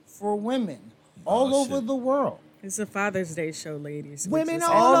for women all over the world. It's a Father's Day show, ladies. Women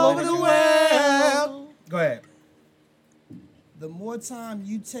all over the world. Go ahead. The more time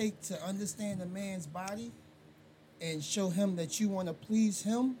you take to understand a man's body and show him that you want to please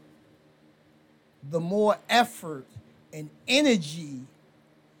him, the more effort and energy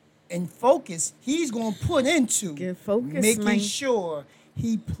and focus he's going to put into making sure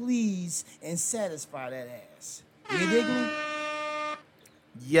he please and satisfy that ass. You dig me?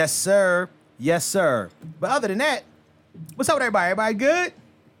 Yes, sir. Yes, sir. But other than that, what's up with everybody? Everybody good?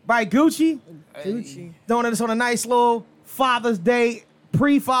 Everybody Gucci? Gucci. Doing this on a nice little Father's Day,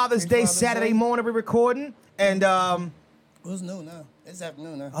 pre-Father's Day Saturday morning we're recording. And What's new now? It's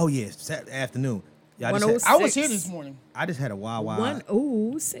afternoon now. oh yeah, Saturday afternoon. Yeah, I was here this morning. I just had a Wawa.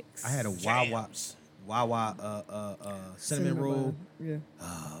 106. I had a Wawa cinnamon roll. Yeah.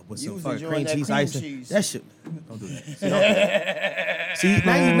 With You some was fucking enjoying cream that cheese cream icing. cheese. That shit. Don't do that. See,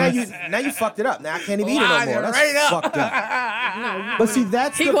 now you fucked it up. Now I can't even eat it no more. That's right up. fucked up. But see,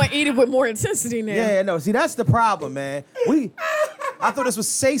 that's He gonna eat it with more intensity now. yeah, no. See, that's the problem, man. I thought this was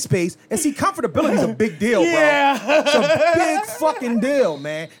safe space, and see, comfortability is a big deal, bro. It's a big fucking deal,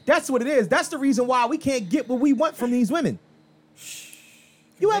 man. That's what it is. That's the reason why we can't get what we want from these women.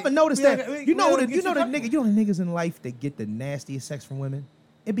 You ever notice that? You know the niggas in life that get the nastiest sex from women?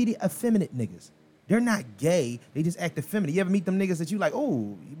 It be the effeminate niggas. They're not gay. They just act effeminate. You ever meet them niggas that you like,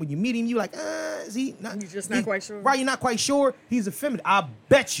 oh, when you meet him, you like, is he? You're just not quite sure. Right, you're not quite sure. He's effeminate. I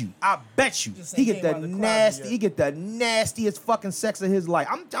bet you. He get the nasty. He get the nastiest fucking sex of his life.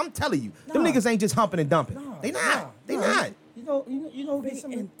 I'm telling you, them niggas ain't just humping and dumping. They not. They not. You know,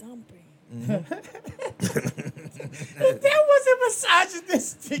 And dumping. That wasn't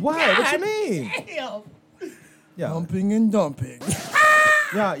misogynistic. Why? What you mean? Damn. Yeah. Humping and dumping.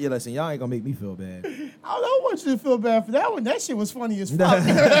 Yeah, listen, y'all ain't gonna make me feel bad. I don't want you to feel bad for that one. That shit was funny as fuck.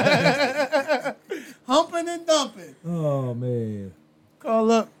 Humping and dumping. Oh man.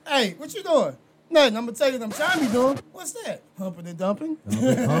 Call up. Hey, what you doing? Nothing. I'm gonna tell you what I'm trying to be doing. What's that? Humping and dumping. Humping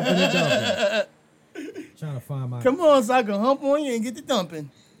and dumping. Trying to find my. Come on, so I can hump on you and get the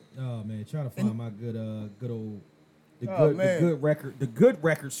dumping. Oh man, trying to find my good old the good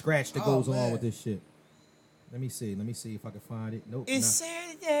record scratch that goes along with this shit. Let me see if I can find it. Nope. It's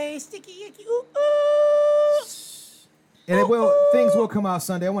Saturday, sticky icky ooh ooh. And things will come out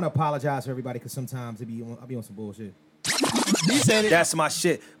Sunday. I want to apologize to everybody because sometimes I'll be on some bullshit. He said it. That's my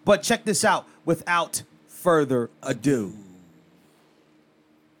shit. But check this out. Without further ado.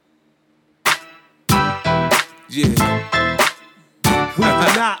 Yeah. We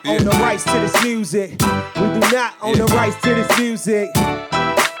do not own the rights to this music. We do not own the rights to this music.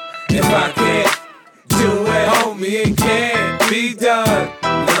 If I can't do it, homie, it can't be done.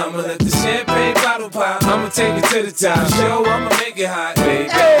 Now I'ma let the champagne bottle pop. I'ma take it to the top. Show, I'ma make it hot, baby.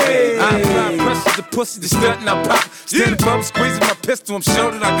 Hey. I apply pressure to pussy, the stunt and I pop. Stand above, squeezing my pistol, I'm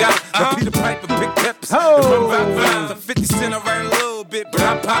sure that I got it. I Peter Piper, big peppers. The run rock vines. I'm 50 Cent, I write a little bit, but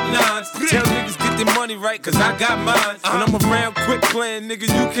I pop nines. Tell niggas get their money right, cause I got mine. When I'm around quick playing, nigga,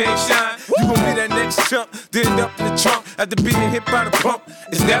 you can't shine. You gon' be that next chump, then end up in the trunk after being hit by the pump.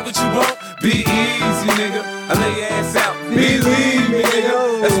 Is that what you want? Be easy, nigga. I lay your ass out. Believe me,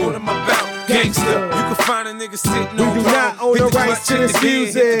 nigga. That's what I'm about. Gangsta. You can find a nigga sitting on We do not own the rights to this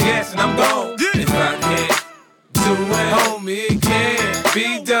music. Gas and I'm gone. If I can't do it, homie, it can't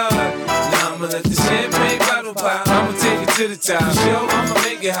be done. Now I'ma let the champagne bottle pop. I'ma take it to the top. Show, I'ma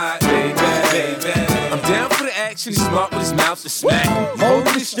make it hot, baby. I'm down for the action. He's smart with his mouth to smack.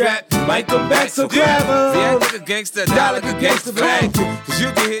 Holding the strap, might come back so clever. See, act like a gangster, die like a gangster flag. Cause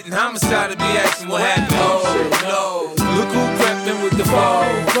you get hit in homicide and be asking what happened. Oh no, look who crept in with the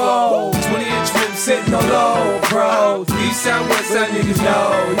Volvo. 20-inch rim sitting on low, bro. East side, west side niggas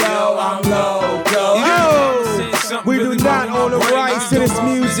know, yo, I'm low, yo. We do not own the rights to this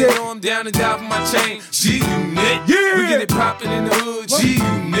music. I'm down and down for my chain. G-Unit. Yeah. We get it poppin' in the hood.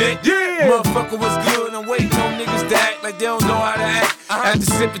 G-Unit. Yeah. Motherfucker was good. I'm waiting on niggas to act like they don't know how to act. After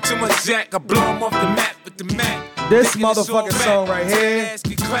sipping too much Jack, I blow them off the map with the Mac. This motherfucking song right here. It's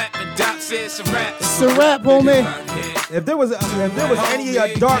a rap. It's a rap, homie. If there was any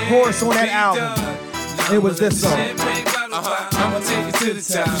dark horse on that album, it was this song. I'ma take it to the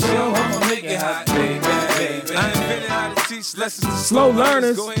top. Show, I'ma make it hot, baby. I invented how to teach lessons to slow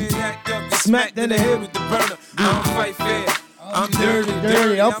learners. Go ahead, act up, get smacked in the head with the burner. I don't fight fair. I'm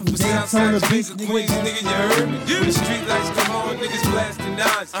dirty. I'm from Daytona Beach, Queens, nigga, you heard me. The street lights come on, niggas blasting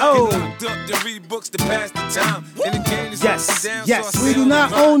nines. Oh. Get locked up to read books to pass the time. And the game is Yes, up and down, yes. so I We do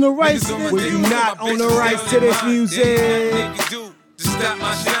not own the rights to this. We do not own the rights to this music. Nigga do to stop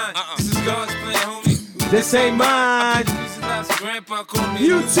my shine. This is God's plan, homie. This ain't mine. grandpa called me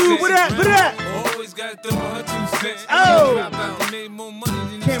YouTube, what that? What that? Always got to throw her 2 cents. Oh. Drop out and made more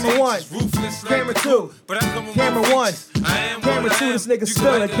money than Camera you one. teach. Ruthless like Camera the two. cook, but I come with Camera my one. features. I am Camera what I two, am. this nigga You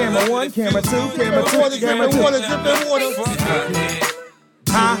spilling. can like Camera the one, love camera that two, feels camera good. two, water, camera dripping two. water, dripping water. Fuck I can't.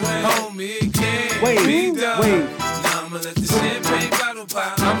 Huh? Homie, it can't Wait, be done. wait. Now I'ma let the champagne bottle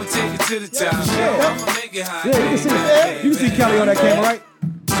pop. I'ma take it to the top. Yeah. I'ma make it hot. Yeah, you can see. You can see Kelly on that camera, right?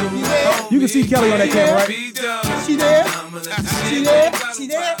 You can see Kelly on that camera, right? She there? She there? She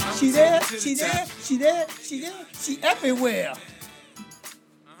there? She there? She there? She there? She there? She everywhere.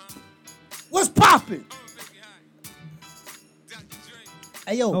 What's poppin'?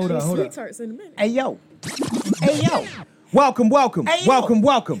 Hey yo. Hold on, hold on. Sweet tarts in a minute. Hey yo. Hey yo. Welcome, welcome, Hey, yo. welcome,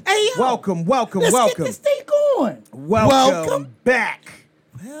 welcome, Hey, yo. welcome, welcome, Let's welcome, get this thing going. welcome back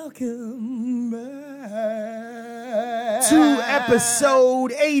Welcome back to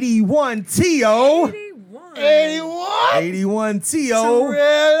episode 81 T.O. 81. 81. 81 T.O.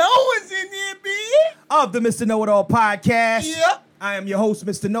 Terrell Owens in there, bitch. of the Mr. Know-It-All podcast. Yep. I am your host,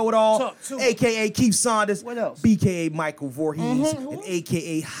 Mr. Know-It-All, Talk to a.k.a. Keith Saunders, What else? b.k.a. Michael Voorhees, and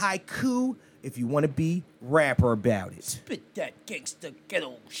a.k.a. Haiku if you want to be rapper about it. Spit that gangsta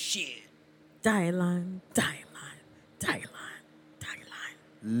ghetto shit. Dialine, Dialine, Dialine, Dialine.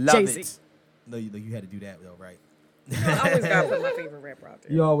 Love Jay-Z. it. No, you had to do that though, right? I always gotta put my favorite rapper out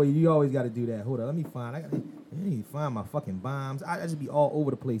there. You always got to do that. Hold on, let me find. I need to find my fucking bombs. I just be all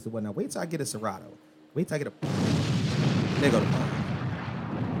over the place and whatnot. Wait till I get a Serato. Wait till I get a. There go the bomb.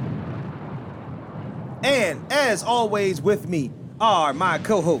 And as always, with me are my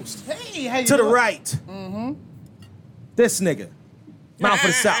co-hosts. Hey, how you To the doing? right, this nigga, Mouth for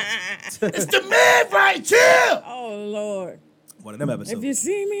the South. It's the man right here. Oh Lord! One of them episodes. If you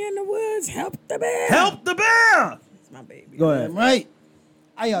see me in the woods, help the bear. Help the bear. It's my baby. Go ahead. Right.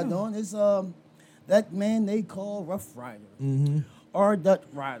 How y'all doing? It's that man they call Rough Rider. Or Dut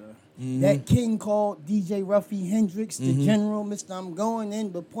Rider. That king called DJ Ruffy Hendrix, the general, Mr. I'm going in,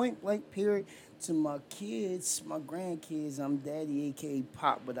 but point blank period to my kids, my grandkids. I'm Daddy, aka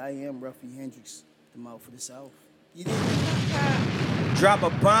Pop, but I am Ruffy Hendrix, the mouth of the South. You did. Drop a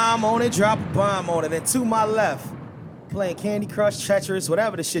bomb on it, drop a bomb on it. And to my left, playing Candy Crush, Tetris,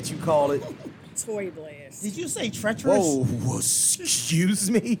 whatever the shit you call it. Toy blast. Did you say treacherous? Whoa,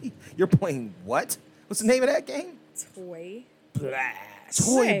 excuse me? You're playing what? What's the name of that game? Toy. Blast.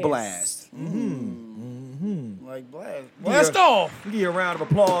 Toy Blast. Blast. Like blast. Give Blast you- off. Give you a round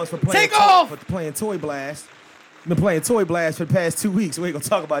of applause for playing. Take off! For playing Toy Blast. I've been playing Toy Blast for the past 2 weeks. We ain't gonna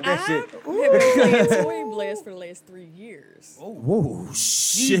talk about that shit. I've been playing Toy blast for the last 3 years. Whoa,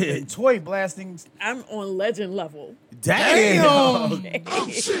 She's been shit. toy blasting. I'm on legend level. Damn.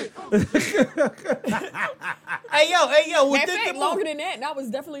 Hey yo, what Matter of did fact, the longer than that, and I was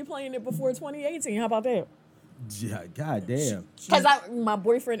definitely playing it before 2018. How about that? Yeah, God damn. Because my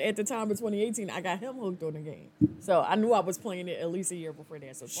boyfriend at the time of 2018, I got him hooked on the game. So I knew I was playing it at least a year before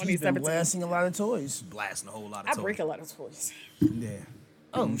that. So She's been 2017. blasting a lot of toys. Blasting a whole lot of I toys. break a lot of toys. Yeah.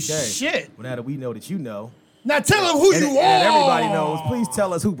 Oh Okay. shit! Well, now that we know that you know, Now tell him who and, you and are. everybody knows, please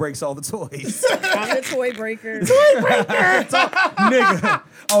tell us who breaks all the toys. I'm the toy breaker. Nigga.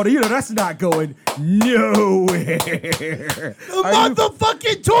 Oh, you know, that's not going nowhere. The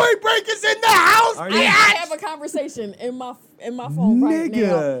motherfucking toy breakers in the house. Are I you- have a conversation in my phone right now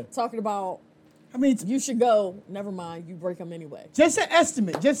Nigga. talking about I mean, you should go. Never mind, you break them anyway. just an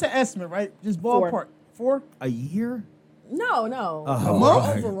estimate, right? Just ballpark. 4? A year? No.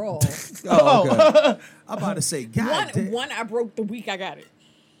 Oh, Overall, Oh, okay. I'm about to say, God damn. one I broke the week I got it.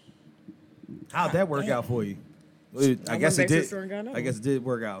 How'd that work out for you? I went guess it back to the did. store and got another I guess it did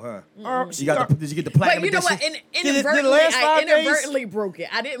work out, huh? Did Did you get the platinum But you know what? edition? Inadvertently, last I 5 days? inadvertently broke it.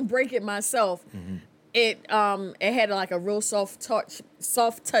 I didn't break it myself. It had like a real soft touch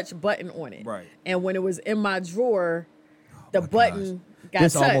button on it. Right. And when it was in my drawer, the button got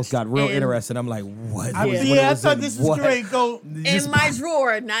This touched. almost got real and interesting. I'm like, what? I, When it I was thought in this was what? great. Go. In my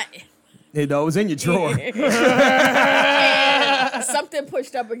drawer, not. You know, it was in your drawer. And something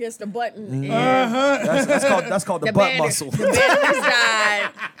pushed up against the button. And That's called the butt muscle. The batteries died.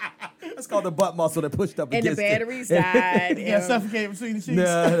 That's called the butt muscle that pushed up And the against batteries it. died. Yeah, and, suffocated between the sheets.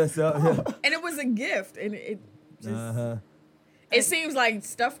 Nah, that's and it was a gift. And it just. It seems like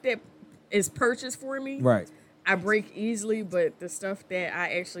stuff that is purchased for me. right. I break easily, but the stuff that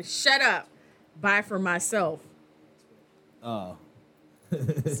I actually buy for myself. Oh.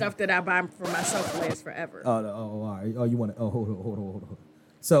 Stuff that I buy for myself lasts forever. Oh, no, all right. Oh, you want to? Oh, hold on.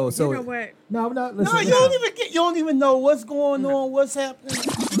 So, you know what? No, listen. No, you don't even know what's going on, what's happening.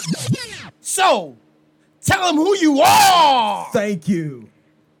 So, tell them who you are. Thank you.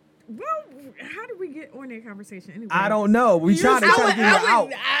 Well, how do we get? get on that conversation anyway? I don't know. We trying to get her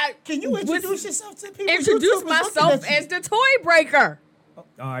out. Can you introduce yourself to people? Introduce YouTubers myself looking at as the toy breaker. All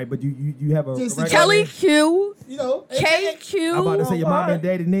right, but you have a Just regular- Kelly Q, you know, KQ. I'm about to say your mom alright. and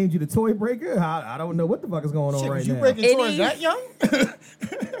daddy named you the toy breaker. I don't know what the fuck is going on Shit, right was you now. breaking toys Any- that young?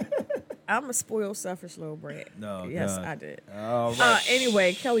 I'm a spoiled, selfish little brat. No, yes, God. I did. All right.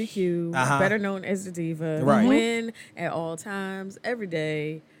 Anyway, Kelly Q, Uh-huh. better known as the Diva, Right. win at all times, every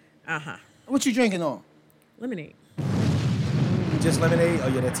day. What you drinking on? Lemonade. Just lemonade. Oh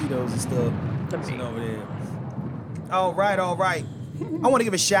yeah, that Tito's is still sitting over there. All right. I want to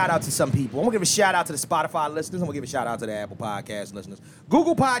give a shout out to some people. I want to give a shout out to the Spotify listeners. I'm going to give a shout out to the Apple Podcast listeners,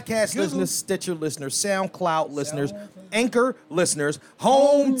 Google Podcast listeners, Stitcher listeners, SoundCloud listeners, Anchor listeners,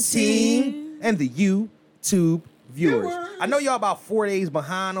 Home Team, and the YouTube viewers. I know y'all about 4 days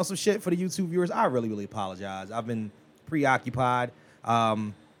behind on some shit for the YouTube viewers. I really, really apologize. I've been preoccupied.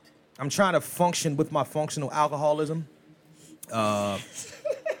 I'm trying to function with my functional alcoholism.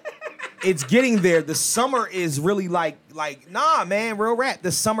 It's getting there. The summer is really like, nah, man, real rap.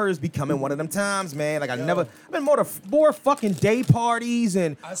 The summer is becoming one of them times, man. Like I've been more fucking day parties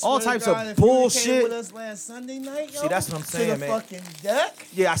and all types of bullshit. You came with us last Sunday night, yo, See, that's what I'm saying, to the man. fucking deck.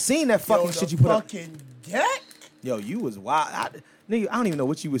 Yeah, I seen that fucking Yo, shit the you put up. fucking deck. Yo, you was wild. Nigga, I don't even know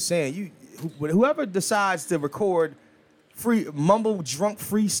what you was saying. Whoever decides to record mumble drunk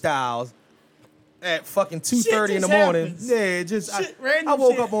freestyles at fucking 2:30 in the just morning. happens. Yeah, Random I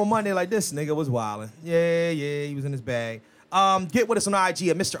woke shit. up on Monday like this nigga was wilding. Yeah, he was in his bag. Get with us on IG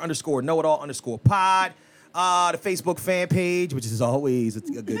at Mr_Know-It-All_pod. The Facebook fan page, which is always a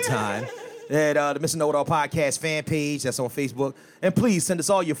good time. And the Mr. Know-It-All Podcast fan page, that's on Facebook. And please send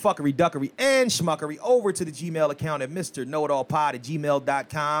us all your fuckery, duckery, and schmuckery over to the Gmail account at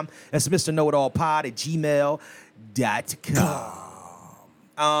MrKnowItAllPod@gmail.com. That's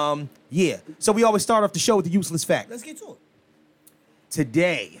MrKnowItAllPod@gmail.com. Yeah. So we always start off the show with the useless fact. Let's get to it.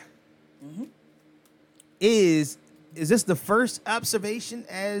 Today is this the first observation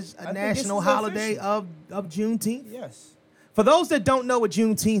as a think national this is holiday of Juneteenth? Yes. For those that don't know what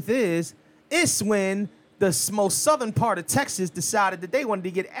Juneteenth is, it's when the most southern part of Texas decided that they wanted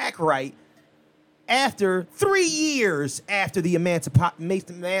to get act right after 3 years after the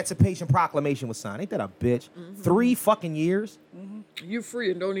Emancipation Proclamation was signed. Ain't that a bitch? 3 fucking years? You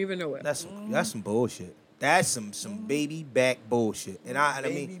free and don't even know it. That's some bullshit. That's some baby back bullshit. And I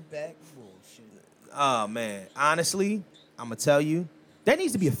mean, Baby back bullshit. oh man, honestly, I'm gonna tell you, there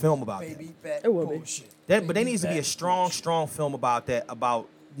needs to be a film about that. Baby back It will be. bullshit. But there Baby needs to be a back strong bullshit. film about that, about,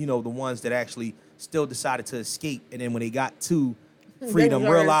 the ones that actually still decided to escape. And then when they got to freedom, was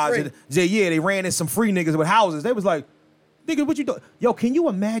already realized free. that, they ran in some free niggas with houses. They was like, nigga, what you doing? Yo, can you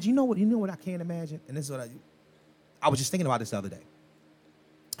imagine? You know what I can't imagine? And this is what I was just thinking about this the other day.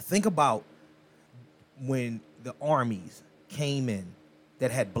 Think about when the armies came in that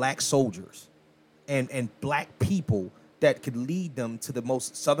had black soldiers and black people that could lead them to the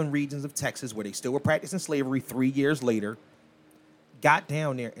most southern regions of Texas where they still were practicing slavery 3 years later, got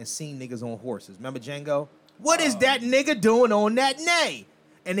down there and seen niggas on horses. Remember Django? What is that nigga doing on that nay?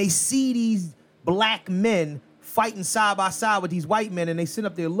 And they see these black men fighting side by side with these white men, and they sit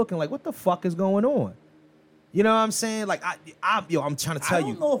up there looking like, what the fuck is going on? You know what I'm saying? Like, I'm trying to tell I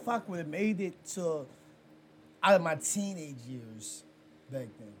you. don't know if I could have made it to out of my teenage years back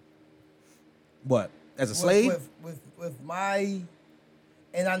then. What? As a slave? With my,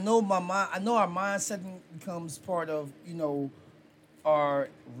 and I know my mind. I know our mindset becomes part of our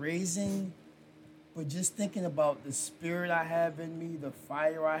raising, but just thinking about the spirit I have in me, the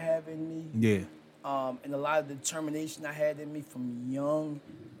fire I have in me, Yeah. and a lot of determination I had in me from young.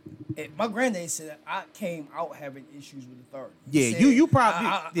 My granddad said I came out having issues with authority. He Yeah, said, you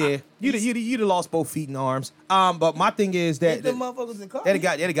probably you'd have lost both feet and arms. But my thing is that the motherfuckers that caught that'd me.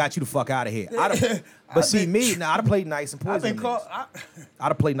 have got you the fuck out of here. But I'd have played nice and I've poisoned been them. caught. I'd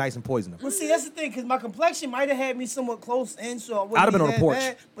have played nice and poisoned them. Well, see, that's the thing, because my complexion might have had me somewhat close in, so I wouldn't I'd have been be on the that porch.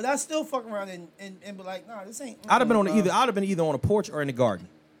 bad, but I still fuck around and be like, nah, this ain't. I'd have been on bro. either. I'd have been either on a porch or in the garden.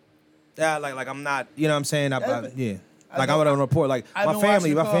 Yeah, like I'm not. You know what I'm saying? I've been- Like I would have on a porch. Like I've my been family. washing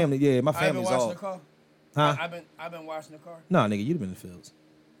the My car. family. Yeah, my I've been family's washing all. the car. Huh? I've been washing the car. No, nigga, you'd have been in the fields.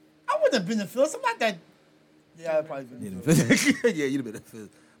 I wouldn't have been in the field. I'm not that. Yeah, I'd probably been in the field. Yeah, you'd have been in the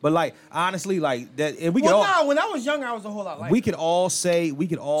fields. But like honestly, like that. And we could all. Well, nah, when I was younger, I was a whole lot like. We could all say. We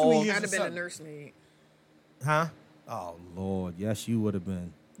could all. years. I'd have been a Something. nursemaid. Huh? Oh Lord, yes, you would have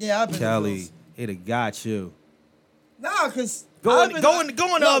been. Yeah, I've been in the Kelly, fields. it'd have got you. Nah, cause Go in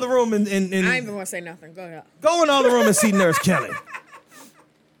the other room and I ain't even want to say nothing. Go ahead. go in the other room and see Nurse Kelly.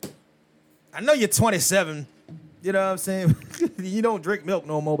 I know you're 27. You know what I'm saying? You don't drink milk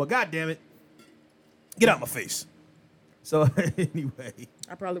no more, but God damn it. Get out my face. So anyway,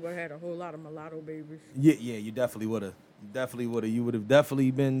 I probably would have had a whole lot of mulatto babies. yeah, you definitely would have. You would have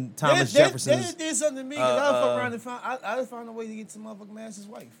definitely been Thomas Jefferson's. They did something to me. 'Cause I fuck around and I found a way to get to motherfucking Master's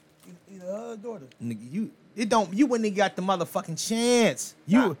wife, either her or daughter. Nigga, you wouldn't have got the motherfucking chance.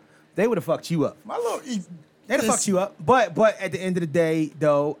 They would have fucked you up. My little, They'd have fucked you up. But at the end of the day,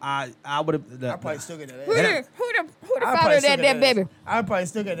 though, I would have. I probably still get that Who ass. the father of that baby? I probably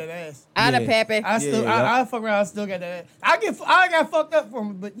still get that ass. Out of Yeah. Pappy. I fuck around. I still get that ass. I got fucked up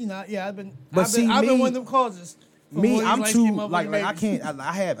from it, but I've been one of them causes. Me, I'm too like I can't. can't.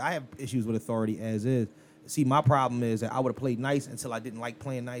 I have issues with authority as is. See, my problem is that I would have played nice until I didn't like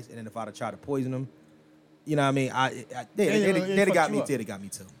playing nice, and then if I'd have tried to poison them, you know what I mean? They'd have got me. They'd have got me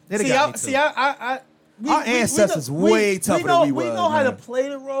too. They'd have got me too. Our ancestors way tougher than we was. We know how to man. play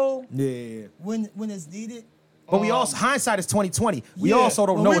the role. Yeah. When it's needed. But we also hindsight is 2020. We Yeah, also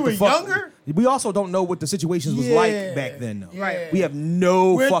don't when know we what the were fuck. younger? We also don't know what the situations was Yeah. like back then, though. Right. We have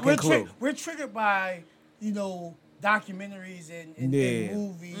no fucking clue. We're triggered by documentaries and Yeah.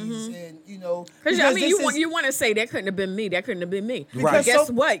 movies and Because I mean, this you want to say that couldn't have been me. That couldn't have been me. Right. But guess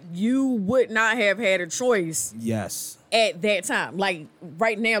what? You would not have had a choice Yes. at that time. Like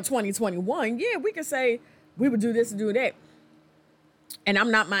right now, 2021. Yeah, we could say we would do this and do that. And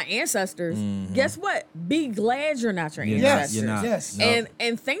I'm not my ancestors. Guess what? Be glad you're not your You're ancestors. You're not. Yes. No.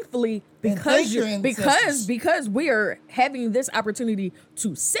 And thankfully, And because thank your ancestors. because we are having this opportunity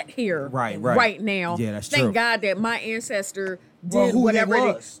to sit here Right. now. Yeah, that's thank true. God that my ancestor Well, did who whatever they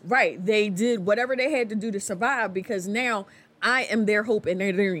they was. they did whatever they had to do to survive, because now I am their hope and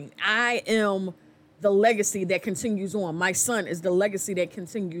their dream. I am the legacy that continues on. My son is the legacy that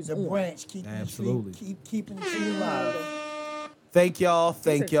continues the on. branch keeping Absolutely. the tree, keeping the tree alive. Thank y'all.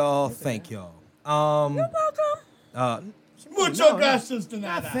 Thank y'all. Thank y'all. You're welcome. Mucho gracias to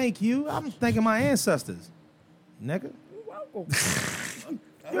nada. Thank you. I'm thanking my ancestors, nigga. You're welcome.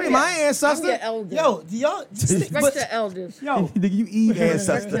 You ain't my I'm ancestor. your elder. Yo, do y'all? Respect your elders. Yo, Nigga, you eat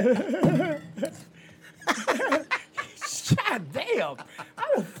ancestor. God damn.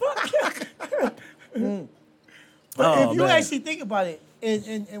 How the fuck? But Oh, if you man. actually think about it,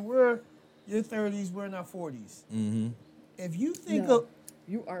 and we're your 30s, we're in our 40s. Mm-hmm. If you think No, of,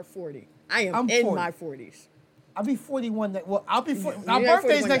 you are 40. I am I'm in 40. my 40s. I'll be 41. Well, I'll be 40. You Our ain't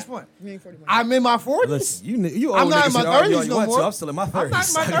birthday's 41 next yet. month. You ain't 41. I'm in my 40s. Listen, you old I'm not in niggas my can argue 30s all you no want to. more. I'm still in my 30s. I'm not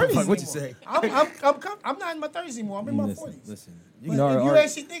in my 30s anymore. What you say? I'm not in my 30s anymore. I'm in my 40s. Listen. You But can if you argue.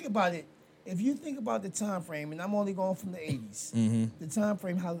 actually think about it, if you think about the time frame, and I'm only going from the 80s, the time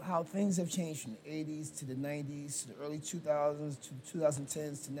frame, how things have changed from the 80s to the 90s to the early 2000s to the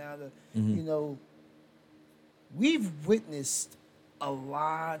 2010s to now, we've witnessed a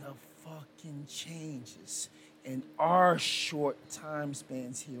lot of fucking changes in our short time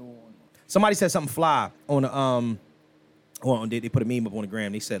spans here on. Somebody said something fly on the they put a meme up on the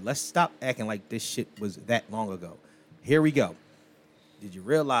gram. They said, "Let's stop acting like this shit was that long ago." Here we go. Did you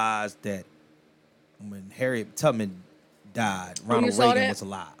realize that when Harriet Tubman died, Ronald saw Reagan that? was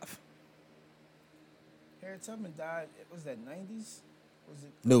alive? Harriet Tubman died. Was that 90s? Was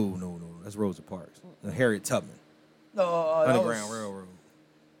it? No. That's Rosa Parks. Harriet Tubman, No, Underground Railroad.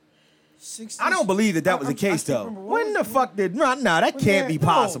 60s. I don't believe that was the case, can't though. remember. When the fuck did? Nah, that can't be No.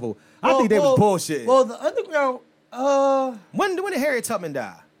 possible. I think they was bullshit. Well, the underground, When did Harriet Tubman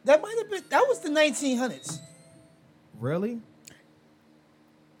die? that might have been, that was the 1900s. Really?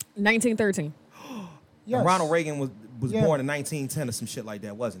 1913. Yes. And Ronald Reagan was Yeah. born in 1910 or some shit like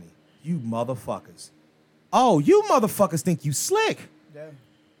that, wasn't he? You motherfuckers. Oh, you motherfuckers think you slick. Yeah.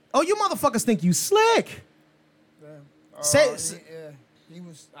 Oh, you motherfuckers think you slick. Yeah. Say- He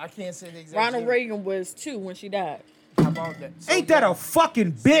was, I can't say the exact Ronald year. Reagan was 2 when she died. How about that? So, Ain't that a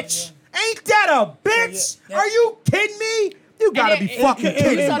fucking bitch? Ain't that a bitch? Yeah. Are you kidding me? You gotta And be it- fucking it-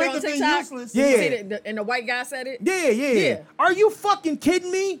 kidding You me. saw Make that on the thing TikTok? useless. Yeah. You see and the white guy said it? Yeah. Yeah. Are you fucking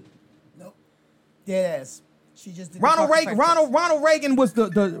kidding me? Nope. Dead ass. She just did the Ronald fucking Reagan. fact test. Ronald Reagan was the.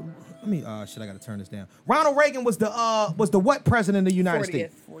 Let me. Shit, I gotta turn this down. Ronald Reagan was the what president of the United 40th.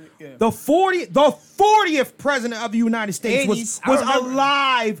 States? 40, yeah. The 40th president of the United States 80s, I was remember.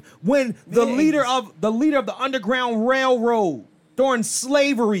 alive when the leader Mid-80s. of the Underground Railroad during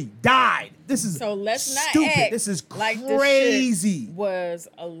slavery died. This is So let's not stupid. act This is like crazy. this shit was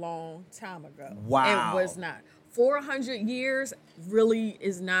a long time ago. Wow. It was not. 400 years really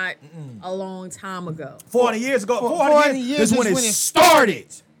is not a long time ago. 400 years ago. 400 years is when it started.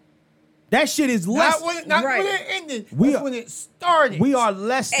 That shit is less. Not Right. when it ended. We That's are- when it started. We are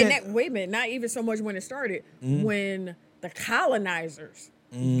less And than. that, wait a minute, not even so much when it started, Mm-hmm. when the colonizers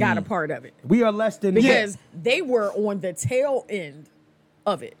got a part of it. We are less than. Because they were on the tail end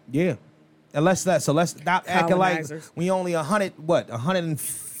of it. Yeah. And let's stop acting like Colonizers. we only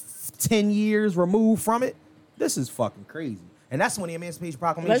 110 years removed from it. This is fucking crazy. And that's when the Emancipation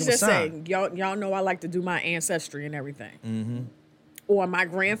Proclamation Let's was just say, signed. y'all know I like to do my ancestry and everything. Mm-hmm. On my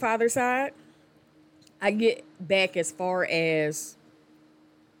grandfather's side, I get back as far as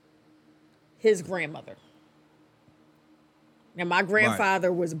his grandmother. Now, my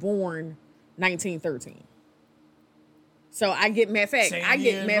grandfather was born 1913. So I get, matter of fact, Same I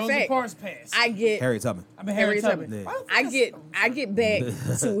year get, matter of Rosa fact, Parks passed. I get Harriet Tubman. I mean, Harriet Harriet Tubman. Tubman. I get back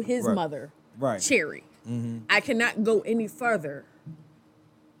to his Right. mother, Right. Cherry. I cannot go any further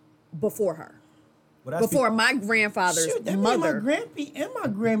before her. Well, that's Before my grandfather's Shoot, that mean mother. my grandpa and my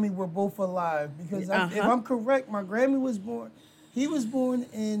Grammy were both alive because if I'm correct, my Grammy was born. He was born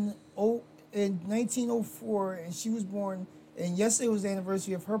in 1904, and she was born. And yesterday was the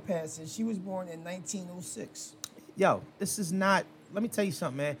anniversary of her passing. She was born in 1906. Yo, this is not. Let me tell you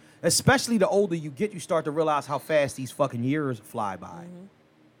something, man. Especially the older you get, you start to realize how fast these fucking years fly by.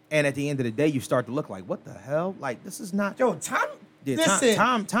 And at the end of the day, you start to look like, what the hell? Like, this is not. Yo, time. Yeah, listen,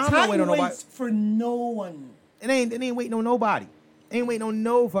 time don't wait on nobody. waits for no one. It ain't waiting on nobody. Ain't waiting on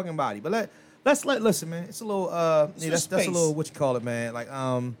no fucking body. But listen, man. It's a little that's a little what you call it, man. Like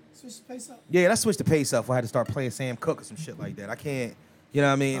Switch the pace up. yeah, let's switch the pace up. I had to start playing Sam Cooke or some shit like that. I can't. You know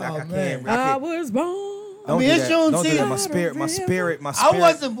what I mean? Oh, I man. can't. I was born Don't mean, do it's that. your own Don't do that. team. My spirit. I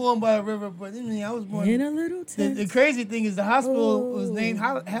wasn't born by a river, but I mean, I was born. in a little tent. The crazy thing is the hospital was named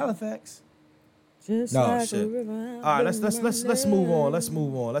Halifax. Just No like shit. a river All right, let's move on. Let's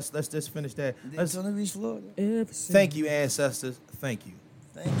move on. Let's just finish that. Let's, Until they reach Florida. thank you, ancestors. Thank you.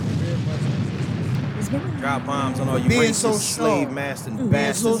 Thank you very much. Drop bombs on all you Being racist, so slave strong. master Being so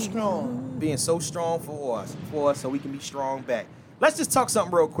bastards. strong. Being so strong for us, so we can be strong back. Let's just talk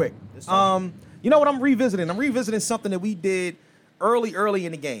something real quick. You know what I'm revisiting? I'm revisiting something that we did early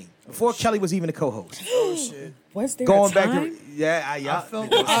in the game before Kelly was even a co-host. Oh shit. Was there Going a back time? to yeah,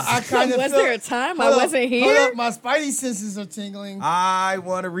 I kind of Was there a time I wasn't here? Hold up, my spidey senses are tingling. I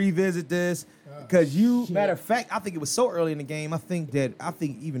want to revisit this because matter of fact, I think it was so early in the game. I think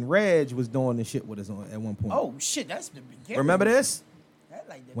even Reg was doing this shit with us at one point. Oh shit, that's the beginning. Remember this? That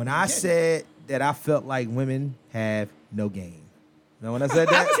like the When I beginning. said that I felt like women have no game. You know when I said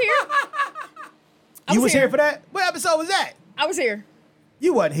I that? was here. I You was here for that? What episode was that? I was here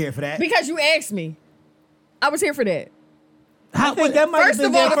You wasn't here for that. because you asked me. I was here for that. I think that might First have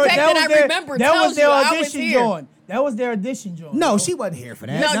of been all, their the first- fact that that was I their- remember that was tells their you I was audition here. joint. That was their audition joint. No, she wasn't here for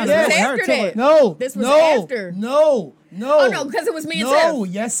that. No, Not this that was with her after telling- that. No, This was no, after. No, Oh, no, because it was me and No,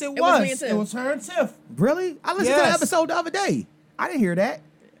 Tiff. yes, it was was. me and Tiff. It was her and Tiff. Really? I listened to the Yes. episode the other day. I didn't hear that.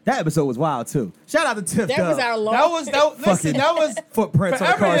 That episode was wild too. Shout out to Tiff. That was Dub. our long. Listen, that was Footprints on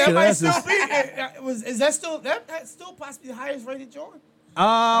the forever. car. Shit. That might That's still just, be. Is that still that's still possibly the highest rated joint? one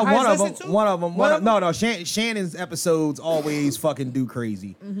of highest them. listened to? One of them. One of them? No. Shannon's episodes always fucking do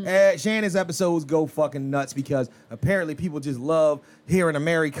crazy. Shannon's episodes go fucking nuts because apparently people just love hearing a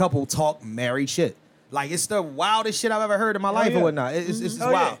married couple talk married shit. Like it's the wildest shit I've ever heard in my life yeah. or whatnot. It's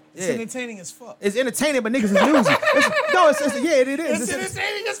Oh, wild. yeah. It's entertaining as fuck. It's entertaining, but niggas is newsy. It is. It's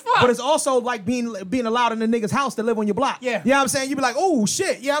entertaining as fuck. But it's also like being allowed in the nigga's house to live on your block. Yeah. You know what I'm saying? You be like, oh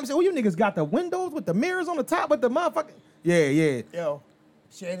shit. You know what I'm saying? Oh, you niggas got the windows with the mirrors on the top with the motherfucking. Yeah. Yo,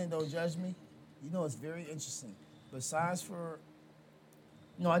 Shannon, don't judge me. You know, it's very interesting. Besides for,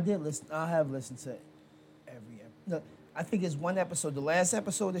 no, I did listen. I have listened to every episode. No, I think it's one episode. The last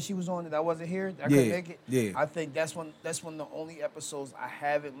episode that she was on that I wasn't here, that I couldn't make it. Yeah. I think that's one of the only episodes I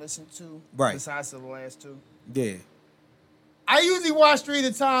haven't listened to. Right. Besides the last two. Yeah. I usually watch 3 at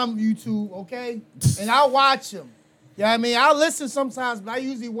a time, YouTube, okay? And I watch them. You know what I mean? I listen sometimes, but I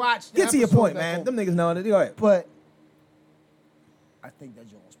usually watch. The Get to your episodes point, that man. go- Them niggas know it. Go ahead. But I think that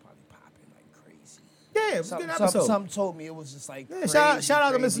joint was probably popping like crazy. Yeah, it was a good episode. Something told me it was just like Yeah, crazy, shout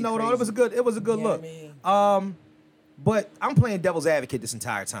out to crazy, Mr. Noto. crazy. It was a good You know look. what I mean? But I'm playing devil's advocate this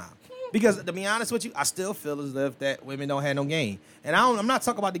entire time. Because to be honest with you, I still feel as if that women don't have no game. And I'm not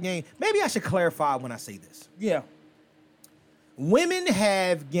talking about the game. Maybe I should clarify when I say this. Yeah. Women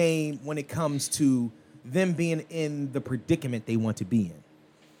have game when it comes to them being in the predicament they want to be in.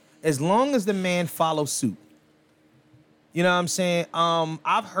 As long as the man follows suit. You know what I'm saying?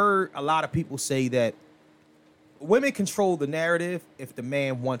 I've heard a lot of people say that women control the narrative if the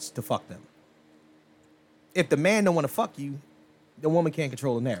man wants to fuck them. If the man don't want to fuck you, the woman can't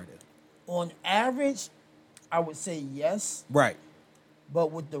control the narrative. On average, I would say yes, Right.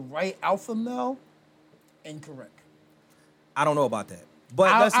 but with the right alpha male, incorrect. I don't know about that.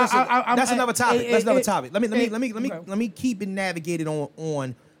 But that's another topic. That's another topic. Let me keep it navigated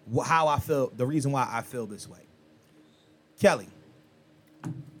on how I feel, the reason why I feel this way. Kelly,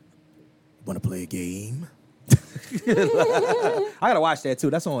 Want to play a game? I gotta watch that too.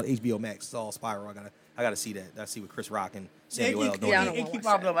 That's on HBO Max. It's all Spiral. I gotta see that. I see what Chris Rock and Samuel L. doing. Yeah, I that. don't keep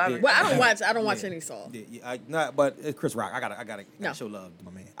watch up. that. Well, I don't watch any Saul. But it's Chris Rock. I gotta No. show love to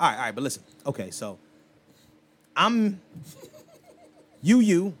my man. All right. But listen. Okay, so I'm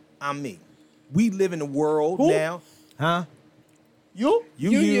you. I'm me. We live in a world Who? now, huh? You?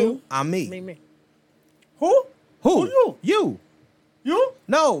 You. I'm me. Me. Who? Who? Who You. You?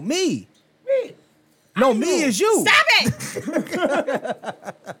 No, me. Me. No, me is you. Stop it!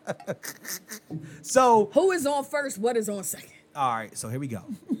 So, Who is on first? What is on second? all right. So here we go.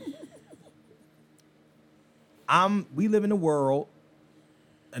 We live in a world,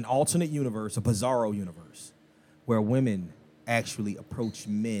 an alternate universe, a bizarro universe, where women actually approach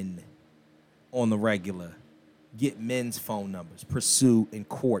men on the regular, get men's phone numbers, pursue and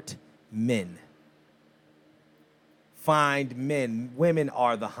court men. Find men. Women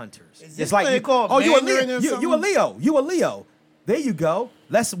are the hunters. Is this what they call you a Mandarin Leo. or You a something? Leo. You a Leo. There you go.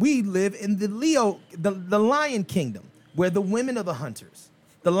 We live in the Leo, the Lion Kingdom, where the women are the hunters.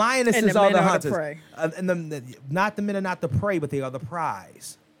 The lionesses And the are men the are the hunters. prey. Not the men are not the prey, but they are the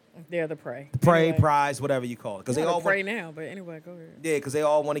prize. They're the prey. Prey, Anyway. prize, whatever you call it. Because They're they all the prey want, now, but anyway, go ahead. yeah, because they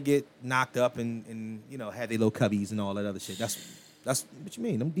all want to get knocked up and have their little cubbies and all that other shit. That's what you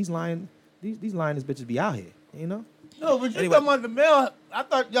mean. These lioness bitches be out here, you know. No, but you Anyway. talking about the male. I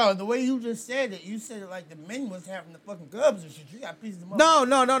thought, the way you just said it, you said it like the men was having the fucking cubs and shit. You got pieces of them up.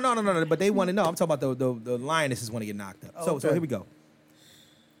 No. But they want to know. I'm talking about the lionesses want to get knocked up. So okay. here we go.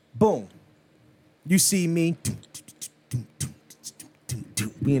 Boom. You see me.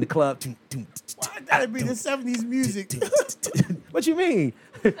 We in the club. Why it gotta be the 70s music? What you mean?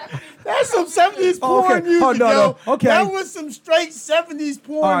 That's some 70s Oh, porn okay. music, Oh, no, yo. no. Okay. That was some straight 70s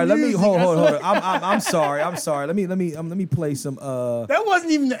porn All right, let me music. hold I on. swear. I'm sorry. Let me play some. That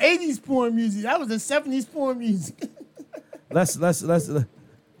wasn't even the 80s porn music. That was the 70s porn music. Let's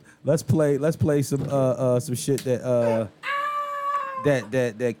play some shit that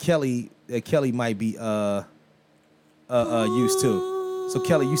Kelly might be used to. So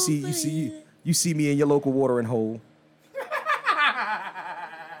Kelly, you see me in your local watering hole,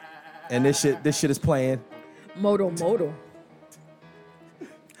 and this shit is playing. Moto. Fuck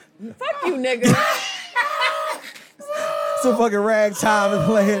you, nigga. Some fucking ragtime is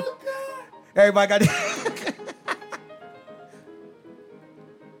playing. Everybody got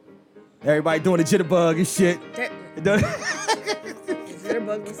everybody doing the jitterbug and shit.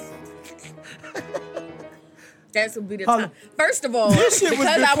 Jitterbug was. That would be the Hold time. on. First of all, This shit was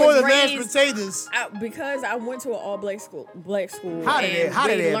because I before was the mashed raised, potatoes. because I went to an all black school, How did and it- how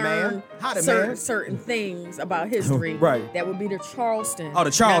did we it, man? learned How did, man? certain things about history. Right. That would be the Charleston. Oh,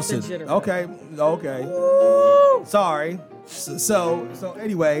 the Charleston. not the Jitterbug. Okay. Sorry. So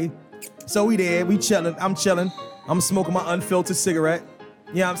anyway, so we there. We chilling. I'm chilling. I'm smoking my unfiltered cigarette.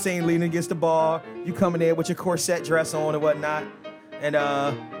 You know what I'm saying? Leaning against the bar. You coming there with your corset dress on and whatnot. And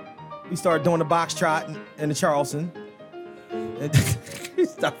we started doing the box trot in the Charleston. And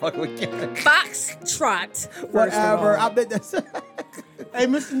stop fucking with Kevin. Fox trot. first of Whatever. all. I bet that's. Hey,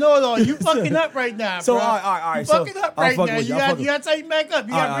 Mr. Know-It-All, you fucking up right now, So, bro. all right. You So, fucking up I'll right fuck now. with You you. I'll got fuck to tighten back up.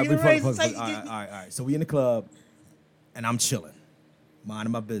 You got to bring the reins tight. All right. So we in the club, and I'm chilling,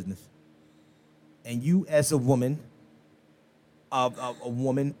 minding my business. And you, as a woman,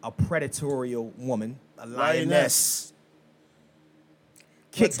 a predatory woman, a lioness.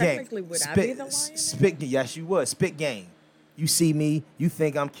 Kick game. technically, would I be the lioness? Spit. Yes, you would. Spit game. You see me. You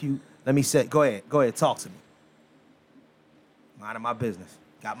think I'm cute. Let me say. Go ahead. Talk to me. Minding my business.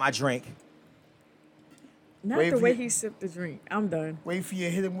 Got my drink. Not Wait the for way you- he sipped the drink. I'm done. Wait for you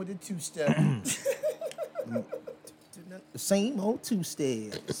to hit him with a two-step. The same old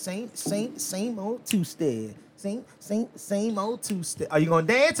two-step. Same old two-step. Same old two-step. Are you gonna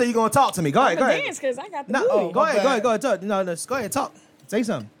dance or you gonna talk to me? Go ahead. I'm gonna dance because I got the booty. Go ahead. bad. Go ahead. Talk. No, go ahead. Talk. Say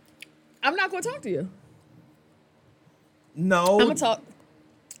something. I'm not gonna talk to you. No. I'm gonna talk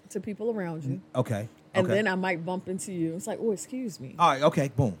to people around you, Okay. and okay. then I might bump into you. It's like, oh, excuse me. All right. Okay.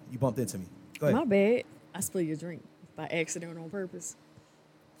 Boom. You bumped into me. Go ahead. My bad. I spilled your drink by accident or on purpose.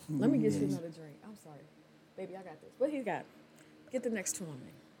 Let me get you another drink. I'm sorry. Baby, I got this. What he got? Get the next two on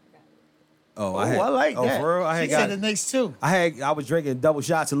me. Oh, I like that. For real? She said the next two. I was drinking double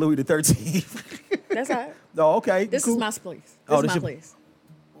shots of Louis the 13th. That's all right. Oh, okay. This cool. is my place. This Oh, is this my your- place.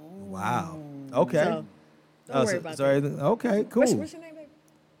 Wow. Okay. So, don't worry about sorry. that. Okay. Cool. What's your name, baby?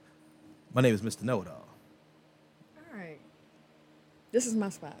 My name is Mr. Know-It-All. All right. This is my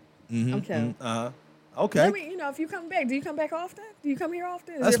spot. Mm-hmm, Okay. Okay. Let me, if you come back, do you come back often? Do you come here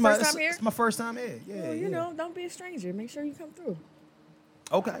often? Is That's it my your first time here? It's my first time here. Yeah. Well, yeah. don't be a stranger. Make sure you come through.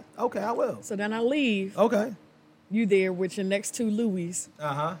 Okay, I will. So then I leave. Okay. You there with your next two Louis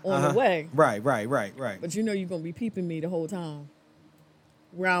on the way. Right. But you know you're going to be peeping me the whole time.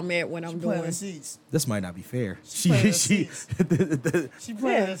 Where I'm at when I'm Planting doing. seeds. This might not be fair. planting She She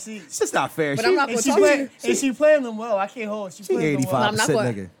planting seeds. It's just not fair. But I'm not And going to she talk to play, you. and she playing them well. I can't hold. She She playing them 85. well. I'm not 5%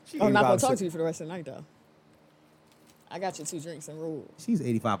 going nigga. She I'm not going to 85%. talk to you for the rest of the night, though. I got your 2 drinks and roll. She's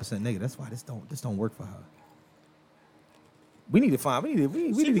 85% nigga. That's why this don't work for her. We need to find. We need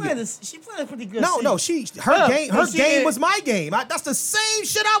to get. She playing pretty good. No. seeds. Her Yeah, game. and Her she game did- was my game. That's the same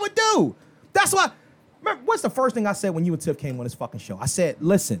shit I would do. That's why. Remember, what's the first thing I said when you and Tiff came on this fucking show? I said,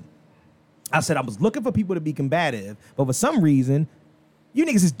 listen. I said I was looking for people to be combative, but for some reason, you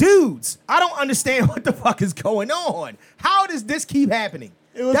niggas is dudes. I don't understand what the fuck is going on. How does this keep happening?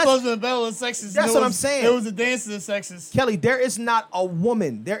 It was supposed to be battle of sexes. That's what I'm saying. It was a dance of the sexes. Kelly, there is not a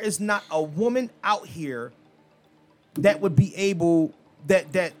woman out here that would be able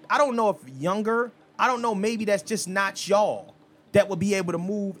that I don't know if younger, I don't know, maybe that's just not y'all that would be able to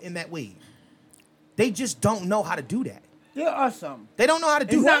move in that way. They just don't know how to do that. There are some. They don't know how to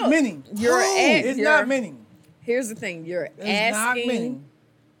do It's that. not many. It's not many. Here's the thing. You're It's not many. asking.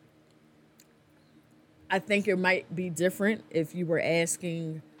 I think it might be different if you were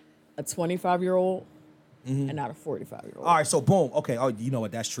asking a 25-year-old and not a 45-year-old. All right, so boom. Okay, oh, you know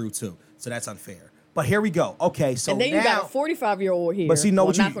what? That's true too. So that's unfair. But here we go. Okay, so And then now, you got a 45-year-old here. But see, no, well,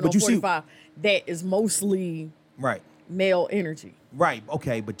 what you- not but you see- 45, that is mostly right, male energy. right,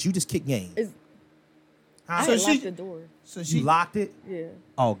 okay, but you just kick game. It's, I So had she- locked the door. So she. You locked it. Yeah.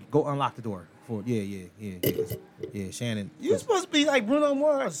 Oh, go unlock the door. Yeah. Shannon. You supposed to be like Bruno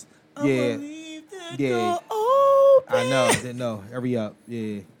Mars. I Yeah. believe that Yeah. door open. I know. I didn't know. Hurry up.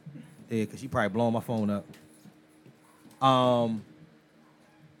 Yeah, because she probably blowing my phone up.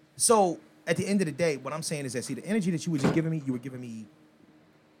 So at the end of the day, what I'm saying is that, see, the energy that you were just giving me, you were giving me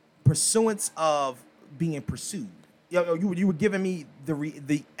pursuance of being pursued. You were giving me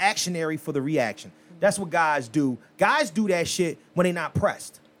the actionary for the reaction. That's what guys do. Guys do that shit when they not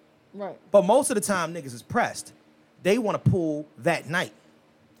pressed. Right. But most of the time, niggas is pressed. They want to pull that night.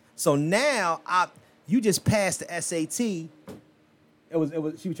 So now, you just passed the SAT. It was.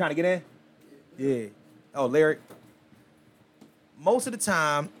 She was trying to get in. Yeah. Oh, Larry. Most of the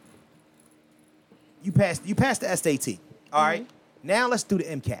time, you passed the SAT. All right. Now let's do the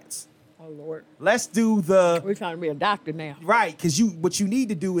MCATs. Oh, Lord. Let's do the We're trying to be a doctor now. right, because what you need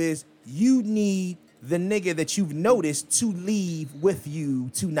to do is you need the nigga that you've noticed to leave with you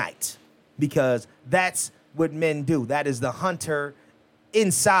tonight, because that's what men do. That is the hunter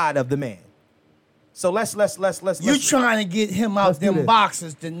inside of the man. So let's You trying to get him out Let's do them this.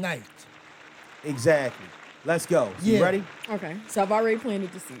 boxes tonight. exactly. Let's go. Yeah. You ready? Okay. So I've already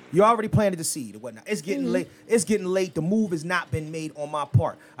planted the seed. You already planted the seed or whatnot. It's getting late. It's getting late. The move has not been made on my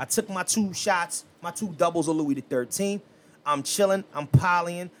part. I took my 2 shots, my 2 doubles of Louis XIII. I'm chilling. I'm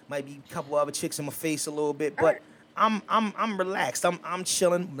polying. Might be a couple other chicks in my face a little bit, but I'm relaxed. I'm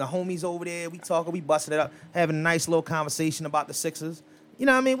chilling. The homies over there, we talking, we busting it up, having a nice little conversation about the Sixers. You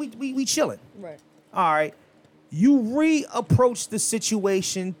know what I mean? We chilling. Right. All right. You reapproach the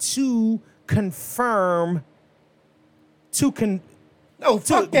situation to confirm. No,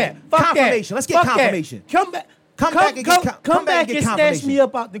 fuck that. Fuck confirmation. That. Let's get Fuck that. confirmation. Come back. Come back and get come back and snatch confirmation. me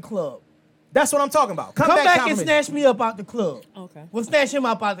up out the club. That's what I'm talking about. Come back and confirmation. snatch me up out the club. Okay. We'll snatch him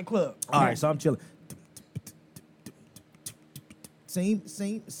up out the club. All right, so I'm chilling.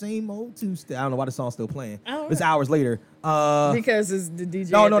 Same old two-step. I don't know why the song's still playing. Oh, It's okay. hours later. Because it's the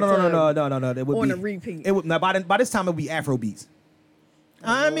DJ. No. at the club. It would On be a repeat. It would by this time it would be Afro beats.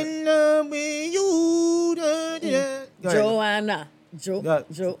 I'm in love with you. Go ahead. Joanna.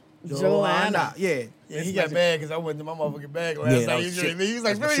 Joanna. Yeah. Yeah, he got mad because I went to my motherfucking bag last Yeah, that night. was He shit. was like,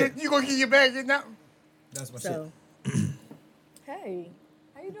 That's my "Man, shit. you gonna get your bag now?" That's my So, hey,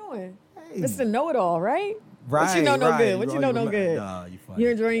 how you doing? Hey. Mr. Know-it-all, right? Right. What you know no right. good? What you Oh, know no good? Nah, you funny. You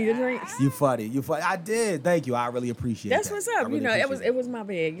enjoying your drinks? You funny. I did. Thank you. I really appreciate That's that. what's I up. really You know, appreciate it was my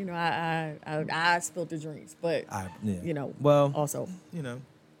bad. You know, I spilled the drinks, but yeah. you know, Well, also, you know,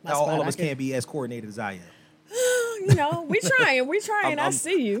 My all spot, of I us can- can't be as coordinated as I am. you know, we trying. I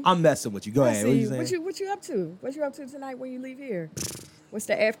see you. I'm messing with you. Go I ahead. see you. What you saying? What you up to? What you up to tonight when you leave here? What's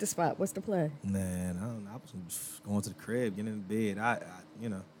the after spot? What's the play? Man, I don't know. I was going to the crib, getting in bed. I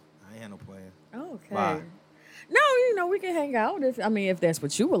ain't had no plan. Okay. Why? No, you know, we can hang out if that's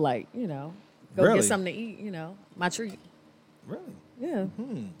what you would like, you know. Go Really? get something to eat, you know. My treat. Really? Yeah.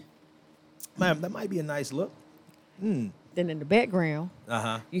 Man, that might be a nice look. Then in the background,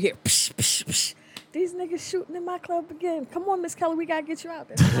 Uh-huh. you hear psh, psh, psh. These niggas shooting in my club again. Come on, Miss Kelly, we gotta get you out.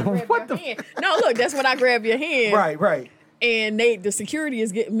 That's when I grab What your the hand. No, look, that's when I grab your hand. Right. And the security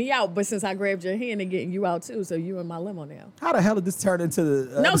is getting me out, but since I grabbed your hand, they're getting you out too. So you in my limo now. How the hell did this turn into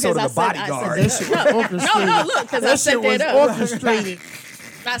the No, episode because of The Bodyguard? That shit was orchestrated. No, look, because I That set shit was that up. orchestrated.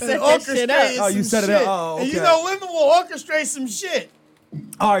 I set that shit up. Oh, you set it up. Oh, And you okay. know women will orchestrate some shit.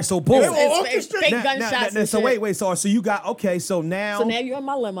 All right, so boom. They will It's orchestrate. fake Now- gunshots. now- and so shit. wait, so you got okay. So now, So now you're in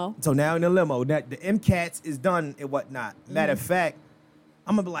my limo. in the limo, that the MCATs is done and whatnot. Matter of fact,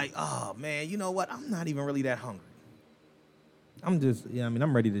 I'm gonna be like, oh man, you know what? I'm not even really that hungry. I'm just,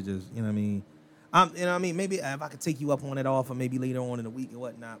 I'm ready to just, maybe if I could take you up on it off, or maybe later on in the week and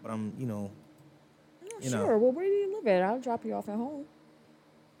whatnot. But I'm, Sure. Well, where do you live at? I'll drop you off at home.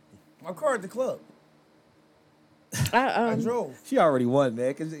 My car at the club. I I drove. She already won, man,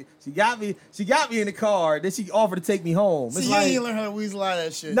 because she got me in the car. Then she offered to take me home. It's See, you like, ain't learn how to weasel out of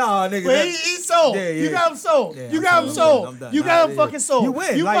that shit. nah, nigga. But that- he sold. Yeah, You yeah. got him sold. Yeah, you I'm got him done. sold. I'm done. You Nah, got him yeah. fucking sold. You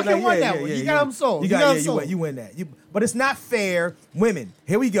win. You Like, fucking won yeah, that yeah, one. yeah, You yeah. got him sold. You win that. But it's not fair. Women,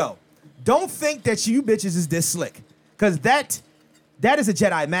 here we go. Don't think that you bitches is this slick, because that is a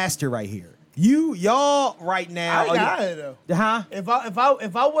Jedi master right here. Y'all right now. I got it though. Huh?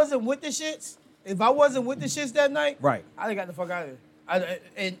 If I wasn't with the shits, that night, Right. I done got the fuck out of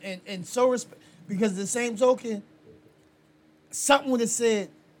here. And so respect, because the same token, something would have said,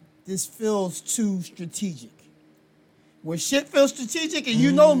 this feels too strategic. When shit feels strategic, and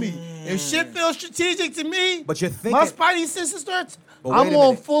you know me, if shit feels strategic to me, But you're thinking. my spidey sense starts, But wait I'm a on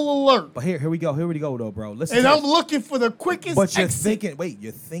minute. full alert. But here we go though, bro. Listen. And to I'm this. looking for the quickest But you're exit. thinking. Wait,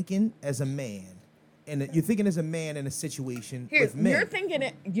 you're thinking as a man, and you're thinking as a man in a situation Here, with men. you're thinking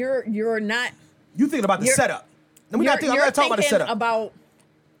it. You're not. You thinking about the you're- setup. No, I'm You're not talking about the thinking setup. about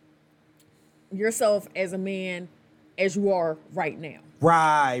yourself as a man as you are right now.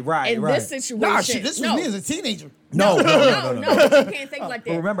 Right. In this situation, Nah, shit, this no. was me as a teenager. No. But you can't think like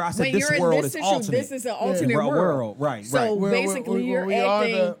that. Remember, I said when this you're world in is this alternate. This is an alternate World, world. right, So right. basically, you're we are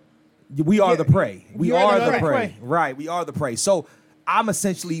acting. We are the prey. We You're are the the prey. prey. Right. We are the prey. So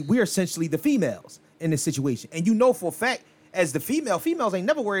we're essentially the females in this situation. And you know for a fact, as the females ain't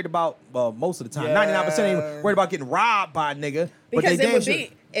never worried about, well, most of the time, Yeah. 99% ain't worried about getting robbed by a nigga. But Because they it damn would sure.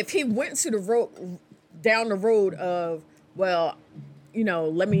 be if he went to the road down the road of, well,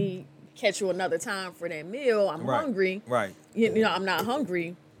 let me catch you another time for that meal. I'm Right, hungry. right. I'm not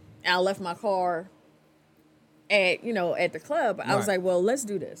hungry. And I left my car at the club. I was Right. like, well, let's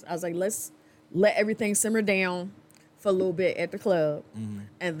do this. I was like, let's let everything simmer down for a little bit at the club,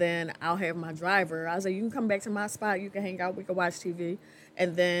 and then I'll have my driver. I was like, you can come back to my spot. You can hang out. We can watch TV,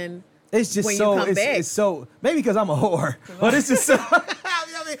 and then It's just when so, you come back, it's so, maybe because I'm a whore, but it's just so, I'm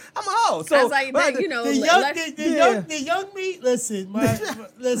a hoe. So, I was like, but man, The young me, listen,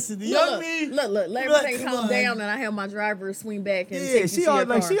 the young me. Look, let Look, everything come calm on. down, and I have my driver swing back and yeah, take you she to your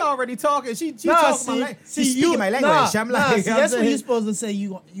car. she already talking. She Nah, talking my language. She's speaking my language. I'm like, see, I'm that's what saying- you're supposed to say.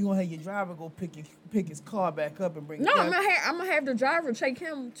 You gonna have your driver go pick his car back up and bring No, it I'm down. gonna have the driver take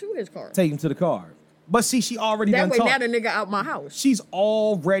him to his car. take him to the car. But see, she already That done way, talked. now the nigga out my house. She's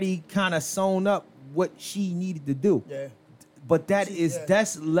already kind of sewn up what she needed to do. Yeah. But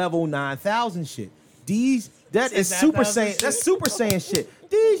that's level 9,000 shit. That is Said Super 9,000 Saiyan. shit? That's Super Saiyan shit.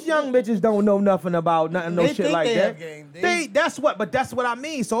 These young bitches don't know nothing about nothing, no They shit think like they that. have game. They- That's what I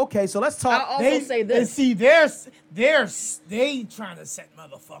mean. So okay, so let's talk. I'll also say And this, see, they trying to set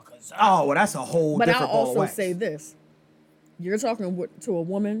motherfuckers up. Oh, well, that's a whole but I'll different ball of also wax. say this: you're talking to a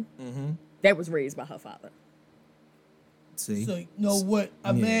woman Mm-hmm. that was raised by her father. See, So you know what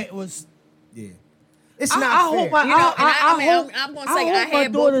a man was. yeah, it's I not fair. hope my, You know, and I hope, I'm gonna say I hope my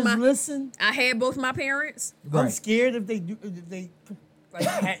had both daughters my- listen. I had both my parents, I'm Right. scared if they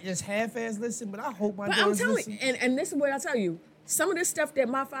like just half-ass listen, but I hope my but I'm daughters telling listen. you, and this is what I tell you: some of this stuff that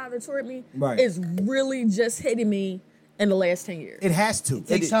my father taught me Right. is really just hitting me in the last 10 years. It has to. It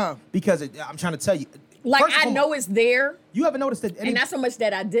takes time. because I'm trying to tell you. Like First of I all, know it's there, you haven't noticed that. and not so much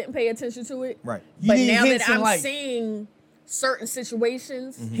that I didn't pay attention to it. Right. You But need now hints that in I'm life. seeing certain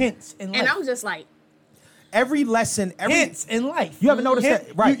situations, Hints in life. and I'm just like, every lesson, hints in life. You haven't noticed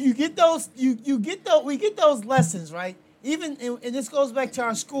that, right? You get those. You get those. We get those lessons, right? Even and this goes back to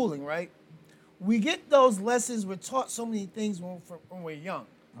our schooling, right? We get those lessons. We're taught so many things when we're young.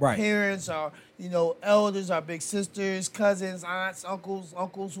 Our Right. parents, our elders, our big sisters, cousins, aunts,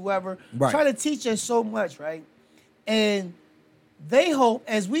 uncles, whoever, Right. try to teach us so much, right? And they hope,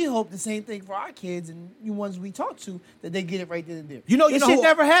 as we hope, the same thing for our kids and the ones we talk to, that they get it right then and there. This shit who-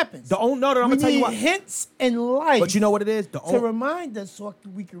 never happens. I'm we gonna tell you need what. hints in life. But you know what it is? to remind us so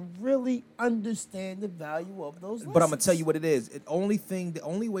we can really understand the value of those lessons. But I'm gonna tell you what it is. The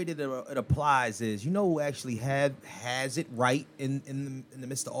only way that it applies is, who actually has it right in the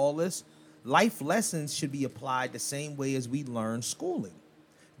midst of all this? life lessons should be applied the same way as we learn schooling.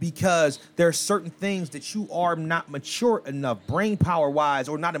 Because there are certain things that you are not mature enough, brain power wise,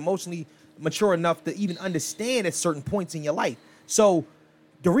 or not emotionally mature enough to even understand at certain points in your life. So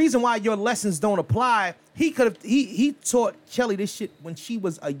the reason why your lessons don't apply, he taught Kelly this shit when she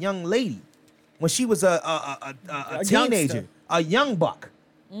was a young lady, when she was a teenager, a young buck,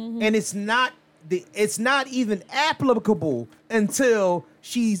 and it's not even applicable until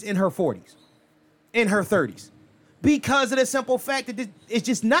she's in her 40s, in her 30s. Because of the simple fact that it's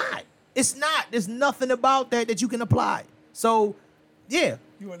just not. It's not. There's nothing about that you can apply. So, yeah.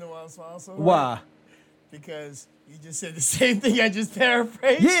 You want to know why I'm smiling so hard? Why? Because you just said the same thing I just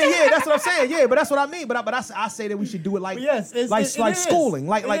paraphrased. Yeah, that's what I'm saying. Yeah, but that's what I mean. But I say that we should do it like schooling,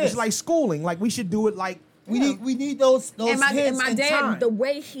 like schooling. Like we should do it like we need those and my dad, time. the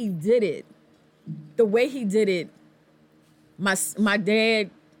way he did it, my dad,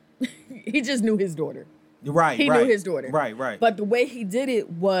 he just knew his daughter. Right. He knew his daughter. Right. But the way he did it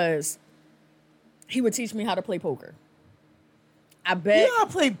was he would teach me how to play poker. I bet. You know how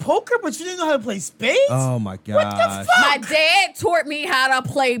to play poker, but you didn't know how to play spades? Oh my god. What the fuck? My dad taught me how to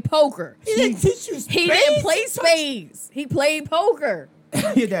play poker. He didn't teach you spades? He didn't play spades. He played poker.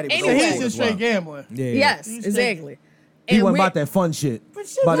 Your daddy was Anyway. So old he's a as straight well. gambler. Yeah. Yes, He's exactly. He And wasn't we- about that fun shit. But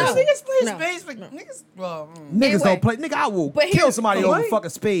shit, But no, listen, niggas play No. spades, but niggas, well, niggas Anyway. don't play. Nigga, I will But kill here- somebody For over money? fucking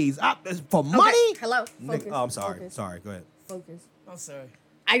spades. For Okay, money? hello. Nigga, Focus, oh, I'm sorry. focus, Sorry, go ahead. Focus. I'm sorry.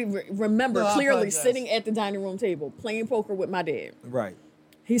 I remember No, I clearly apologize. sitting at the dining room table playing poker with my dad. Right.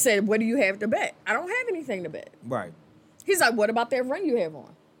 He said, "What do you have to bet?" I don't have anything to bet. Right. He's like, "What about that ring you have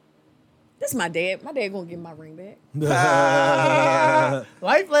on?" This is my dad. My dad gonna give my ring back.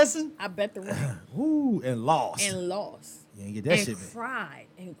 Life lesson. I bet the ring Ooh, and lost. and lost. You ain't get that And shit back. cried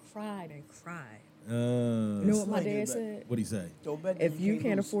and cried and cried. You Uh, know what my like it dad back. said? what'd he say? Don't bet. If you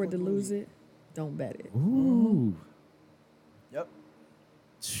can't afford to lose it, don't bet it. Ooh. Yep.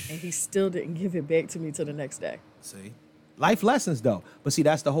 Mm-hmm. And he still didn't give it back to me till the next day. See, life lessons though. But see,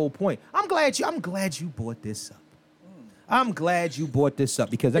 that's the whole point. I'm glad you brought this up. I'm glad you brought this up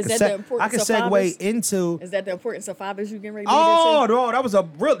because Is that the I importance can of segue fathers? into. Is that the importance of fathers you getting ready to Oh get into?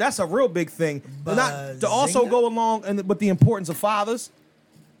 no, that's a real big thing. Not to also Bazinga. go along and with the importance of fathers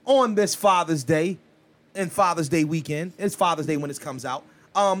on this Father's Day and Father's Day weekend. It's Father's Day when this comes out.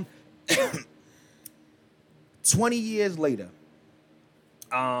 20 years later,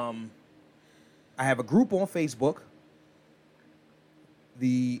 I have a group on Facebook,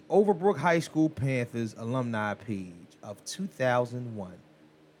 the Overbrook High School Panthers alumni page of 2001.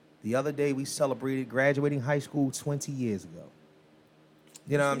 The other day we celebrated graduating high school 20 years ago.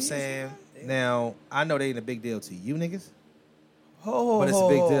 You know what I'm saying? Now, I know they ain't a big deal to you niggas, but it's a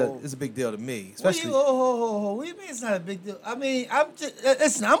big deal. It's a big deal to me, especially. What do you mean it's not a big deal? I mean,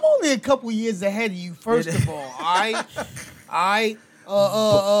 listen, I'm only a couple years ahead of you, first of all. All right.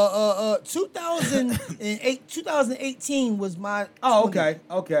 2018 was my 20. Oh,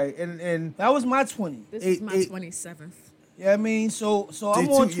 okay. And That was my 20. This Eight- is my eight- 27th. Yeah, I mean, so I'm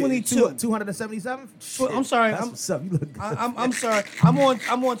on 22. 277. I'm sorry, That's I'm- what's up. You look good. I'm sorry. I'm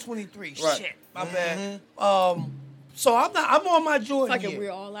on 23. Right. Shit, my bad. So I'm on my Jordan Fuck it, year. we're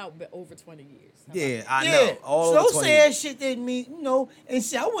all out over 20 years. How Yeah, I Yeah. know. All so over don't 20 say that years. shit didn't mean, and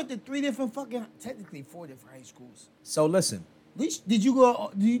see, I went to 4 different high schools. So listen, At least, did you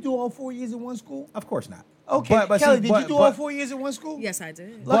do all 4 years in one school? of course not. Okay, But Kelly, see, did but- you do all but- 4 years in one school? Yes, I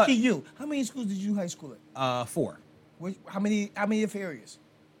did. Lucky But- you. How many schools did you high school at? 4. How many different areas?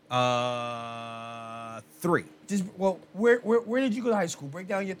 3. Where did you go to high school? Break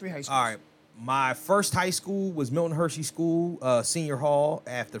down your 3 high schools. All right. My first high school was Milton Hershey School, senior hall.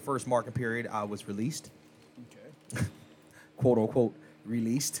 After the first marking period, I was released, Okay. quote unquote,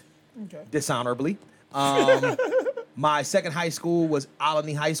 released Okay. dishonorably. My second high school was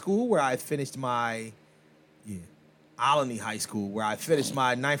Alany High School, where I finished my Alany High School, where I finished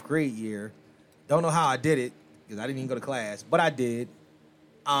my 9th grade year. Don't know how I did it because I didn't even go to class, but I did.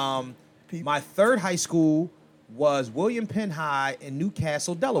 My third high school was William Penn High in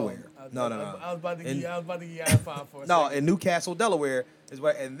Newcastle, Delaware. No. I was about to give you out of 5 for a No, second. in Newcastle, Delaware is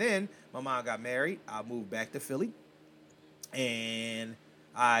where. And then my mom got married. I moved back to Philly, and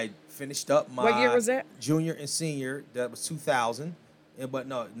I finished up my What year was that? junior and senior. That was 2000. But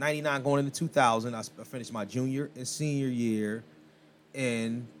no, 99 going into 2000. I finished my junior and senior year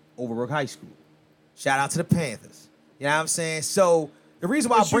in Overbrook High School. Shout out to the Panthers. You know what I'm saying? So the reason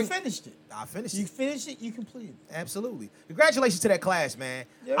why But I you bring finished it. I finished You it. finished it. You completed it. Absolutely. Congratulations to that class, man.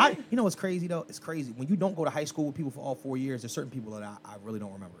 Yeah, man. You know what's crazy though? It's crazy. When you don't go to high school with people for all 4 years, there's certain people that I really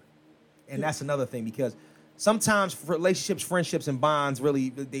don't remember. And that's another thing because sometimes relationships, friendships, and bonds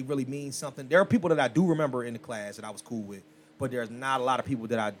really mean something. There are people that I do remember in the class that I was cool with, but there's not a lot of people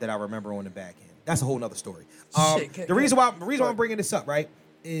that I remember on the back end. That's a whole nother story. The reason why I'm bringing this up, right,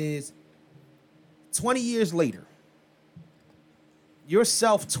 is 20 years later,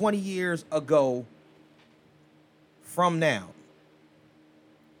 yourself 20 years ago from now,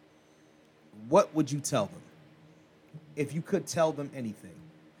 what would you tell them if you could tell them anything?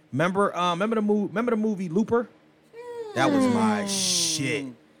 Remember the movie Looper? That was my shit.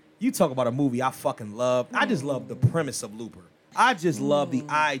 You talk about a movie I fucking love. I just love the premise of Looper. I just love the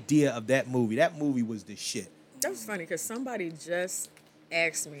idea of that movie. That movie was the shit. That was funny because somebody just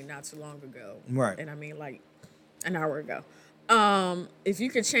asked me not too long ago. Right. And I mean like an hour ago. If you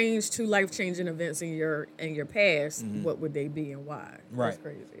could change 2 life-changing events in your past, what would they be and why? Right. That's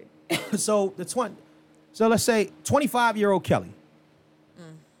crazy. So let's say 25-year-old Kelly.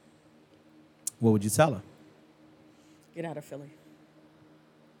 What would you tell her? Get out of Philly.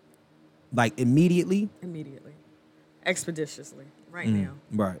 Like immediately? Immediately. Expeditiously. Right now.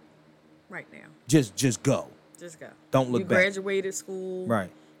 Right. Right now. Just go. Just go. Don't look you back. Graduated school.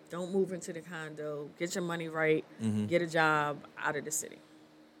 Right. Don't move into the condo. Get your money right. Get a job out of the city.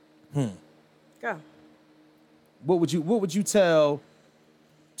 Go. What would you tell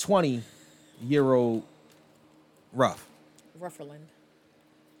 20-year-old Ruff? Rufferland.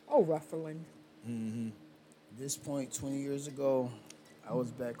 Oh, Rufferland. At this point, 20 years ago, I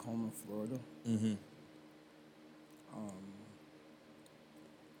was back home in Florida.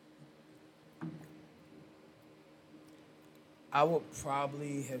 I would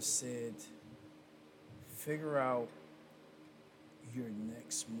probably have said, figure out your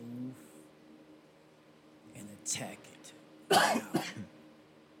next move and attack it.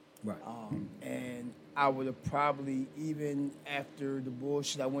 Right. And I would have probably, even after the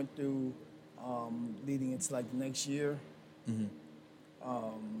bullshit I went through leading into like the next year,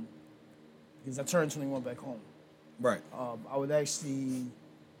 because I turned 21 back home. Right. I would actually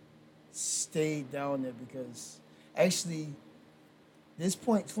stay down there because actually, this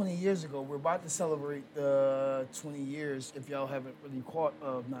point 20 years ago, we're about to celebrate the 20 years, if y'all haven't really caught,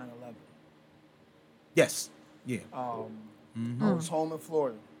 of 9/11. Yes. Yeah. I was home in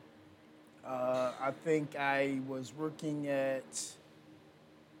Florida. I think I was working at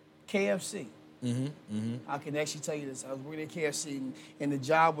KFC. I can actually tell you this. I was working at KFC, and the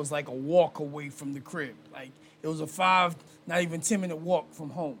job was like a walk away from the crib. Like, it was a not even 10-minute walk from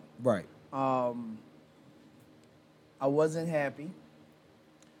home. Right. I wasn't happy.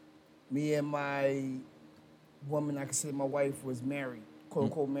 Me and my woman, I consider my wife, was married, quote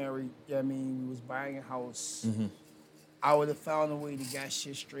unquote married. Yeah, I mean, we was buying a house. I would have found a way to get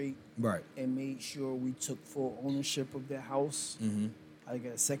shit straight, Right. and made sure we took full ownership of that house. I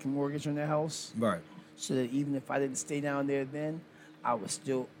got a second mortgage on that house, Right. so that even if I didn't stay down there then, I would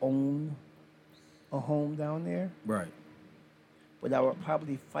still own a home down there. Right. But I would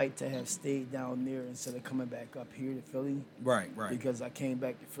probably fight to have stayed down there instead of coming back up here to Philly. Right. Right. Because I came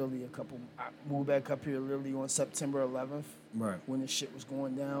back to Philly I moved back up here literally on September 11th. Right. When the shit was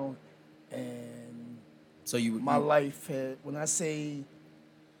going down. And So my life had, when I say,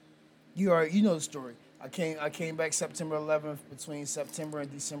 you know the story. I came back September 11th. Between September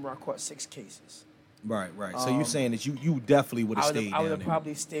and December, I caught 6 cases. Right. Right. So you're saying that you definitely would have stayed down there. I would have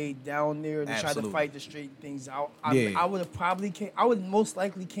probably stayed down there to try to fight to straighten things out. Yeah. I would most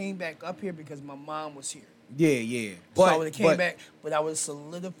likely came back up here because my mom was here. Yeah. Yeah. So I would have came back, but I would have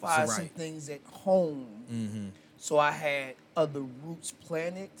solidified some Right. things at home. So I had other roots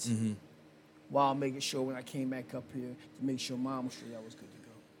planted while making sure when I came back up here to make sure mom was sure I was good to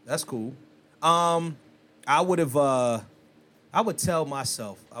go. That's cool. I would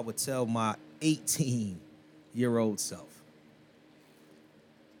tell my 18-year-old self,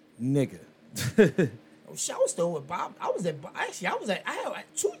 nigga. Oh, shit, I was still with Bob. I had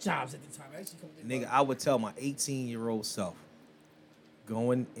 2 jobs at the time. Nigga, I would tell my 18-year-old self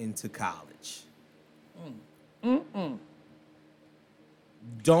going into college.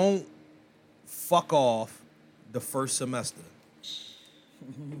 Don't fuck off the first semester.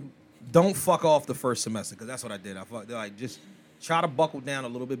 Don't fuck off the first semester, because that's what I did. Just try to buckle down a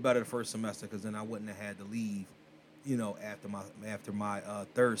little bit better the first semester, because then I wouldn't have had to leave, after my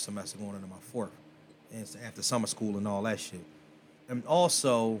 3rd semester going into my 4th, and after summer school and all that shit. And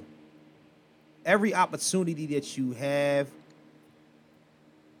also, every opportunity that you have,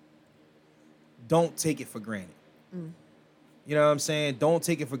 don't take it for granted. You know what I'm saying? Don't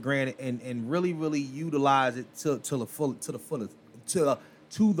take it for granted, and really, really utilize it to the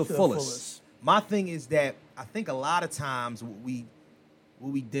fullest. My thing is that I think a lot of times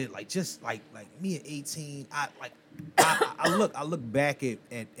what we did, like just like me at 18, I look back at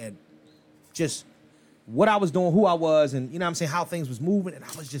just what I was doing, who I was, and you know what I'm saying, how things was moving, and I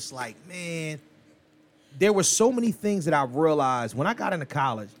was just like, man, there were so many things that I realized when I got into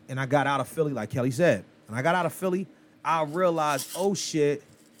college and I got out of Philly, like Kelly said. When I got out of Philly, I realized, oh shit,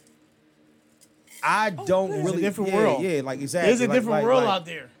 I don't There's really a different world. Yeah, like exactly. There's a like, different world out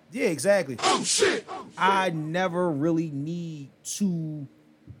there. Yeah, exactly. Oh shit. I never really need to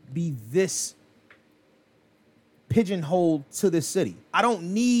be this pigeonholed to this city. I don't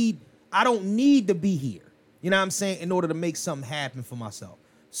need to be here. You know what I'm saying? In order to make something happen for myself.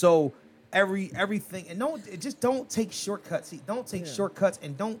 So everything, and don't take shortcuts. See, don't take shortcuts,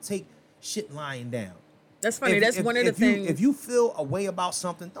 and don't take shit lying down. That's funny. That's one of the things. If you feel a way about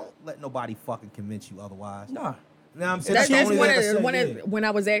something, don't let nobody fucking convince you otherwise. Nah. You know what I'm saying? That's the only thing I can say, when yeah.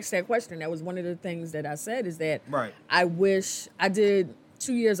 I was asked that question, that was one of the things that I said is that Right. I wish I did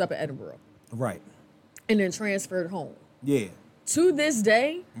 2 years up at Edinburgh Right. and then transferred home. Yeah. To this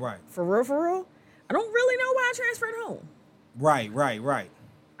day, Right. for real, I don't really know why I transferred home. Right.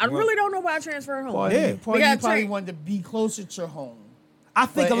 I really don't know why I transferred home. Part Yeah. of you probably tra- wanted to be closer to home. I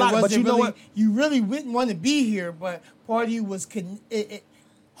think But a lot, it but wasn't you know really, what? You really wouldn't want to be here, but part of you was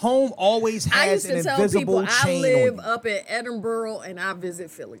Home always I has used to an tell invisible people I chain live on you. up at Edinburgh and I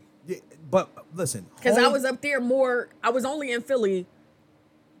visit Philly. Yeah, but listen, Because I home- was up there more, I was only in Philly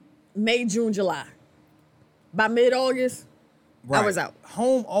May, June, July. By mid-August, I was out.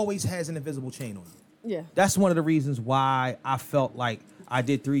 Home always has an invisible chain on you. Yeah. That's one of the reasons why I felt like I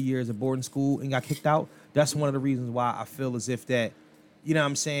did 3 years of boarding school and got kicked out. That's one of the reasons why I feel as if that, you know what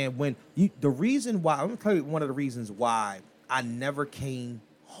I'm saying, I'm gonna tell you one of the reasons why I never came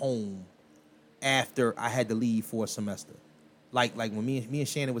home after I had to leave for a semester. Like when me and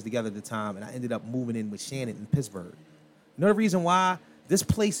Shannon was together at the time, and I ended up moving in with Shannon in Pittsburgh. You know the reason why? This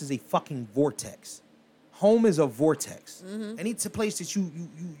place is a fucking vortex. Home is a vortex. Any place that you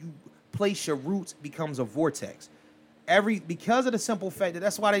place your roots becomes a vortex. Because of the simple fact that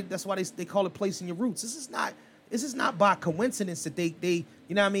that's why they call it placing your roots. This is not by coincidence that they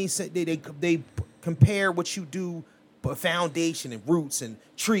you know what I mean, so they compare what you do, foundation and roots and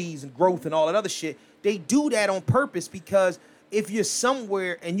trees and growth and all that other shit. They do that on purpose, because if you're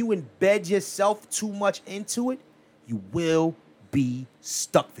somewhere and you embed yourself too much into it, you will be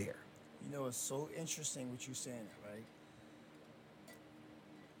stuck there. You know, it's so interesting what you're saying, right?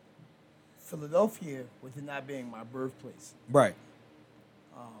 Philadelphia, with it not being my birthplace. Right.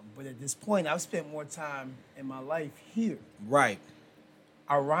 But at this point, I've spent more time in my life here. Right.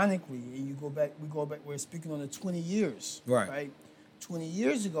 Ironically, and we go back, we're speaking on the 20 years. Right. 20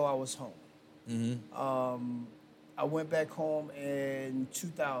 years ago, I was home. Mm-hmm. I went back home in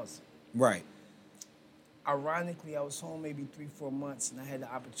 2000. Right. Ironically, I was home maybe 3-4 months, and I had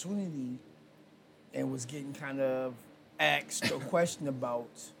the opportunity and was getting kind of asked or questioned about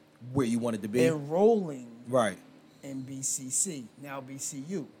Where you wanted to be. enrolling Right. in BCC, now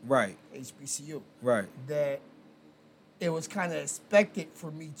BCU, Right. HBCU. Right. That it was kind of expected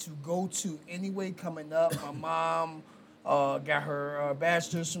for me to go to anyway coming up. My mom got her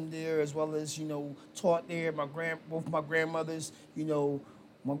bachelor's from there, as well as, taught there. Both my grandmothers,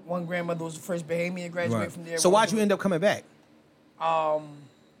 one grandmother was the first Bahamian to graduate Right. from there. So why'd you end up coming back? I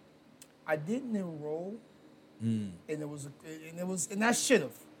didn't enroll, and I should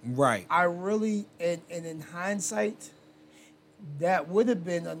have. Right. I really, and in hindsight, that would have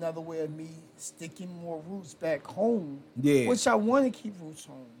been another way of me sticking more roots back home. Yeah. Which I want to keep roots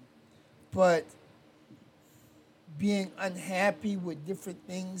home. But being unhappy with different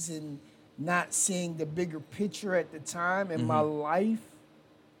things and not seeing the bigger picture at the time in my life,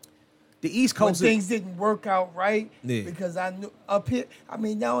 The East when Coast things didn't work out right, Yeah. because I knew up here,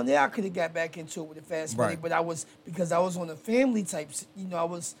 down there I could have got back into it with the fast money, Right. but I was on a family type, I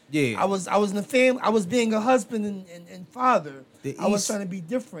was in the family, I was being a husband and father. I was trying to be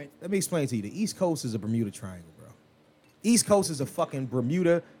different. Let me explain to you. The East Coast is a Bermuda Triangle, bro. East Coast is a fucking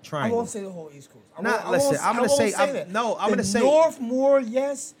Bermuda I Triangle. won't say the whole East Coast. I'm gonna say that. the the North more,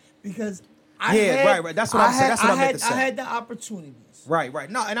 yes, because right. That's what I'm saying. That's what I meant to say. I had the opportunities. Right.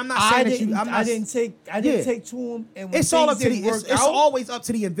 No, and I'm not saying that you. I didn't take to them, and when It's all up to things didn't work it's out, always up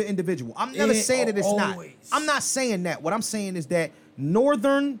to the individual. I'm never saying that it's not. always. I'm not saying that. What I'm saying is that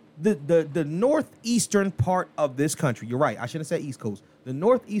the northeastern part of this country. You're right. I shouldn't have said East Coast. The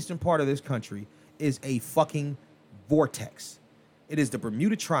northeastern part of this country is a fucking vortex. It is the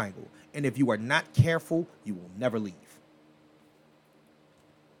Bermuda Triangle, and if you are not careful, you will never leave.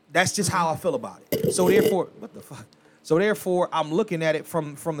 That's just how I feel about it. So therefore, what the fuck? So therefore, I'm looking at it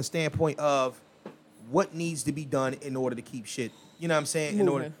from the standpoint of what needs to be done in order to keep shit, you know what I'm saying, in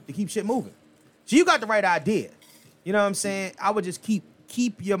order Moving. to keep shit moving. So you got the right idea. You know what I'm saying? I would just keep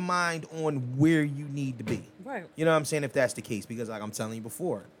your mind on where you need to be. Right. You know what I'm saying? If that's the case, because like I'm telling you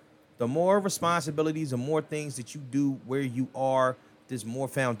before, the more responsibilities, the more things that you do where you are, there's more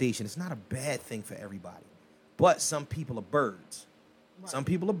foundation. It's not a bad thing for everybody, but some people are birds. Right. Some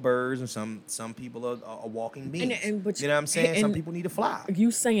people are birds, and some people are walking beings. But you know what I'm saying? Some and people need to fly. You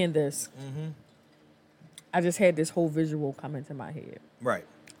saying this? Mm-hmm. I just had this whole visual come into my head Right.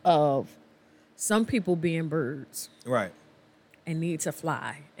 of some people being birds Right. and need to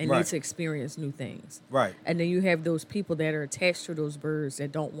fly and Right. need to experience new things. Right. And then you have those people that are attached to those birds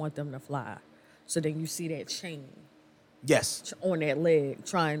that don't want them to fly. So then you see that chain Yes. on that leg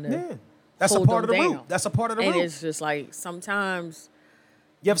trying to Yeah. That's a hold part of the them route. down. That's a part of the and route. it's just like sometimes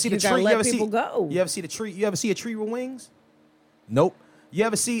You ever see the you gotta tree? let You ever people see? go. You ever see the tree? You ever see a tree with wings? Nope. You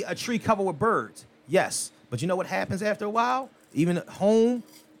ever see a tree covered with birds? Yes. But you know what happens after a while? Even at home,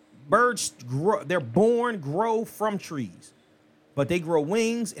 birds grow. They're born, grow from trees, but they grow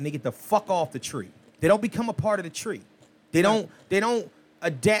wings and they get the fuck off the tree. They don't become a part of the tree. They don't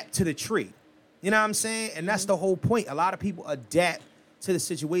adapt to the tree. You know what I'm saying? And that's the whole point. A lot of people adapt to the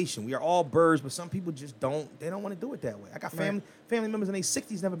situation. We are all birds, but some people just don't. They don't want to do it that way. I got family members in their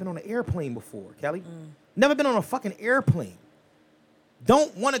 60s never been on an airplane before. Kelly, never been on a fucking airplane.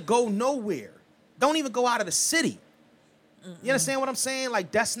 Don't want to go nowhere. Don't even go out of the city. You understand what I'm saying?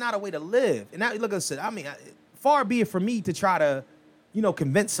 Like, that's not a way to live. And now, look, I mean, far be it for me to try to,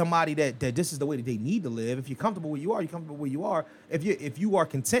 convince somebody that this is the way that they need to live. If you're comfortable where you are, you're comfortable where you are. If you are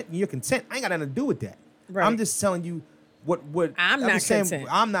content and you're content, I ain't got nothing to do with that. Right. I'm just telling you what I'm not content.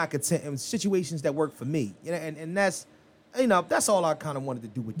 I'm not content in situations that work for me. And that's, that's all I kind of wanted to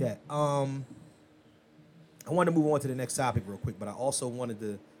do with that. I wanted to move on to the next topic real quick, but I also wanted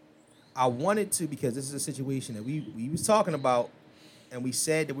to, because this is a situation that we was talking about, and we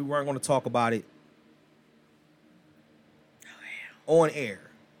said that we weren't going to talk about it on air.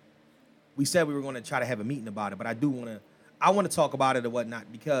 We said we were going to try to have a meeting about it, but I want to talk about it or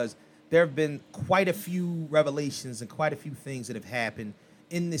whatnot, because there have been quite a few revelations and quite a few things that have happened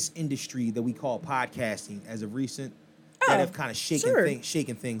in this industry that we call podcasting as of recent that have kind of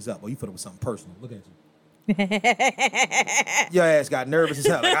shaken things up. Oh, you thought it was something personal. Look at you. Your ass got nervous as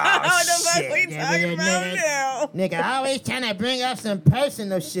hell. Like, oh, shit. Nigga, always trying to bring up some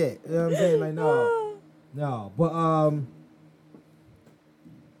personal shit. You know what I'm saying? Like, no. But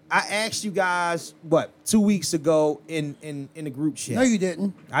I asked you guys 2 weeks ago in the group chat. No, you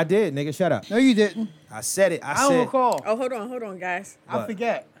didn't. I did, nigga. Shut up. No, you didn't. I said it. I don't recall. Oh, hold on, guys. I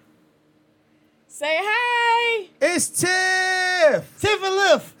forget. Say hey. It's Tiff. Tiff and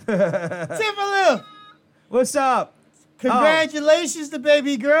Lift. Tiff and Lift. What's up? Congratulations to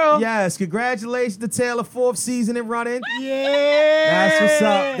baby girl. Yes, congratulations to Taylor, 4th season and running.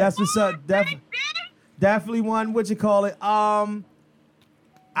 Yeah. That's what's up. Definitely one. What you call it?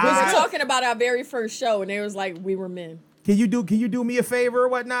 We were talking about our very first show, and it was like we were men. Can you do me a favor or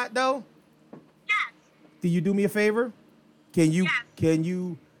whatnot though? Yes. Can you do me a favor? Can you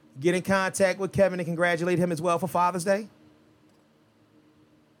get in contact with Kevin and congratulate him as well for Father's Day?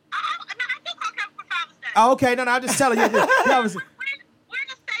 No, I do call Kevin for Father's Day. Oh, okay, no, I'm just telling you. We're in a safe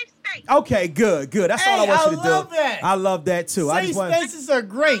space. Okay, good. That's all I want you to do. I love that. I love that too. Safe spaces are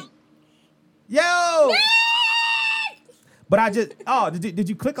great. Yo. But I just did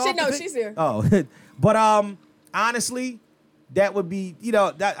you click off? No, she's here. Oh, but honestly, that would be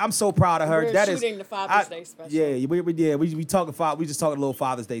that I'm so proud of her. We're That shooting the Father's Day special. Yeah, we talking we just talking a little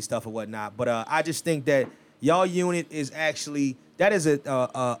Father's Day stuff or whatnot. But I just think that y'all unit is actually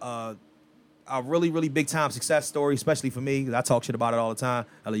a really, really big time success story, especially for me, because I talk shit about it all the time.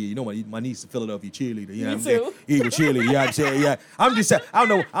 My niece is a Philadelphia cheerleader. You know what I'm saying? Eagle cheerleader. You know what I'm saying? Yeah. I'm just saying, I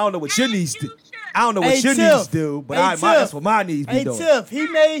don't know what your niece do. I don't know what your niece do, but that's what my niece be doing. Hey, Tiff, he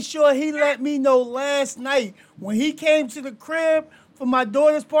made sure he let me know last night when he came to the crib for my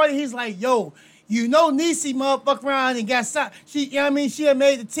daughter's party. He's like, yo, Niecy motherfucker around and got signed. She had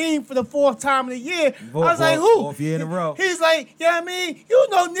made the team for the 4th time of the year. I was like, who? 4th year in a row. He's like,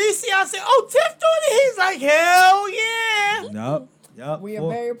 Niecy. I said, oh, Tiff doing it? He's like, hell yeah. Yup. We are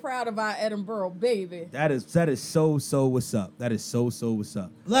very proud of our Edinburgh baby. That is so what's up. That is so what's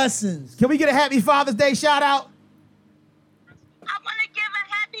up. Blessings. Can we get a happy Father's Day shout out? I want to give a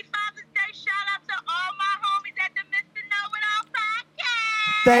happy Father's Day shout out to all my homies at the Mr. Know It All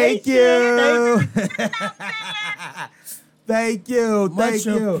podcast. Thank you. Much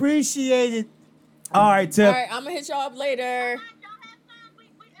appreciated. All right, Tiff. All right, I'm gonna hit y'all up later.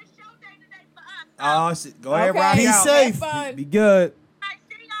 It's show day today for us. Go ahead, rock Be out. safe. Be good. All right,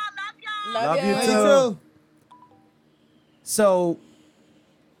 city, y'all. Love y'all. Love you you. too. So,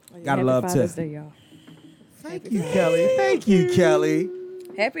 gotta Happy love Father's Tiff. Day, y'all. Thank you, Kelly. Thank you, Kelly.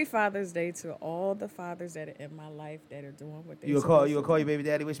 Happy Father's Day to all the fathers that are in my life that are doing what they You gonna call your baby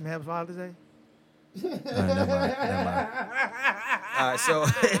daddy, wish him happy Father's Day? All right, never mind. All right, so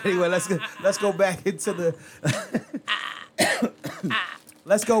anyway, let's go back into the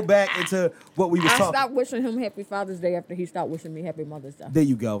let's go back into what we was I talking. stopped wishing him Happy Father's Day after he stopped wishing me Happy Mother's Day. There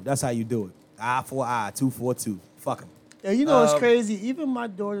you go. That's how you do it. Eye for eye, 2 for 2. Fuck him. Yeah, you know what's crazy? Even my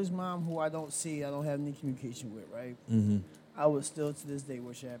daughter's mom, who I don't have any communication with, right? Mm-hmm. I would still to this day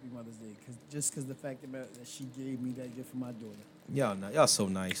wish her Happy Mother's Day, because the fact that she gave me that gift for my daughter. Y'all so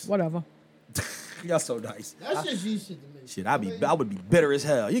nice. Whatever. Y'all so nice. That's just you shit to me. Shit, I would be bitter as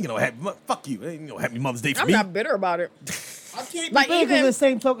hell. You know, fuck you. You know, Happy Mother's Day for I'm me. not bitter about it. I can't Like, be because even- the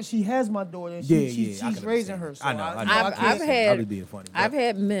same token, she has my daughter. And Yeah, she's I can raising understand. her. So I know. I've I was had being funny. I've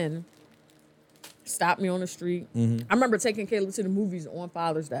had men stop me on the street. Mm-hmm. I remember taking Caleb to the movies on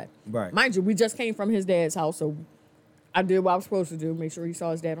Father's Day. Right. Mind you, we just came from his dad's house, so I did what I was supposed to do, make sure he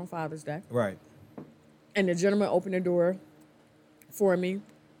saw his dad on Father's Day. Right. And the gentleman opened the door for me.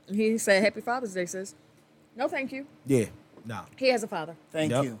 And he said, Happy Father's Day, sis. No, thank you. Yeah. Nah. He has a father.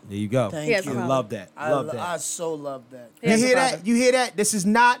 Thank Yep. you. There you go. Thank He has you. a father. Love that. Love that. I so love that. He You has a hear father. that? You hear that? This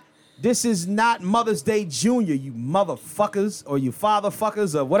is not Mother's Day Junior, you motherfuckers, or you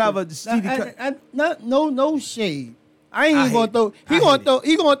fatherfuckers, or whatever. No shade. I ain't I even gonna hate throw. it. He I gonna hate throw. it.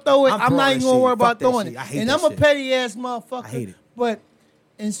 He gonna throw it. I'm I'm not throwing even gonna shade. worry about Fuck that throwing shit. it. I hate And that I'm a shit. petty ass motherfucker. I hate it. But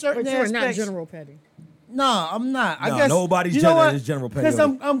in certain But you are aspects, not General Petty. Nah, I'm not. I No, guess nobody's you know general what? is General Petty. Because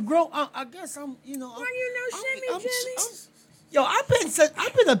I'm grown. I guess I'm. You know. Why you know Shimmy, Jimmy? Yo,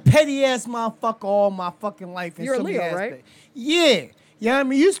 I've been a petty ass motherfucker all my fucking life. In You're a so many Leo, right? aspects. Yeah. Yeah, I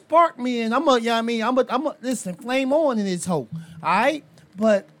mean, you sparked me, and I'm a listen, flame on in this hoe. All right,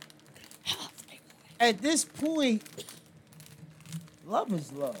 but at this point, love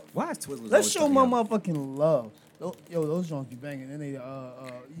is love. Why is Twizzlers Let's always show stuck my together? motherfucking love. Yo, those joints be banging, and they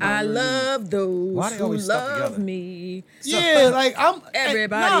I love those Why they who always stuck love together? me. Yeah, like I'm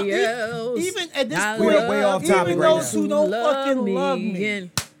Everybody else. Even at this I point, We're way off topic even right those now. who don't Love fucking love me,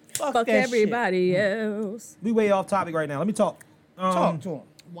 and fuck fuck that everybody shit. else. We way off topic right now. Let me talk. Talk to him.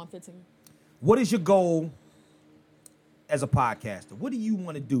 115. What is your goal as a podcaster? What do you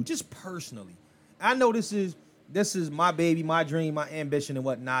want to do, just personally? I know this is my baby, my dream, my ambition, and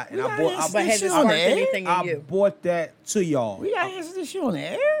whatnot. And gotta I answer But has shit it on sparked the air? anything in I you? brought that to y'all. We gotta answer this shit on the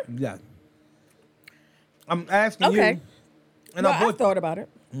air. Yeah. I'm asking Okay. you. And Well, I I've brought thought about it.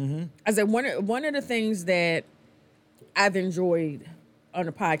 I said one of the things that I've enjoyed on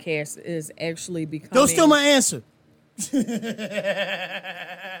the podcast is actually becoming. Don't steal my answer.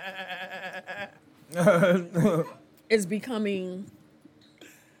 Is becoming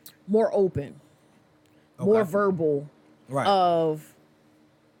more open, more verbal right. of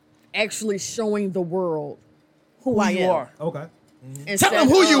actually showing the world who I you am. are. Okay. Instead Tell them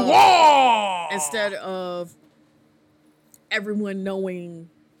who you of- are. Instead of everyone knowing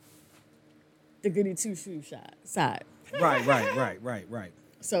the goody two shoe side. Right.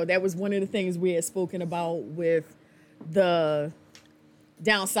 So that was one of the things we had spoken about with the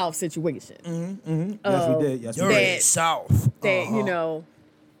down south situation. Yes, we did. Yes, we Dirty did. That- South. That, you know,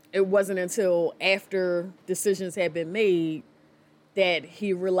 it wasn't until after decisions had been made that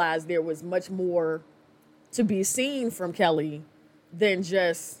he realized there was much more to be seen from Kelly than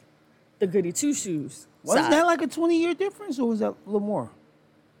just the goody two shoes. Wasn't side. that like a 20-year difference, or was that a little more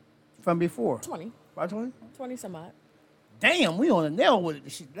from before? 20 By 20? some odd. Damn, we on the nail with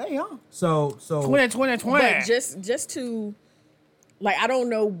it shit today, huh? So 20. But just to, like, I don't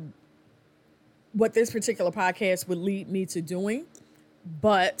know what this particular podcast would lead me to doing,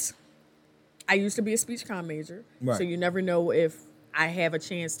 but I used to be a speech comm major, Right. so you never know if I have a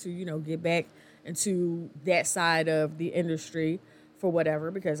chance to, you know, get back into that side of the industry for whatever,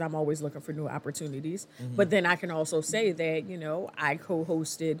 because I'm always looking for new opportunities. But then I can also say that, you know, I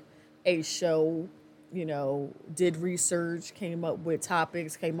co-hosted a show, you know, did research, came up with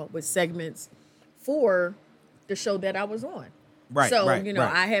topics, came up with segments for the show that I was on. Right, So, right, you know,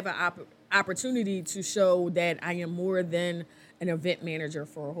 right. I have an opportunity to show that I am more than an event manager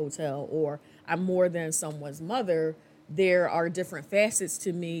for a hotel, or I'm more than someone's mother. There are different facets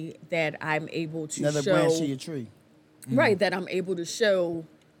to me that I'm able to Another show. branch of your tree. Right, that I'm able to show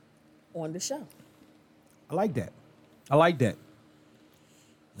on the show. I like that. Oh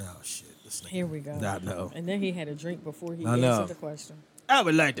shit. This nigga. Here we go. I know. And then he had a drink before he I know. answered the question. I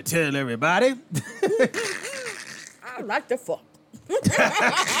would like to tell everybody I like the fuck.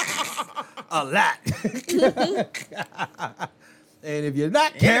 a lot. And if you're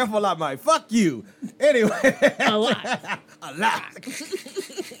not careful, I might fuck you. Anyway. A lot. A lot.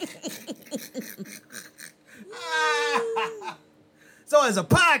 So as a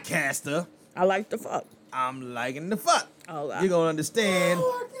podcaster, I like the fuck. I'm liking the fuck. A lot. You're going to understand.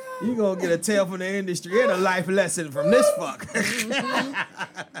 You're going to get a tale from the industry and a life lesson from this fuck.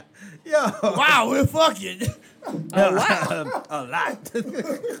 Yo. Wow, we're fucking. A lot. A lot.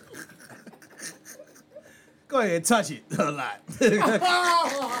 Go ahead and touch it. A lot.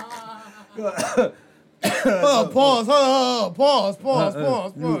 Pause. Pause.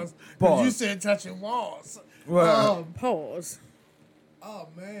 Pause. You said touching walls. Well, Pause. Oh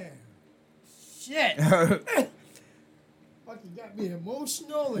man. Shit. Fucking got me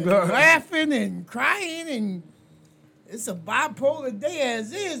emotional and laughing and crying and it's a bipolar day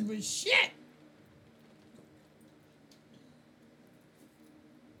as is, but shit.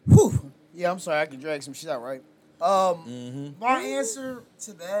 Whew. Yeah, I'm sorry, I can drag some shit out, right? My answer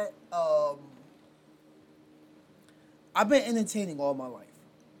to that, I've been entertaining all my life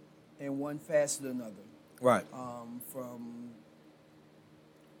in one facet or another. right.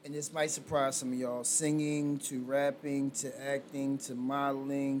 And this might surprise some of y'all, singing to rapping to acting to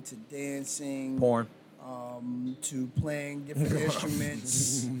modeling to dancing, Porn. to playing different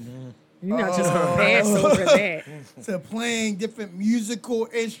instruments, You're not just gonna pass over that. to playing different musical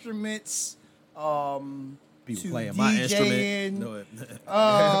instruments, People to playing my DJing, instrument. No,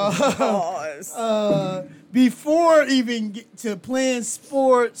 Pause. before even get to playing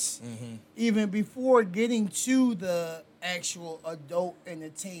sports, even before getting to the actual adult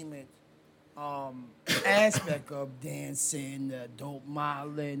entertainment aspect of dancing, the adult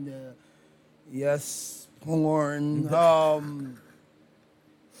modeling, the porn.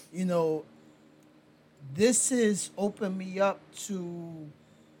 You know, this has opened me up to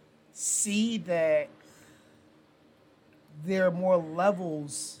see that there are more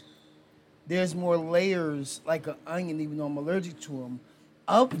levels, there's more layers, like an onion, even though I'm allergic to them,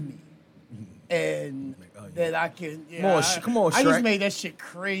 of me. And that I can, Come on, I just Shrek. made that shit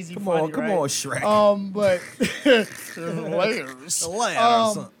crazy. Come funny, on, right? Shrek. But there's layers. The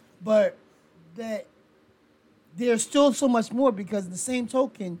layers. But that there's still so much more because the same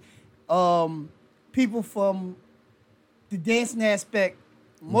token, people from the dancing aspect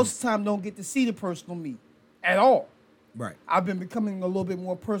most of the time don't get to see the personal me at all. Right. I've been becoming a little bit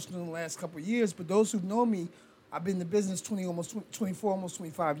more personal in the last couple of years, but those who've known me, I've been in the business 24, almost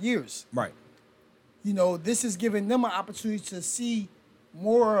 25 years. Right. You know, this is giving them an opportunity to see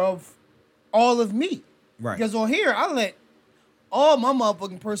more of all of me. Right. Because on here, I let all my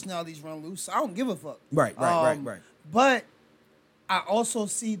motherfucking personalities run loose. I don't give a fuck. Right. But I also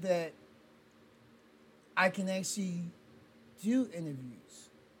see that I can actually do interviews.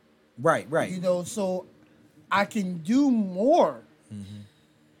 Right. You know, so I can do more.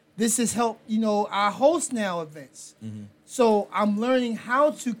 This has helped, you know, I host now events. So I'm learning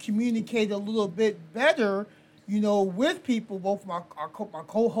how to communicate a little bit better, you know, with people, both my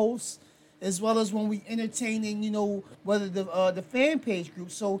co-hosts, as well as when we entertaining, you know, whether the fan page group.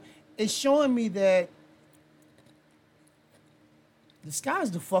 So it's showing me that the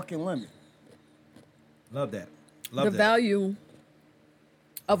sky's the fucking limit. Love that. The value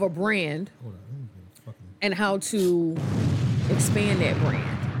of a brand and how to expand that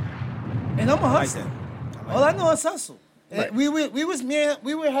brand. And I'm a I like hustler. that. All I know is hustle. Right. We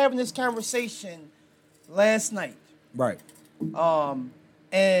were having this conversation last night. Right.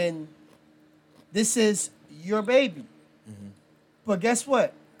 And this is your baby. But guess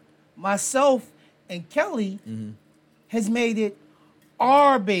what? Myself and Kelly has made it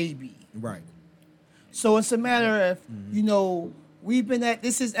our baby. Right. So it's a matter of, you know, we've been at,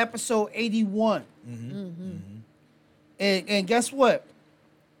 this is episode 81. And guess what?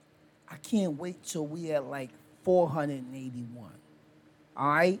 I can't wait till we at like 481. All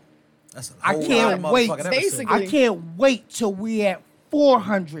right? That's a I whole can't lot of wait. motherfucking Basically. episodes. I can't wait till we at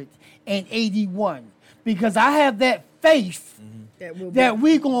 481 because I have that faith that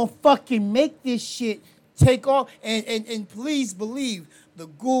we gonna fucking make this shit take off. And please believe the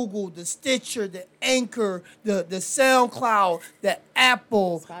Google, the Stitcher, the Anchor, the SoundCloud, the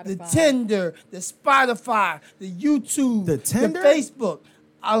Apple, the Spotify. Tinder, the Spotify, the YouTube, The Tinder? the Facebook.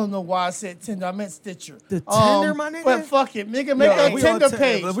 I don't know why I said Tinder. I meant Stitcher. The Tinder, my nigga? But fuck it, nigga. Make Yo, a we on Tinder Tinder,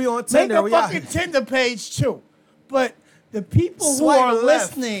 page. but we on Tinder, Make we a out fucking here. Tinder page too. But the people who Swipe are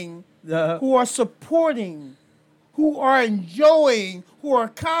left. listening, Yeah. who are supporting, who are enjoying, who are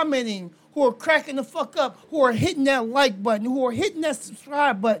commenting,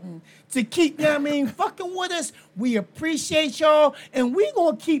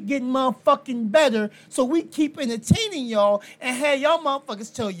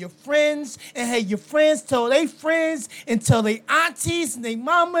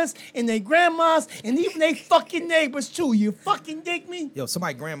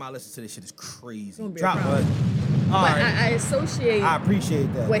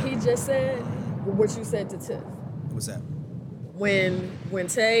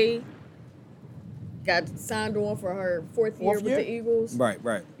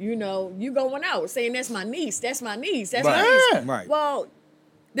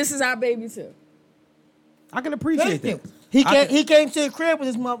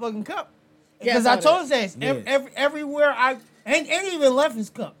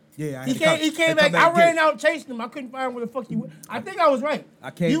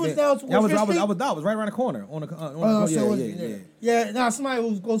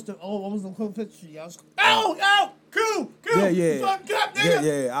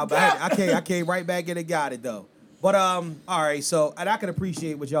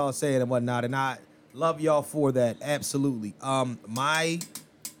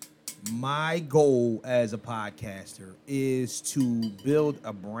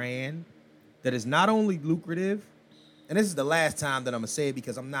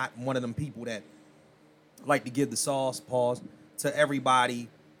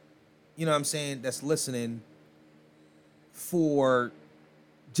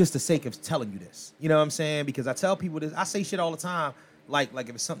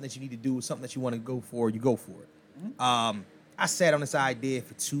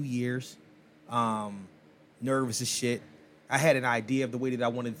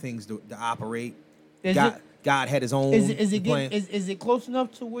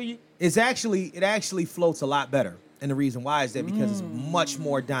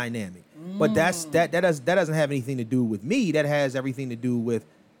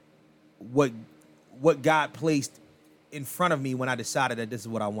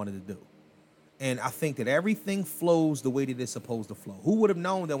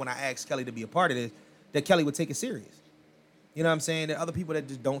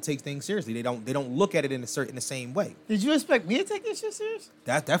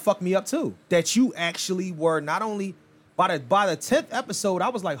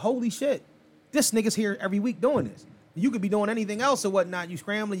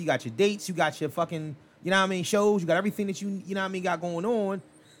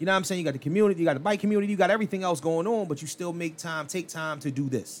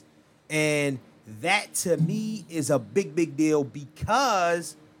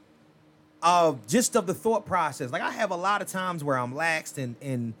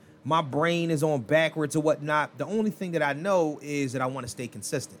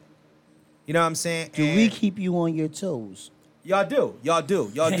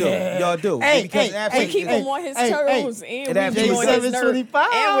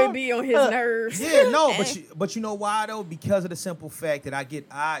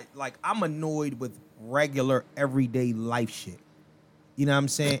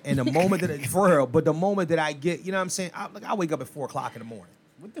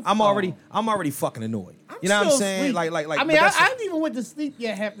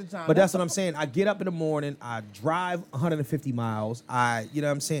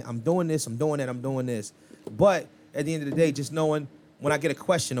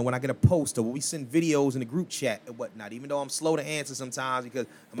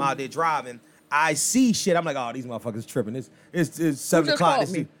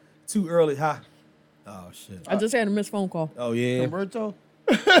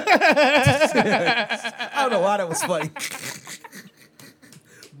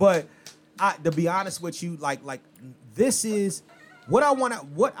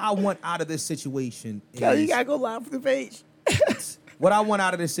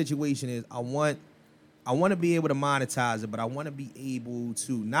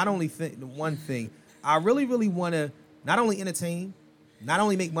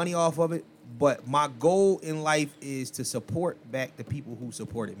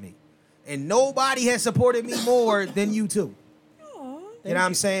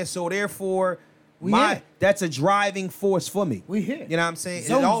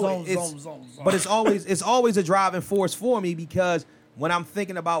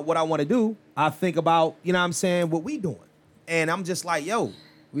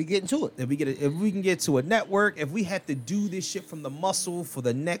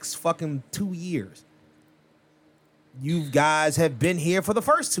 you guys have been here for the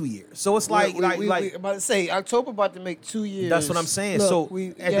first 2 years. So it's like, we about to say October about to make 2 years. that's what I'm saying. Look, so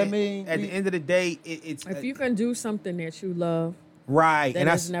at the end of the day, it's If you can do something that you love, right, then and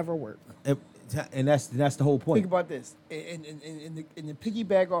it's that's never work. and that's the whole point. think about this, and the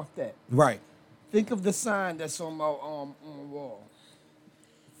piggyback off that. Right. Think of the sign that's on my on the wall.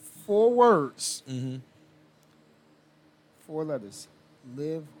 4 words. 4 letters.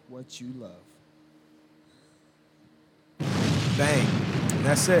 Live what you love. Bang. And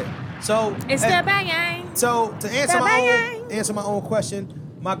that's it. So It's the bang. So to answer Bang. answer my own question,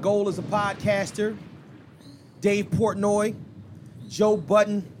 my goal as a podcaster, Dave Portnoy, Joe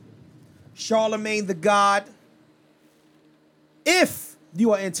Budden, Charlemagne the God. If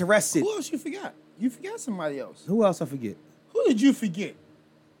you are interested, Who else you forgot? You forgot somebody else. who else I forget? Who did you forget?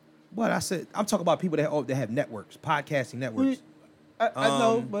 What I said, I'm talking about people that have networks, podcasting Who networks. did- I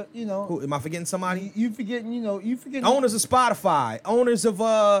know, but you know, Who am I forgetting somebody? you forgetting. You forgetting. Owners of Spotify, owners of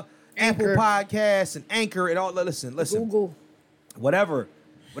Apple Anchor. Podcasts and Anchor and all. Listen. Google. Whatever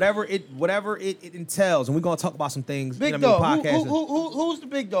it entails, and we're gonna talk about some things. Big you know what I dog. mean, podcasting. Who's the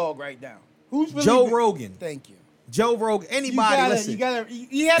big dog right now? Who's really Joe big? Rogan. Thank you. Joe Rogan, anybody. Listen,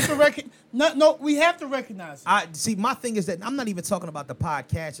 You have to recognize. No, we have to recognize it. I see. My thing is that I'm not even talking about the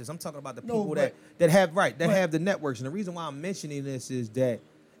podcasters. I'm talking about the No, people but- that have the networks. And the reason why I'm mentioning this is that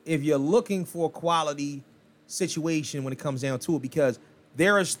if you're looking for a quality situation when it comes down to it, because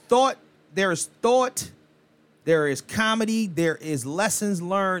there is thought, there is comedy, there is lessons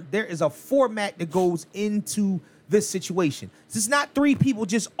learned, there is a format that goes into this situation. This is not 3 people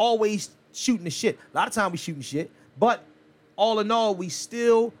just always shooting the shit. A lot of time we shooting shit, but all in all, we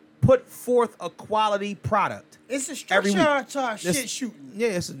still put forth a quality product. It's a every structure week. to our This- shit shooting.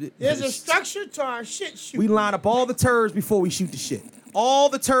 Yeah, There's a structure to our shit shooting. We line up all the turds before we shoot the shit. All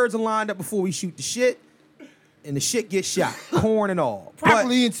the turds are lined up before we shoot the shit, and the shit gets shot, corn and all.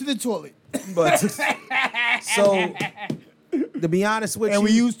 properly into the toilet, But so to be honest with and you,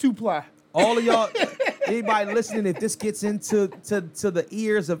 we use 2-ply. all of y'all, anybody listening, if this gets into to the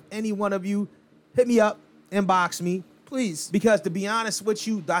ears of any one of you, hit me up, inbox me. Please. Because to be honest with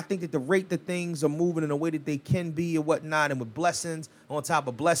you, I think that the rate that things are moving in the way that they can be and whatnot, and with blessings on top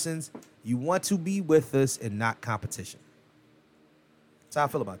of blessings, you want to be with us and not competition. That's how I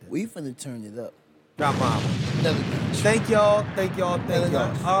feel about that. We finna turn it up. Drop bomb. Another notch. Thank y'all. Thank y'all.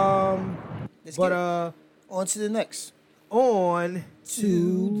 Let's But get on to the next. on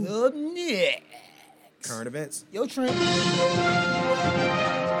to the next. current events. Yo, Trent.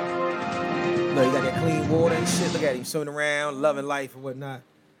 Look, you got that clean water and shit. Look at him swimming around, loving life and whatnot.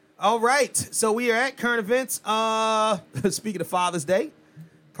 All right, so we are at current events. Speaking of Father's Day,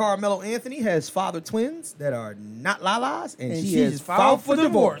 Carmelo Anthony has fathered twins that are not Lala's, and she has filed for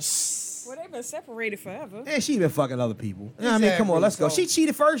divorce. Well, they've been separated forever. And she been fucking other people. I mean, come Exactly, on, let's go. so- She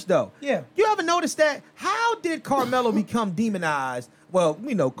cheated first, though. Yeah. You ever notice that? How did Carmelo become demonized? Well,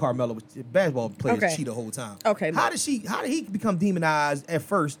 we know Carmelo was basketball players Okay. cheat the whole time. Okay, How look. did he become demonized at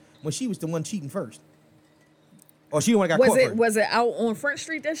first when she was the one cheating first? Or she the one that got caught first? Was it out on Front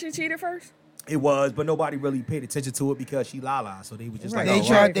Street that she cheated first? It was, but nobody really paid attention to it because she Lala. So they was just Right. like, They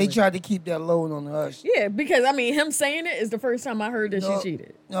oh, right. tried to keep that load on us. Yeah, because I mean, him saying it is the first time I heard that No. she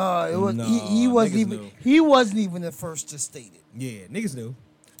cheated. No, it was No, he wasn't niggas even knew. he wasn't even the first to state it. Yeah, niggas knew.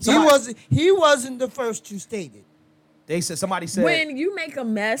 He wasn't the first to state it. They said, somebody said. When you make a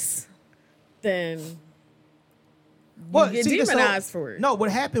mess, then Well, get see, demonized for it. No, what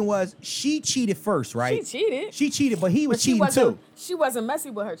happened was she cheated first, right? she cheated. She cheated, but he was But she cheating wasn't. too. She wasn't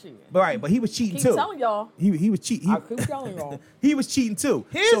messy with her cheating. Right, but he was cheating Keep too. telling y'all. He was cheating. I keep telling y'all. He was cheating too.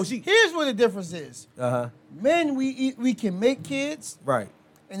 Here's what the difference is. Uh-huh. Men, we can make kids, Right.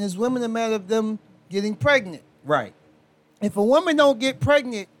 and there's women that matter of them getting pregnant. Right. If a woman don't get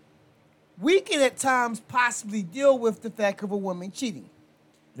pregnant, we can at times possibly deal with the fact of a woman cheating.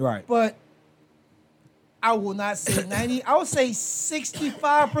 Right. But I will not say 90. I would say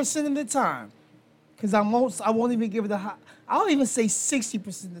 65% of the time, because I won't even give it a high. I'll even say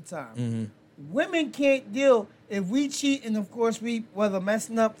 60% of the time. Women can't deal if we cheat, and of course we whether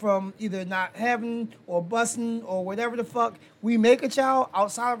messing up from either not having or busting or whatever the fuck. We make a child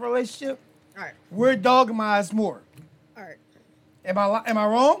outside of a relationship. All right. We're dogmatized more. All right. Am I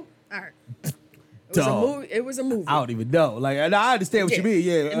wrong? All right. It was a Dog. movie. It was a movie. I don't even know. Like, and I understand what you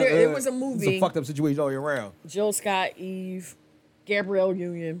Yeah. mean. Yeah. It was a It's movie. a fucked up situation all year round. Jill Scott, Eve, Gabrielle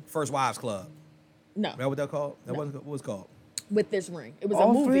Union. First Wives Club. No, Is that what that called? That wasn't what was it called? with this ring. It was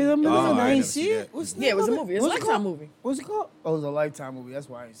All a movie. three of them. Oh, I I ain't ain't never see seen it. that. What's the Yeah, it was name a of movie. It's a What's it Lifetime called? movie. What's it called? Oh, it was a Lifetime movie. That's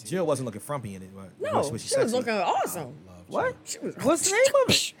why I ain't see it. Jill wasn't looking frumpy in it. But No, was she was sexy? looking awesome. What? She was What's the name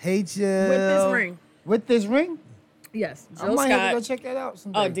of it? Hey, Jill. with this ring. With this ring? Yes, I Jill might have to go Scott. check that out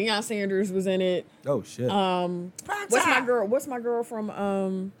someday. Deion Sanders was in it. Oh shit. What's my girl? What's my girl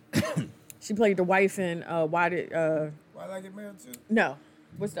from? She played the wife in Why Did Why did I get married too? No.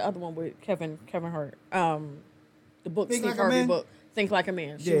 What's the other one with Kevin Hart? The book, Think Steve Like a Harvey Man? book, Think Like a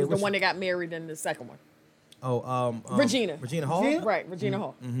Man. She Yeah, was the what's one that got married in the second one. Regina Hall. Regina? Right, Regina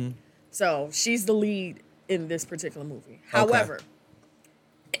Hall. So she's the lead in this particular movie. However,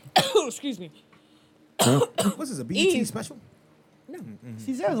 excuse me. What's this, a BET Eve. special?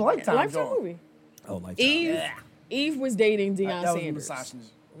 She said it was a Lifetime. Lifetime joint. movie. Oh, like Eve was dating Deion That was Sanders, misogyny.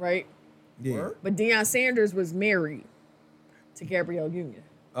 right? Yeah. But Deion Sanders was married to Gabrielle Union.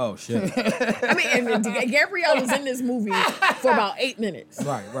 Oh shit. I mean, and Gabrielle was in this movie for about 8 minutes.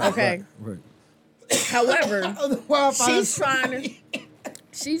 Right. Okay. Right. However, Well, I find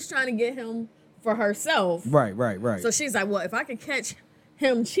she's trying to get him for herself. Right. So she's like, well, if I can catch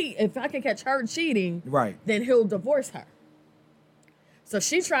him if I can catch her cheating, Right. then he'll divorce her. So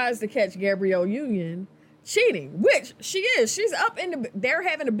she tries to catch Gabrielle Union cheating, which she is. She's up they're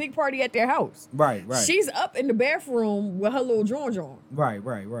having a big party at their house. Right. She's up in the bathroom with her little drawers on. Right.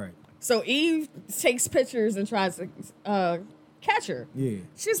 So Eve takes pictures and tries to catch her. Yeah.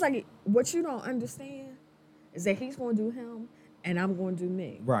 She's like, what you don't understand is that he's going to do him and I'm going to do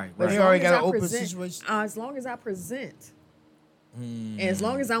me. Right, But right. as They already long as got I an open present- situation. As long as I present, and as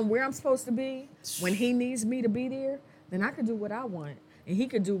long as I'm where I'm supposed to be, when he needs me to be there, then I can do what I want. And he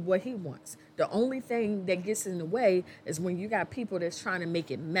could do what he wants. The only thing that gets in the way is when you got people that's trying to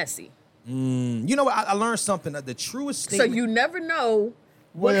make it messy. You know what? I learned something. The truest So statement. you never know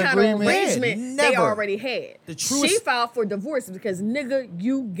what What kind of agreement? arrangement Yeah, they never. already had. The truest- She filed for divorce because nigga,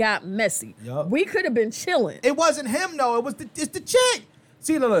 you got messy. Yup. We could have been chilling. It wasn't him though. It's the chick.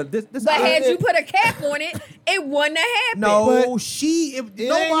 See, look. This. But had you put a cap on it, it wouldn't have happened. No, But she. ain't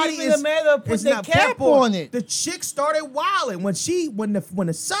Nobody even is. a matter of putting it's the not cap pepper. on it. The chick started wilding when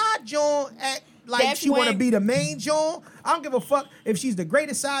the side joint act like That's she want to when- be the main joint. I don't give a fuck if she's the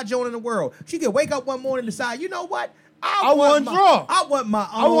greatest side joint in the world. She could wake up one morning and decide, you know what? I want draw. I want my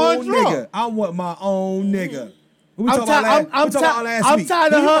I want own draw. nigga. I want my own nigga. We I'm talking about last- we talking about last week. tired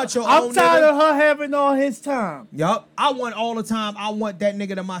Do of you her. want your I'm own tired nigga? of her having all his time. Yup. I want all the time. I want that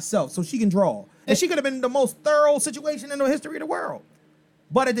nigga to myself so she can draw. And she could have been the most thorough situation in the history of the world.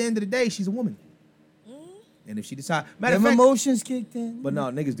 But at the end of the day, she's a woman. And if she decide, matter of Them fact, emotions kicked in. but no,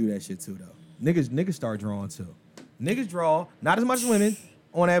 niggas do that shit too though. Niggas start drawing too. Niggas draw, not as much as women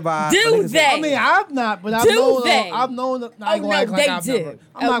on that vibe. Do but niggas they? draw. I mean, I've not, but I've Do known. they? I've known. I ain't Oh, gonna no, act like they I've did. never.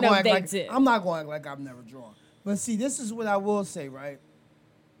 Oh, I'm not no, gonna act they like. did. I'm not gonna act like I've never drawn. But see, this is what I will say, right?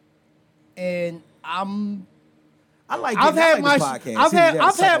 And I like. I've I had like my. this podcast. I've See, had. yeah,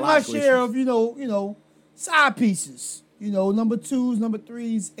 I've had my psychological share issues. of side pieces. Number 2s, number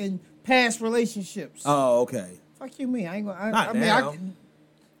 3s, in past relationships. Oh, okay. Fuck you, me. I ain't gonna. Not I mean,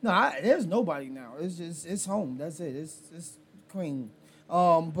 now. there's nobody now. It's just it's home. That's it. It's clean.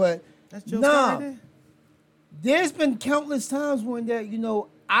 But That's Jill nah, Scott right there? there's been countless times when that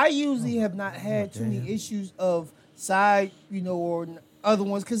I usually have not had too many issues of side or other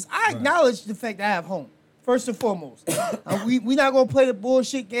ones because I acknowledge the fact that I have home. First and foremost, we not gonna play the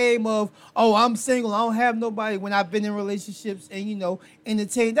bullshit game of I'm single, I don't have nobody when I've been in relationships and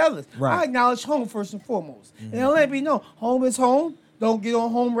entertained others. Right. I acknowledge home first and foremost, and I'll let me know home is home. Don't get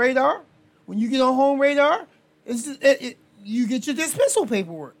on home radar. When you get on home radar, you get your dismissal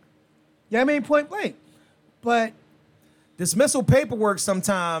paperwork. Yeah, I mean point blank. But Dismissal paperwork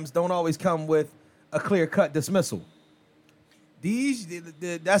sometimes don't always come with a clear-cut dismissal.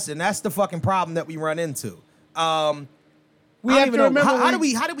 That's the fucking problem that we run into. we I have don't to even know remember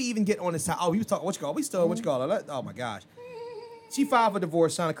how do we even get on this time? Oh, we was talking what you call? We still what you call it? Oh my gosh, she filed for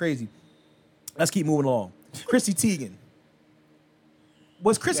divorce. Sounded crazy. Let's keep moving along. Chrissy Teigen.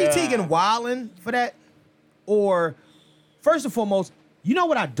 Was Chrissy Teigen wilding for that, or first and foremost, you know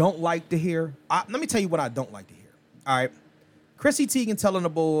what I don't like to hear? Let me tell you what I don't like to hear. All right, Chrissy Teigen telling the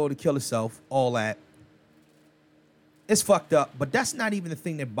boy to kill herself, all that. It's fucked up, but that's not even the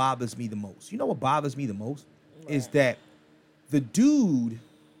thing that bothers me the most. You know what bothers me the most is that the dude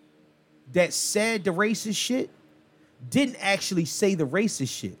that said the racist shit didn't actually say the racist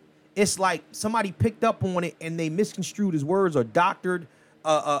shit. It's like somebody picked up on it and they misconstrued his words or doctored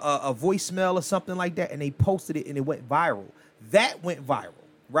a voicemail or something like that, and they posted it and it went viral. That went viral,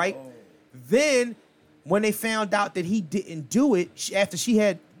 right? Then when they found out that he didn't do it, after she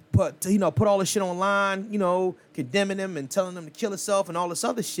had put all this shit online, condemning him and telling him to kill himself and all this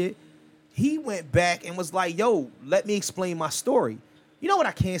other shit, he went back and was like, yo, let me explain my story. You know what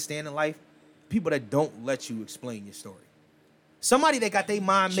I can't stand in life? People that don't let you explain your story. Somebody that got their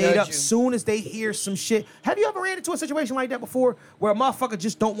mind made up you. soon as they hear some shit. Have you ever ran into a situation like that before where a motherfucker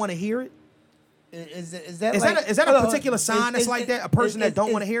just don't want to hear it? Is that Is like, that a hold on, particular sign that's like that? A person that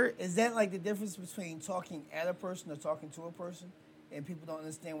don't wanna hear it? Is that like the difference between talking at a person or talking to a person? And people don't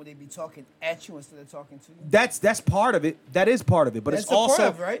understand when they be talking at you instead of talking to you. That's part of it. That is part of it. But That's it's a part also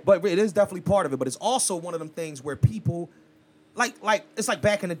of it, right? But it is definitely part of it. But it's also one of them things where people like it's like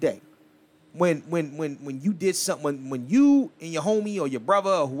back in the day. When you did something, when you and your homie or your brother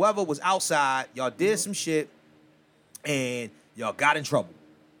or whoever was outside, y'all did some shit and y'all got in trouble.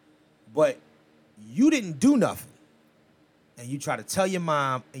 But you didn't do nothing. And you try to tell your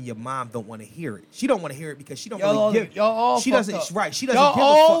mom, and your mom don't want to hear it. She don't want to hear it because she don't Y'all really give. all She fucked doesn't. up. Right. She doesn't Y'all give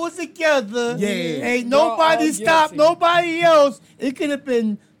all a was fuck. together. Yeah. Ain't Y'all nobody all stopped guilty. nobody else. It could have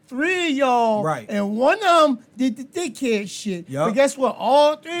been 3 of y'all. Right. And one of them did the dickhead shit. Yup. But guess what?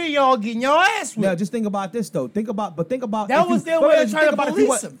 All 3 of y'all getting your ass whipped. Now, just think about this though. Think about That if was you- their wait, way wait, of just trying think to about if you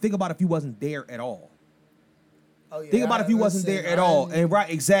police wa- him. Think about if you wasn't there at all. Oh, yeah, Think about if you wasn't listen, there at all, and right,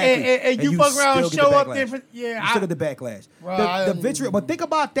 And, exactly, and you fuck around still and get show the up backlash. there for, yeah. You still get the backlash. Right. The vitriol, but think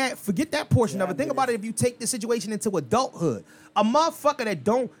about that. Forget that portion Yeah, of I it. Think get about it. it if you take the situation into adulthood. A motherfucker that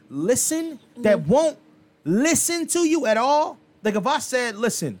don't listen, that won't listen to you at all. Like if I said,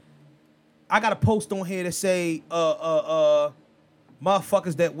 listen, I got a post on here that say,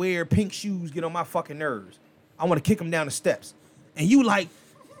 motherfuckers that wear pink shoes get on my fucking nerves. I want to kick them down the steps. And you like,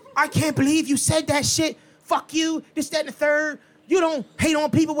 I can't believe you said that shit. Fuck you, this, that, and the third. You don't hate on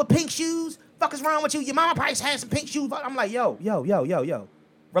people with pink shoes. Fuck is wrong with you? Your mama probably has some pink shoes. I'm like, yo.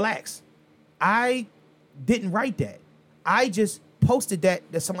 Relax. I didn't write that. I just posted that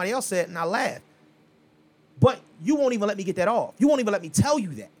somebody else said and I laughed. But you won't even let me get that off. You won't even let me tell you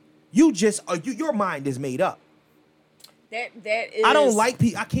that. You just, your mind is made up. That is. I don't like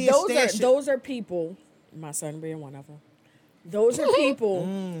people. I can't stand shit. Those are people. My son being one of them. Those are people.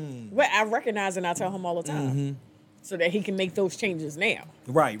 Well, I recognize and I tell him all the time, so that he can make those changes now.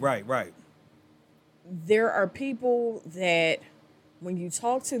 Right. There are people that, when you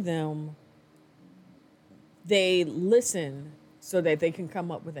talk to them, they listen so that they can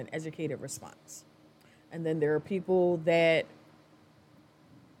come up with an educated response, and then there are people that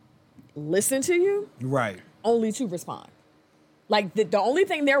listen to you Right. only to respond. Like the only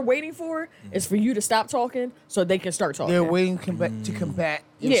thing they're waiting for is for you to stop talking so they can start talking. They're waiting to combat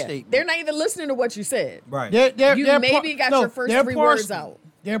your statement. they're not even listening to what you said. Right. You maybe got your first they're 3 words partially- out.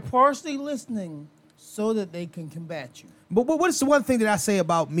 They're partially listening so that they can combat you. But what is the one thing that I say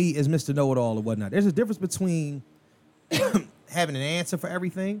about me as Mr. Know-It-All or whatnot? There's a difference between having an answer for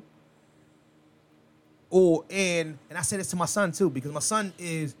everything, and I say this to my son too, because my son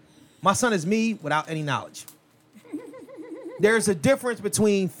is me without any knowledge. There's a difference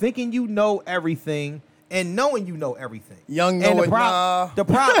between thinking you know everything and knowing you know everything. Young And know it nah. The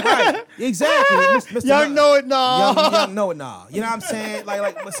problem, right? Exactly, Mr. Young know it nah. Young know it nah. You know what I'm saying?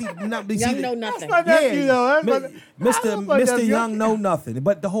 But see, Young know nothing. That's my nephew, though. That's my Mr. nephew. Young know nothing.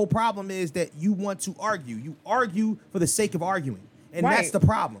 But the whole problem is that you want to argue. You argue for the sake of arguing. And that's Right. the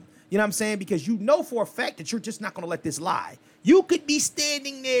problem. You know what I'm saying? Because you know for a fact that you're just not going to let this lie. You could be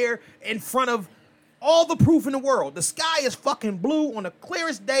standing there in front of all the proof in the world. The sky is fucking blue on the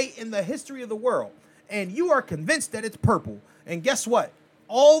clearest day in the history of the world. And you are convinced that it's purple. And guess what?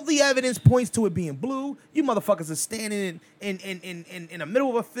 All the evidence points to it being blue. You motherfuckers are standing in the middle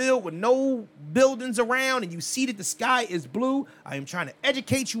of a field with no buildings around, and you see that the sky is blue. I am trying to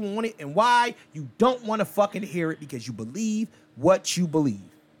educate you on it and why you don't want to fucking hear it, because you believe what you believe.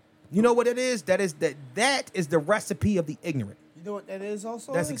 You know what it is? That is the recipe of the ignorant. You know what that is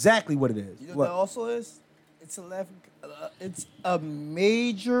also? That's is? exactly what it is. You know what that also is? It's a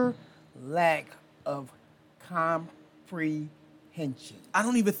major lack of comprehension. I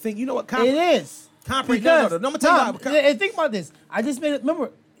don't even think, you know what? It is. Comprehend. No, I'm gonna tell you about and think about this. I just made it.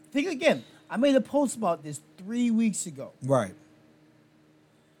 Remember, think again. I made a post about this 3 weeks ago. Right.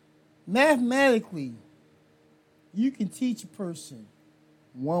 Mathematically, you can teach a person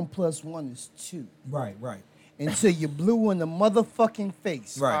 1 + 1 is 2 Right. until you're blue in the motherfucking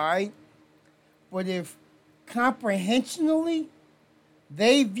face. Right. All right. But if comprehensionally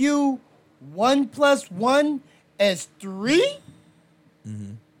they view 1 + 1 as 3,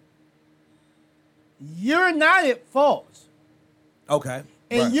 you're not at fault. Okay.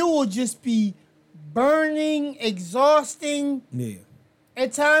 And Right. you will just be burning, exhausting, Yeah.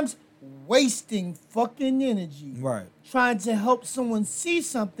 at times wasting fucking energy. Right. Trying to help someone see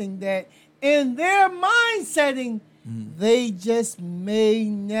something that in their mind setting, they just may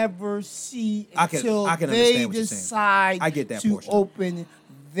never see I can until understand they what you're saying. decide I get that to portion. open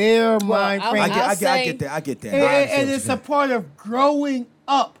their mind I'll- frame. I I'll get that. I get that. And, I understand and what it's you're a part of growing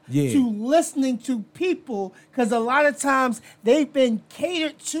up Yeah. to listening to people, because a lot of times they've been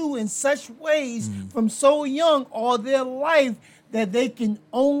catered to in such ways from so young all their life that they can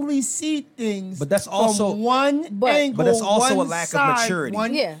only see things But that's also- from one angle, but that's also one a lack of side, maturity.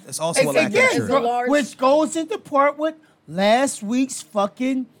 one- Yeah. It's also a lack of Again, maturity. It's a large- which goes into part with last week's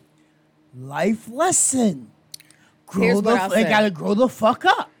fucking life lesson. Here's what I'll They say. gotta grow the fuck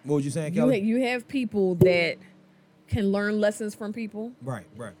up. What was you saying, You, Kelly? you have people that can learn lessons from people, Right.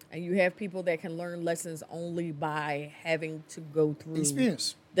 and you have people that can learn lessons only by having to go through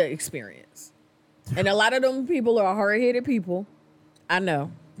Experience. the experience. And a lot of them people are hard-headed people. I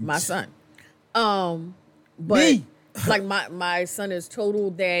know, my son. But Me. like my son is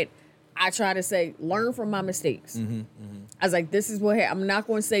total that I try to say, learn from my mistakes. I was like, this is what I'm not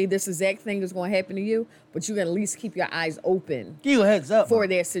going to say this exact thing is going to happen to you, but you can at least keep your eyes open Give you a heads up. for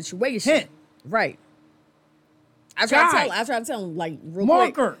that situation. Hint. Right. I tried Guide. to tell him like real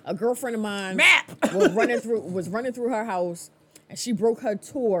Marker. quick. A girlfriend of mine Map. was running through her house, and she broke her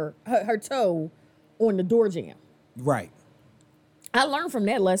toe on the door jamb. Right. I learned from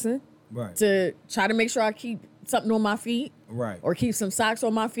that lesson Right. to try to make sure I keep something on my feet, Right. or keep some socks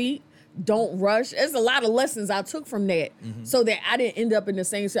on my feet. Don't rush. There's a lot of lessons I took from that, so that I didn't end up in the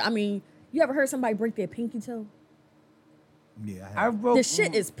same. I mean, you ever heard somebody break their pinky toe? Yeah. I broke. The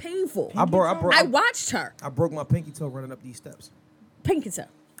shit is painful. I watched her I broke my pinky toe running up these steps. pinky toe,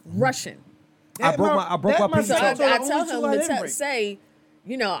 rushing. I broke my pinky So toe. I tell him to say,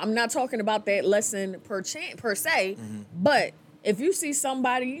 you know, I'm not talking about that lesson per se, but if you see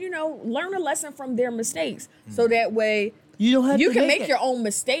somebody, you know, learn a lesson from their mistakes, so that way You don't have you to can make make it. your own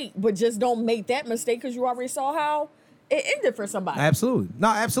mistake, but just don't make that mistake because you already saw how it ended for somebody. Absolutely. No,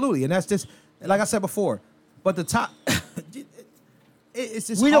 absolutely. And that's just, like I said before, but the top, it's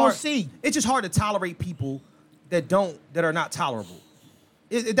just We hard. don't see. It's just hard to tolerate people that are not tolerable.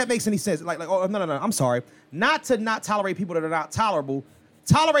 If that makes any sense. Like, oh, no, I'm sorry. Not tolerate people that are not tolerable.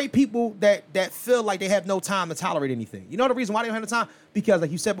 Tolerate people that feel like they have no time to tolerate anything. You know the reason why they don't have no time? Because,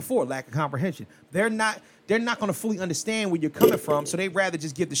 like you said before, lack of comprehension. They're not going to fully understand where you're coming from, so they'd rather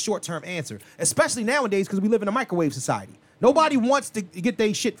just give the short-term answer. Especially nowadays, because we live in a microwave society. Nobody wants to get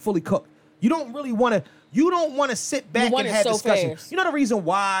their shit fully cooked. You don't want to sit back want and it have so discussion. fast. You know the reason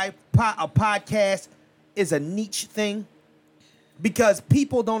why a podcast is a niche thing? Because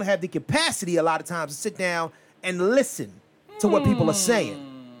people don't have the capacity a lot of times to sit down and listen to what people are saying.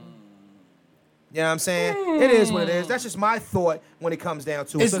 You know what I'm saying? It is what it is. That's just my thought when it comes down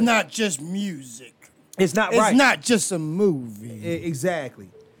to it. It's So not just music. It's not It's right. not just a movie. Exactly.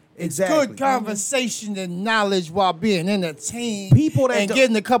 It's Exactly. good conversation and knowledge while being entertained. People that and don't-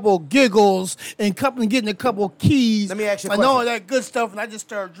 getting a couple giggles and getting a couple keys. Let me ask you a and all question. that good stuff. And I just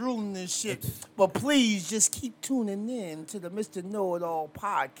started drooling this shit. But please just keep tuning in to the Mr. Know-It-All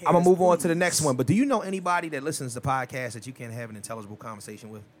podcast. I'm going to move on to the please. next one. But do you know anybody that listens to podcasts that you can't have an intelligible conversation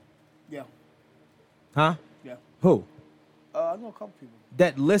with? Yeah. Huh? Yeah. Who? I know a couple people.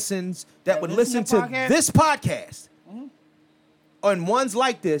 That listens, that would listen listen to to podcasts? this podcast. On ones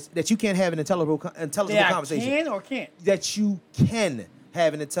like this, that you can't have an intelligible That I conversation. can or can't. That you can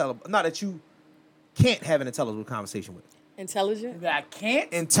have an intelligible, not that you can't have an intelligible conversation with. Intelligent? That I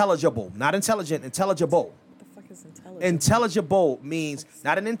can't. Intelligible, not intelligent, intelligible. What the fuck is intelligent? Intelligible means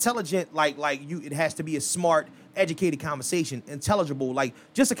not an intelligent like you. It has to be a smart, educated conversation. Intelligible, like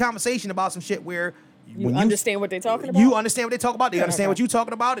just a conversation about some shit where you understand what they're talking about? You understand what they're talking about. They understand okay. what you're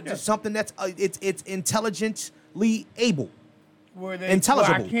talking about. It's just something that's it's intelligently able. Where they,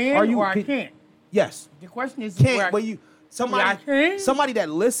 Intelligible. Where I can Are you- or I can- can't. Yes. The question is where I Can't where you somebody I can? somebody that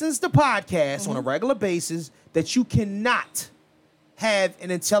listens to podcasts on a regular basis that you cannot have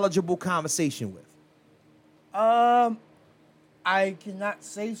an intelligible conversation with. I cannot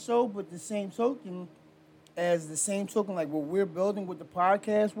say so, but the same token, like what we're building with the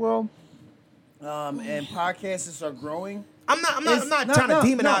podcast world, and podcasts are growing. I'm not trying to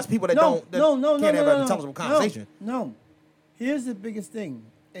demonize people that can't have an intelligible conversation. No. Here's the biggest thing,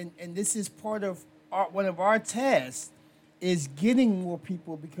 and this is part of one of our tasks, is getting more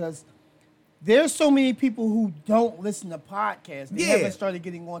people, because there's so many people who don't listen to podcasts. They Yeah. haven't started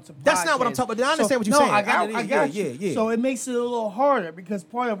getting onto podcasts. That's not what I'm talking about. I understand what you're saying. I got you. Yeah. So it makes it a little harder, because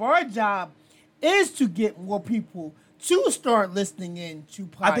part of our job is to get more people to start listening in to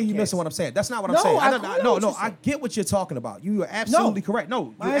podcasts. I think you're missing what I'm saying. That's not what I'm No, saying. I No, know what you're I saying. get what you're talking about. You are absolutely correct.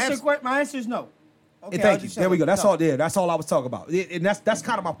 No, My answer is no. Okay, and thank I'll you. just There we go. say That's no. all there. That's all I was talking about. And that's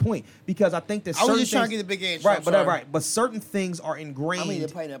kind of my point, because I think that I was certain just trying to things- get the big answer. Right, I'm but sorry. right. But certain things are ingrained. I'm eating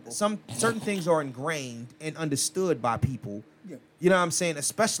pineapple. Some certain things are ingrained and understood by people Yeah. You know what I'm saying?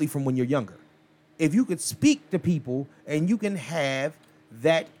 Especially from when you're younger. If you could speak to people and you can have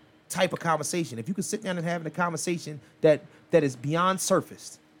that type of conversation, if you could sit down and have a conversation that is beyond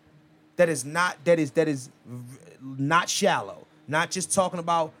surfaced, that is not shallow, not just talking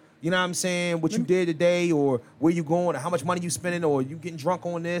about, you know what I'm saying, what you did today or where you going or how much money you spending or you getting drunk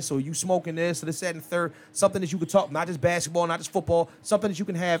on this or you smoking this or this, that, and third, something that you could talk, not just basketball, not just football, something that you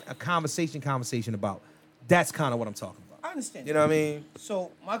can have a conversation about. That's kind of what I'm talking about. I understand. You know what I mean?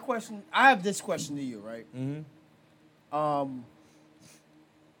 So my question, I have this question to you, right? Mm-hmm.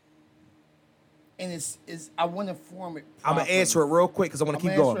 And it's I want to form it properly. I'm going to answer it real quick because I want to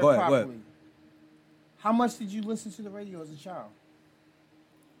keep going. Go ahead. How much did you listen to the radio as a child?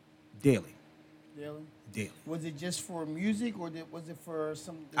 Daily. Daily? Was it just for music or was it for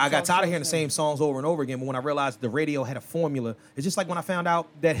some... I got tired of hearing the same songs over and over again, but when I realized the radio had a formula, it's just like when I found out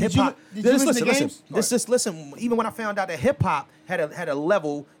that hip-hop... Did you listen to games? Listen. Even when I found out that hip-hop had a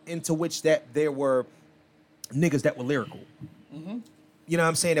level into which that there were niggas that were lyrical. Mm-hmm. You know what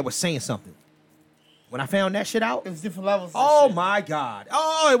I'm saying? That were saying something. When I found that shit out, it was different levels. Oh my God!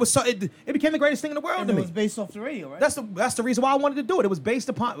 Oh, it was so. It became the greatest thing in the world to me. It was based off the radio, right? That's the reason why I wanted to do it. It was based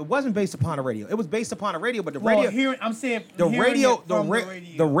upon. It wasn't based upon the radio. It was based upon the radio, but the radio. I'm saying the radio.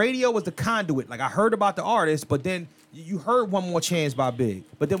 The radio was the conduit. Like I heard about the artist, but then you heard One More Chance by Big.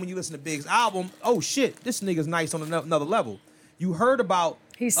 But then when you listen to Big's album, oh shit, this nigga's nice on another level. You heard about.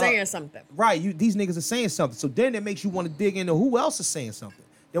 He's saying something. Right. These niggas are saying something. So then it makes you want to dig into who else is saying something.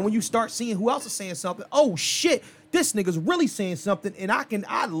 Then when you start seeing who else is saying something, oh shit, this nigga's really saying something, and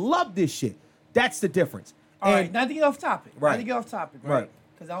I love this shit. That's the difference. All right, not to get off topic. Right. Not to get off topic, right?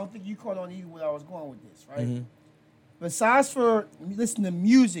 Because I don't think you caught on either where I was going with this, right? Mm-hmm. Besides for listening to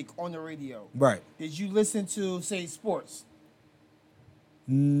music on the radio, right? Did you listen to, say, sports?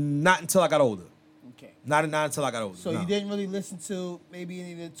 Not until I got older. Okay. Not until I got older. So you didn't really listen to maybe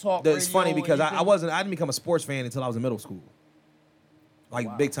any of the talk. It's funny because I didn't become a sports fan until I was in middle school.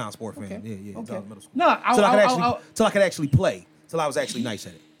 Like big time sport fan. Okay. Yeah. Okay. Middle school. No, till I could actually play. Till I was actually nice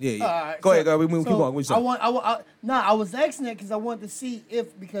at it. Yeah. Right, go ahead. We keep going. I was asking that because I wanted to see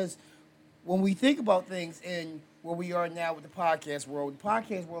because when we think about things and where we are now with the podcast world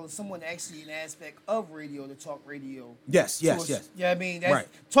is someone actually an aspect of radio, the talk radio. Yes. Yeah, I mean, that's,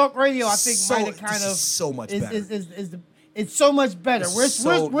 talk radio. I think might have kind of so much better. It's so much better. This is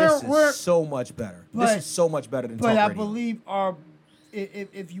so much better. This is so much better than talk radio. But I believe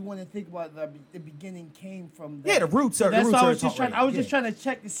if you want to think about it, the beginning came from that. Yeah, the roots are. That's the why roots I was just trying to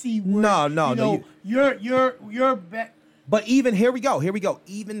check to see where. You're back. But even here we go.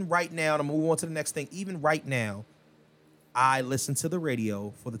 Even right now, and I'm moving on to the next thing. Even right now, I listen to the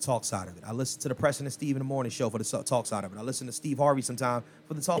radio for the talk side of it. I listen to the Preston and Steve in the morning show for the talk side of it. I listen to Steve Harvey sometime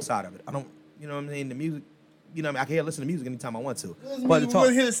for the talk side of it. I don't, you know what I mean? The music, you know what I mean? I can listen to music anytime I want to. But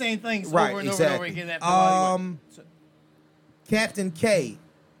we'll hear the same things over and over again. Captain K,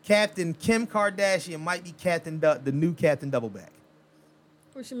 Captain Kim Kardashian might be the new Captain Doubleback.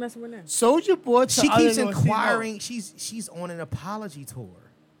 Who's she messing with now? Soulja Boy. She keeps inquiring. She's on an apology tour.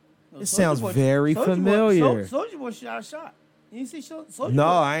 This sounds very familiar. Soulja Boy shot a shot. You see Soulja Boy? No,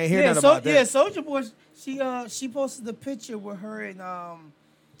 I ain't hear nothing about that. Yeah, Soulja Boy. She posted a picture with her in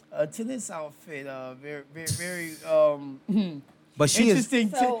a tennis outfit. Very. But she interesting.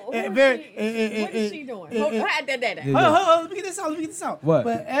 What is she doing? Hold on, let me get this out. What?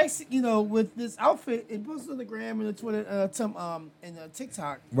 But actually, with this outfit, it posted on the gram and the Twitter, and the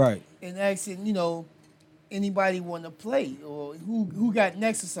TikTok. Right. And asking, anybody want to play or who got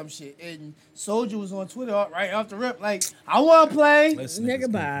next or some shit. And Soulja was on Twitter right off the rip, like, I want to play.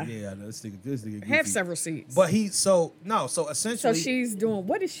 Nigga, bye. Yeah, this nigga. Have several seats. But so essentially. So she's doing,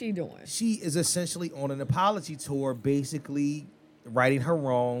 what is she doing? She is essentially on an apology tour, basically righting her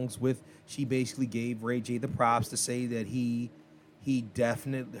wrongs she basically gave Ray J the props to say that he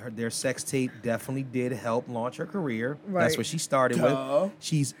definitely, their sex tape definitely did help launch her career. Right. That's what she started with.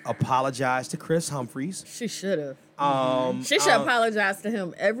 She's apologized to Chris Humphries. She should have. She should apologize to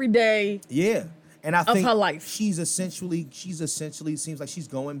him every day. Yeah. And I think her life. She's essentially seems like she's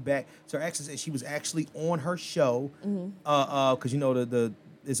going back to her exes, and she was actually on her show, because the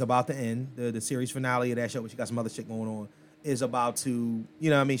it's about to end. The series finale of that show, where she got some other shit going on, is about to,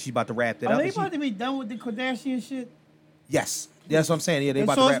 she's about to wrap that up. Are they about to be done with the Kardashian shit? Yes. That's what I'm saying. Yeah,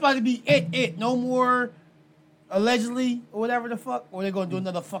 it's about to be it. No more allegedly or whatever the fuck. Or they're gonna do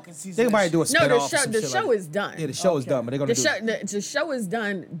another fucking season. They might do a spin-off. No, the show is done. Yeah, the show is done, but they're gonna the show is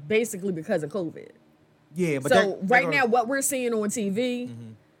done basically because of COVID. Yeah, but so right now what we're seeing on TV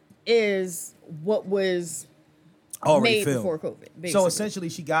is what was Already made filmed. before COVID. So basically. essentially,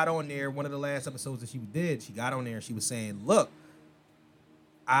 she got on there. One of the last episodes that she did, she got on there and she was saying, "Look,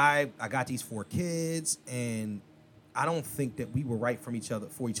 I got these 4 kids, and I don't think that we were right for each other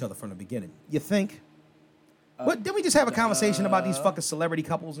from the beginning." You think? But didn't we just have a conversation about these fucking celebrity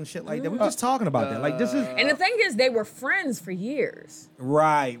couples and shit like that? We were just talking about that. Like this is And the thing is, they were friends for years.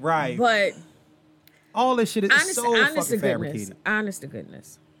 right. But All this shit is so honest fucking to goodness, fabricated. honest to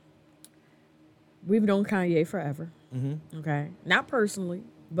goodness, we've known Kanye forever. Mm-hmm. Okay, not personally,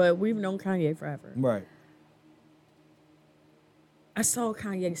 but we've known Kanye forever. Right. I saw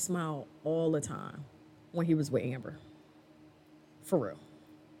Kanye smile all the time when he was with Amber. For real,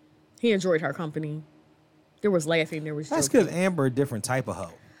 he enjoyed her company. There was laughing. There was That's joking. because Amber a different type of hoe.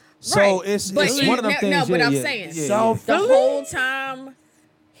 So Right. it's But one of them things. No, but yeah, I'm yeah, saying, yeah, So- the Really? whole time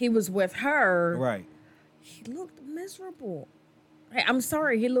he was with her, right. he looked miserable. Hey, I'm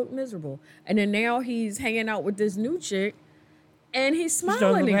sorry, he looked miserable. And then now he's hanging out with this new chick, and he's She don't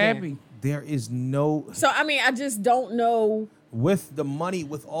smiling look again. happy. There is no So I mean, I just don't know. with the money,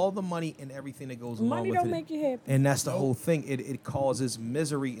 with all the money and everything that goes along Money with don't it. make you happy. And that's the whole thing. It causes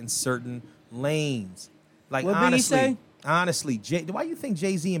misery in certain lanes. Like What did he say? honestly, why you think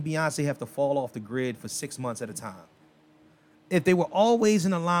Jay-Z and Beyonce have to fall off the grid for 6 months at a time? If they were always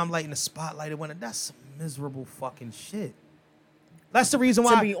in the limelight, in the spotlight, that's some miserable fucking shit. That's the reason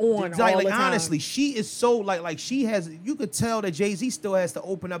why. be on all the time. honestly, she is so like she has. You could tell that Jay-Z still has to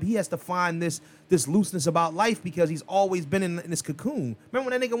open up. He has to find this looseness about life because he's always been in this cocoon. Remember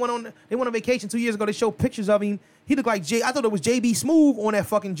when that nigga went on vacation 2 years ago? They showed pictures of him. He looked like I thought it was JB Smooth on that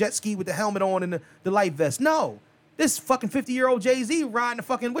fucking jet ski with the helmet on and the life vest. No. This fucking 50-year-old Jay-Z riding the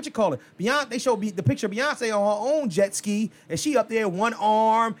fucking, what you call it? Beyonce, they showed the picture of Beyonce on her own jet ski, and she up there, one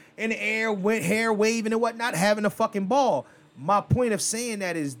arm in the air, with hair waving and whatnot, having a fucking ball. My point of saying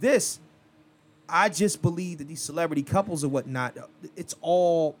that is this. I just believe that these celebrity couples and whatnot, it's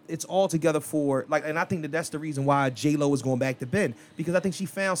all together for, like, and I think that's the reason why J-Lo is going back to Ben, because I think she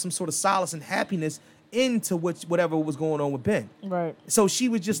found some sort of solace and happiness into whatever was going on with Ben. Right. So she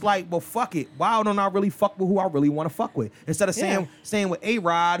was just like, well, fuck it. Why don't I really fuck with who I really want to fuck with? Instead of staying with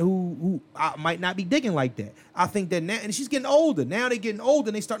A-Rod, who I might not be digging like that. I think that now, and she's getting older. Now they're getting older,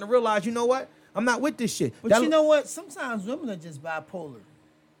 and they starting to realize, you know what? I'm not with this shit. But you know what? Sometimes women are just bipolar.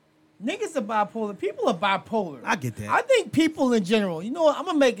 Niggas are bipolar. People are bipolar. I get that. I think people in general, you know what? I'm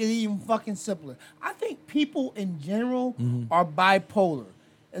going to make it even fucking simpler. I think people in general are bipolar.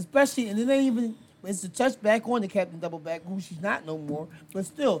 Especially, and it ain't even, it's a touch back on the Captain Doubleback, who she's not no more. But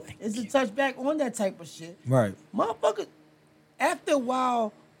still, it's a touch back on that type of shit. Right. Motherfucker, after a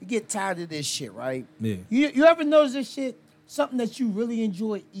while, you get tired of this shit, right? Yeah. You ever notice this shit? Something that you really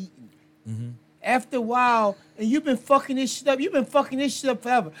enjoy eating. After a while, and you've been fucking this shit up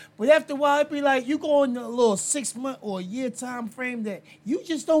forever. But after a while, it be like you go in a little 6 month or a year time frame that you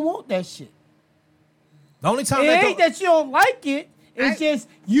just don't want that shit. The only time It ain't that you don't like it. It's just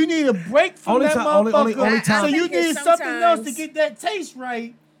you need a break from Only that time- motherfucker. only time- So you I think it's need something else to sometimes- get that taste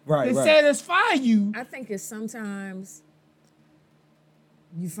right Right, to right. satisfy you. I think it's sometimes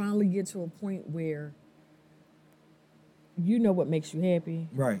you finally get to a point where you know what makes you happy,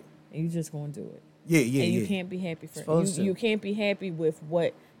 Right. and you just gonna do it. Yeah, And you yeah. can't be happy for Supposed to. you can't be happy with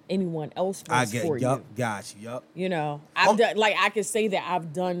what anyone else I wants get, for yup, you. got you, yup. You know, Oh. I've done, like, I can say that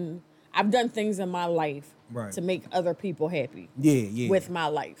I've done things in my life Right. to make other people happy Yeah, yeah. with my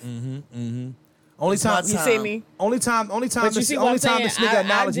life. Only time, You see me? Only time But you this see what I'm saying? nigga I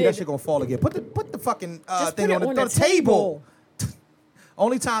analogy did- that shit gonna fall again. Put the fucking Just thing put on it the table.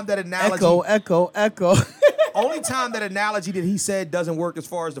 Only time that analogy, Echo. only time that analogy that he said doesn't work as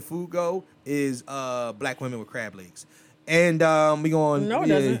far as the food go is black women with crab legs, and we going No, it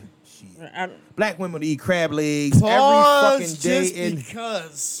doesn't. Shit. Black women eat crab legs Pause every fucking day. just And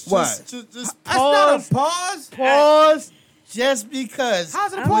because. what? Just That's pause. not a pause. Pause just because.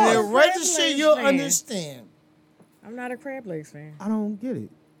 How's it a I'm When pause? it a crab register, legs you'll fan. understand. I'm not a crab legs fan. I don't get it.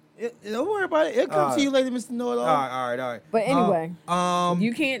 Don't worry about it. It'll come to you later, Mr. Know-It-All. All right. But anyway, Um,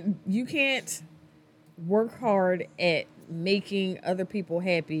 you can't work hard at making other people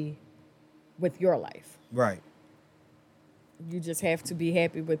happy with your life. right. You just have to be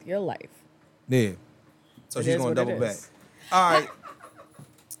happy with your life. Yeah. So It she's is going what to it double back. is. All right.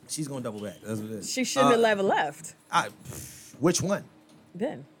 She's going to double back. That's what it is. She shouldn't have ever left. Which one?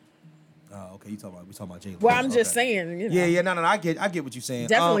 Then. Oh, okay. We talking about J-Lo. Well, I'm just Okay. saying, you know. Yeah. No. I get what you're saying.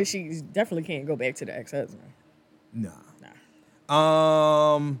 Definitely, she definitely can't go back to the ex-husband. Nah.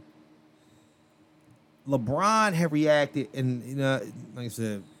 Nah. LeBron had reacted, and like I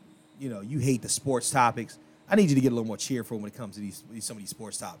said, you hate the sports topics. I need you to get a little more cheerful when it comes to some of these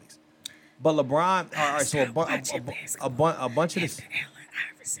sports topics. But LeBron, all right, so a bunch of this. Allen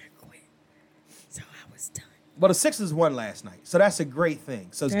Iverson quit, so I was done. Well, the Sixers won last night, so that's a great thing.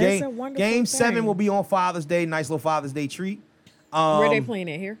 So it's That's a wonderful game 7 thing. will be on Father's Day. Nice little Father's Day treat. Where they playing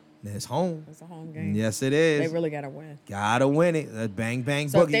it here? It's home. It's a home game. Yes, it is. They really gotta win. Gotta win it. Bang, bang,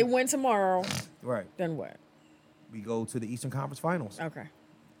 So boogie. if they win tomorrow, Right. then what? We go to the Eastern Conference Finals Okay.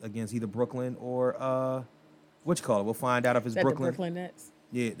 against either Brooklyn or what you call it? We'll find out if it's Is that Brooklyn. the Brooklyn Nets?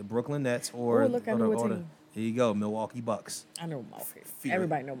 Yeah, the Brooklyn Nets or Ooh, look, I knew a team. Here you go, Milwaukee Bucks. I know Milwaukee. Fear.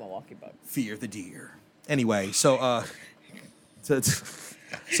 Everybody know Milwaukee Bucks. Fear the deer. Anyway, so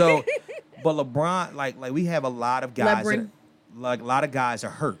so but LeBron, like we have a lot of guys that, like a lot of guys are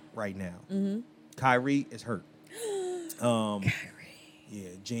hurt right now. Mm-hmm. Kyrie is hurt. Kyrie. Yeah,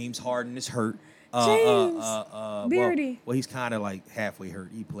 James Harden is hurt. James. Beardy. Well, he's kind of like halfway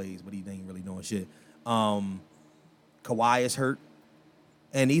hurt. He plays, but he ain't really doing shit. Kawhi is hurt.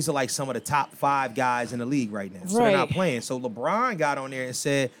 And these are like some of the top 5 guys in the league right now. So they're not Right. playing. So LeBron got on there and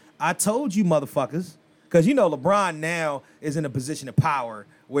said, I told you motherfuckers. Because, you know, LeBron now is in a position of power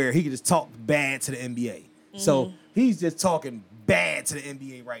where he can just talk bad to the NBA. So he's just talking bad to the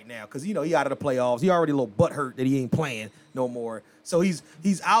NBA right now because, you know, he out of the playoffs. He already a little butthurt that he ain't playing no more. So he's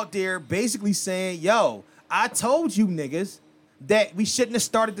out there basically saying, yo, I told you niggas that we shouldn't have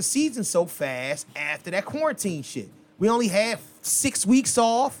started the season so fast after that quarantine shit. We only had 6 weeks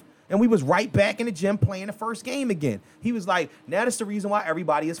off, and we was right back in the gym playing the first game again. He was like, now that's the reason why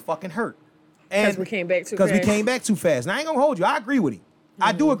everybody is fucking hurt. Because we came back too fast. Because we came back too fast. And I ain't going to hold you. I agree with him.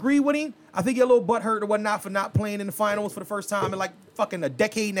 I do agree with him. I think you're a little butthurt or whatnot for not playing in the finals for the first time in like fucking a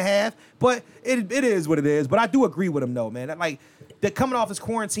decade and a half. But it is what it is. But I do agree with him, though, man. That coming off this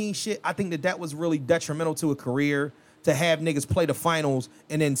quarantine shit, I think that was really detrimental to a career to have niggas play the finals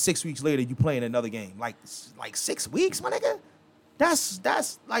and then 6 weeks later you play in another game. Like 6 weeks, my nigga?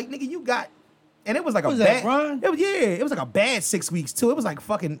 That's like, nigga, you got... And it was like Was a that bad... Brian? It was like a bad 6 weeks, too. It was like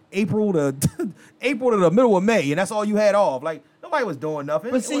fucking April to the middle of May, and that's all you had off. Like, nobody was doing nothing.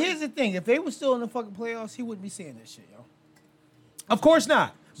 But see, here's the thing. If they were still in the fucking playoffs, he wouldn't be saying that shit, yo. Of course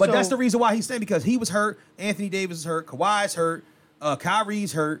not. But So- that's the reason why he's saying, because he was hurt, Anthony Davis is hurt, Kawhi's hurt,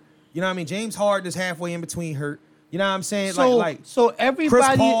 Kyrie's hurt. You know what I mean? James Harden is halfway in between hurt. You know what I'm saying? So everybody,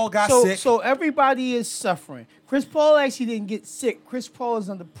 Chris Paul got sick. So everybody is suffering. Chris Paul actually didn't get sick. Chris Paul is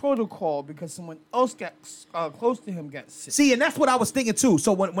under protocol because someone else got close to him got sick. See, and that's what I was thinking too.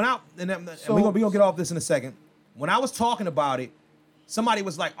 So when I and we're gonna get off this in a second. When I was talking about it, somebody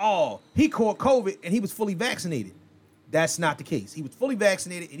was like, "Oh, he caught COVID and he was fully vaccinated." That's not the case. He was fully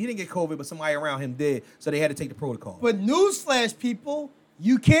vaccinated and he didn't get COVID, but somebody around him did, so they had to take the protocol. But newsflash, people,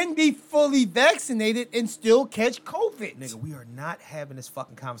 you can be fully vaccinated and still catch COVID. Nigga, we are not having this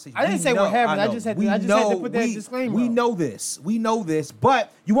fucking conversation. I didn't say we're having it. I just had to put that disclaimer We out. know this. We know this,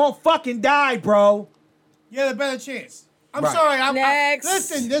 but you won't fucking die, bro. You had a better chance. I'm Right. sorry. Next.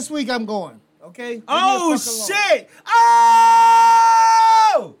 Listen, this week I'm going. Okay. Leave me Oh the fuck alone. shit!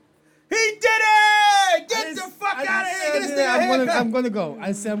 Oh, he did it! Get the fuck I out of just here! Get this said nigga that a haircut. I'm gonna go.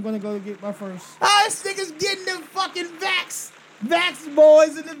 I said I'm gonna go to get my first. Oh, this nigga's getting the fucking Vax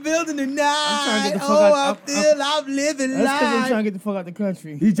boys in the building tonight. I'm trying to get the fuck oh, out- I'm living That's because I'm life. trying to get the fuck out the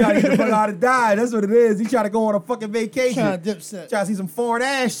country. He trying to get the fuck out of die. That's what it is. He trying to go on a fucking vacation. Trying to dipset. Trying to see some foreign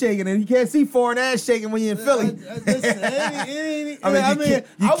ass shaking, and you can't see foreign ass shaking when you're in Philly. I mean,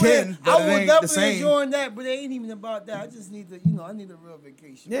 you can, but I it would ain't the definitely same. enjoy that, but it ain't even about that. I just need to, I need a real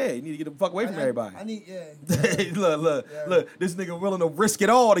vacation. Yeah, you need to get the fuck away from everybody. I need, Look, this nigga willing to risk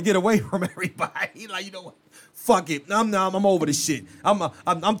it all to get away from everybody. He like, you know what? Fuck it. I'm over this shit.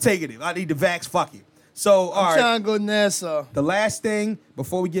 I'm taking it. I need the vax. Fuck it. So, all I'm right. trying to go to Nassau. The last thing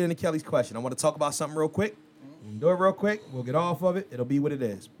before we get into Kelly's question, I want to talk about something real quick. We'll do it real quick. We'll get off of it. It'll be what it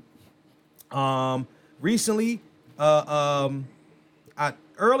is. Recently,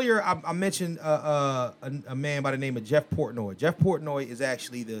 earlier I mentioned a man by the name of Jeff Portnoy. Jeff Portnoy is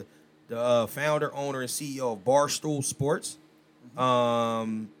actually the founder, owner, and CEO of Barstool Sports.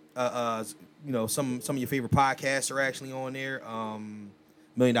 Some of your favorite podcasts are actually on there. $1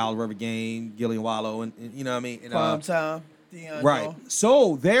 Million River Game, Gillian Wallow, and you know what I mean. And, Prime time. D'Angelo. right.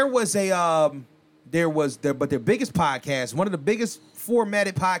 So there was but their biggest podcast, one of the biggest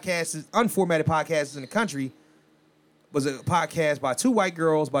unformatted podcasts in the country, was a podcast by two white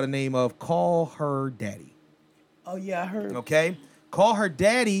girls by the name of Call Her Daddy. Oh yeah, I heard. Okay? Call Her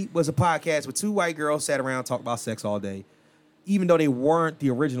Daddy was a podcast with two white girls sat around talking about sex all day, even though they weren't the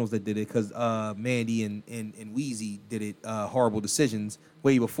originals that did it, because Mandy and Weezy did it, Horrible Decisions,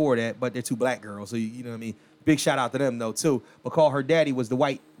 way before that, but they're two black girls, so you know what I mean? Big shout out to them, though, too. But Call Her Daddy was the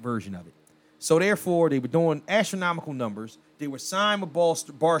white version of it. So therefore, they were doing astronomical numbers. They were signed with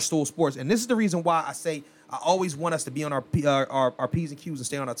Barstool Sports, and this is the reason why I say I always want us to be on our P's and Q's and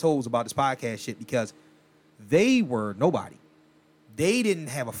stay on our toes about this podcast shit, because they were nobody. They didn't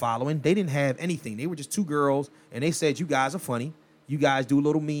have a following. They didn't have anything. They were just two girls, and they said, you guys are funny. You guys do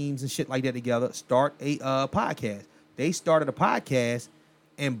little memes and shit like that together. Start a podcast. They started a podcast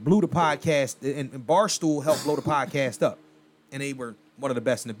and blew the podcast, and Barstool helped blow the podcast up. And they were one of the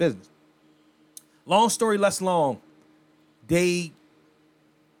best in the business. Long story less long, they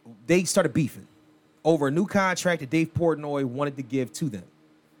started beefing over a new contract that Dave Portnoy wanted to give to them.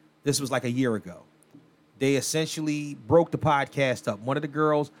 This was like a year ago. They essentially broke the podcast up. One of the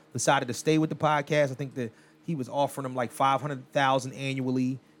girls decided to stay with the podcast. I think that he was offering them like $500,000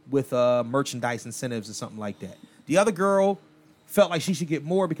 annually with merchandise incentives or something like that. The other girl felt like she should get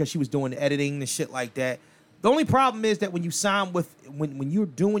more because she was doing the editing and shit like that. The only problem is that when you sign with, when you're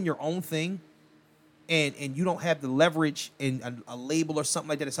doing your own thing and you don't have the leverage in a label or something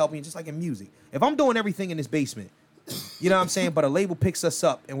like that that's helping you, just like in music. If I'm doing everything in this basement, you know what I'm saying? But a label picks us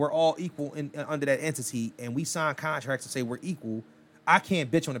up and we're all equal under that entity, and we sign contracts to say we're equal, I can't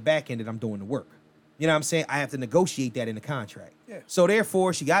bitch on the back end that I'm doing the work. You know what I'm saying? I have to negotiate that in the contract. Yeah. So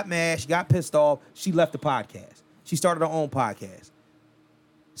therefore, she got mad, she got pissed off, she left the podcast. She started her own podcast.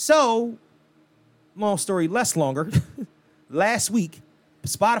 So, long story less longer, last week,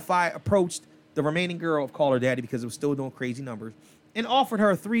 Spotify approached the remaining girl of Call Her Daddy because it was still doing crazy numbers and offered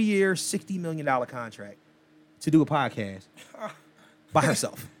her a 3-year, $60 million contract to do a podcast by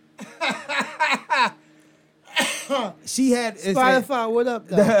herself. She had Spotify. What up,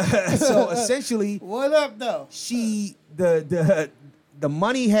 though? So essentially, what up, though? She the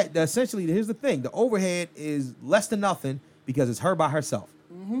money had essentially. Here's the thing: the overhead is less than nothing because it's her by herself,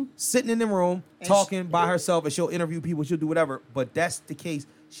 sitting in the room and talking by herself, and she'll interview people. She'll do whatever. But that's the case.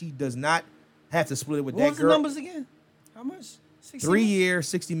 She does not have to split it with that girl. What was the numbers again? How much? 3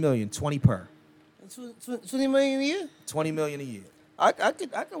 years, $60 million, 20 per. 20 million a year? 20 million a year. I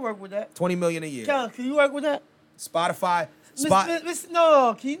could work with that. 20 million a year. Can you work with that? Spotify.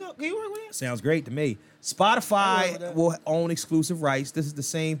 No, can you work with that? Sounds great to me. Spotify will own exclusive rights. This is the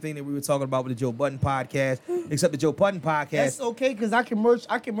same thing that we were talking about with the Joe Budden podcast, except the Joe Budden podcast. That's okay, because I can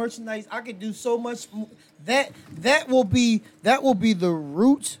merchandise. I can do so much. That will be the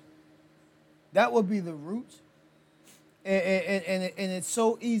root. That will be the root. And it's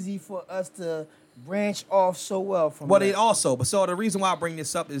so easy for us to branch off so well from that. It also, but so the reason why I bring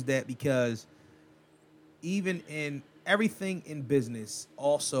this up is that because even in everything in business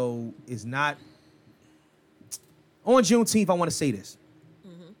also is not on Juneteenth. I want to say this.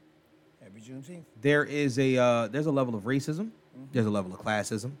 Happy Juneteenth. There's a level of racism. There's a level of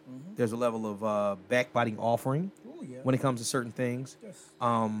classism. There's a level of backbiting offering when it comes to certain things. Yes.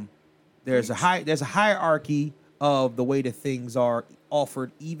 There's a hierarchy of the way that things are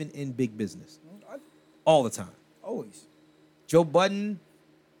offered, even in big business, all the time. Always. Joe Budden's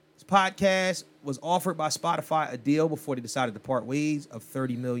podcast was offered by Spotify a deal before they decided to part ways of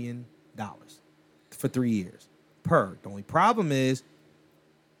 $30 million for 3 years per. The only problem is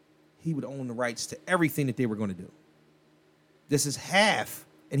he would own the rights to everything that they were going to do. This is half,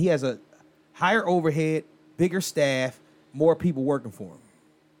 and he has a higher overhead, bigger staff, more people working for him.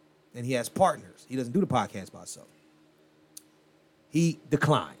 And he has partners. He doesn't do the podcast by himself. He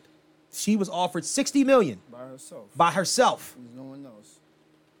declined. She was offered $60 million by herself. No one knows.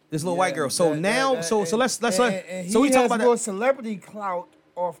 This little white girl. So let's so we talk about more celebrity clout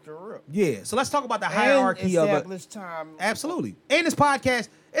off the rip. Yeah. So let's talk about the hierarchy of it. Time. Absolutely. And this podcast,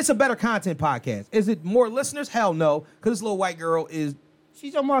 it's a better content podcast. Is it more listeners? Hell no. Because this little white girl is.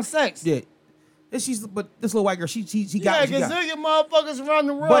 She's talking about sex. Yeah. But this little white girl, she got. Yeah, gazillion motherfuckers around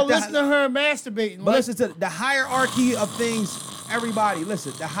the world listen to her masturbating. But listen to the hierarchy of things. Everybody,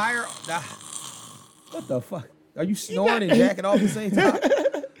 listen. What the fuck? Are you snoring and jacking off at the same time?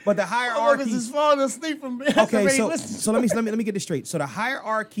 But the hierarchy is falling asleep from okay. So let me get this straight. So the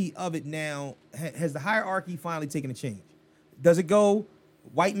hierarchy of it now has the hierarchy finally taken a change? Does it go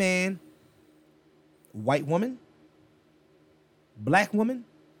white man, white woman, black woman,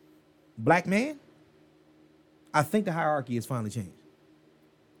 black man? I think the hierarchy has finally changed,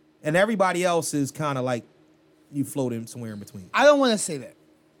 and everybody else is kind of like you float in somewhere in between. I don't want to say that.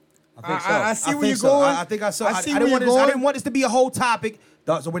 I think so. I see where you're going. I think I saw. I didn't want this to be a whole topic,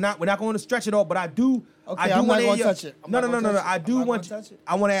 so we're not going to stretch it all. But I do. Okay, I'm not going to touch it. No. I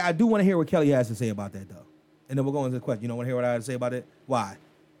do want to hear what Kelly has to say about that though, and then we'll go into the question. You don't want to hear what I have to say about it? Why?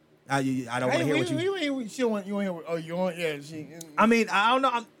 I don't want to hear what you. You want to hear? Oh, you want? Yeah. I mean, I don't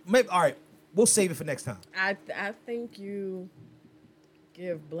know. Maybe all right. We'll save it for next time. I think you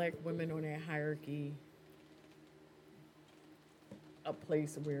give black women on that hierarchy a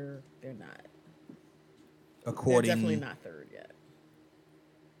place where they're not. According, They're definitely not third yet.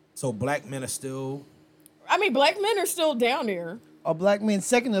 So black men are still. I mean, black men are still down there. Are black men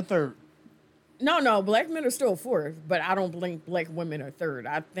second or third? No, black men are still fourth, but I don't think black women are third.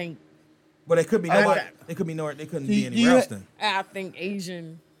 I think But it could be I- nobody. It could be nowhere. They couldn't be Do anywhere you- else then.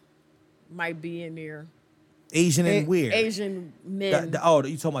 Asian might be in there. Asian and weird. Asian men. You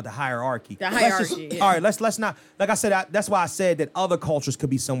talking about the hierarchy? The Let's just- hierarchy, yeah. All right, let's not. Like I said, that's why I said that other cultures could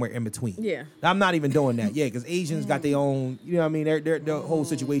be somewhere in between. Yeah. I'm not even doing that. Yeah, because Asians got their own. You know what I mean? The whole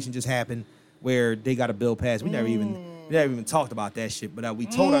situation just happened where they got a bill passed. We never even talked about that shit. But we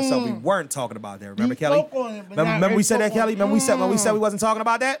told ourselves we weren't talking about that. Remember, You Kelly? spoke on it, but Remember not we said that, spoke on Kelly? it. Remember we said we wasn't talking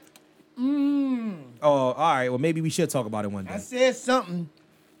about that? Oh, all right. Well, maybe we should talk about it one day. I said something.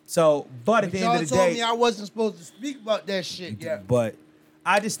 So, but at the Y'all end of the told day, me I wasn't supposed to speak about that shit yet. but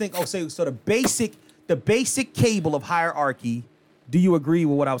I just think, so the basic cable of hierarchy, do you agree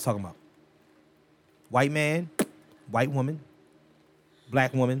with what I was talking about? White man, white woman,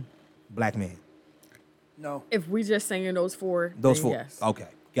 black man. No. If we just saying those four, Those then four. yes. Okay,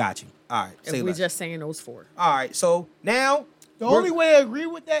 got you. All right, say If we less. just saying those four. All right, so now The we're- only way I agree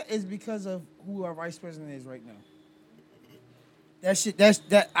with that is because of who our vice president is right now. That shit.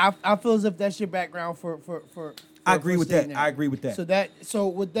 I feel as if that's your background for. I agree with saying that. I agree with that. So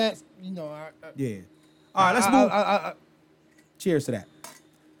with that, Yeah. All right, let's move. Cheers to that.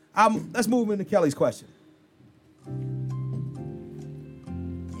 Let's move into Kelly's question.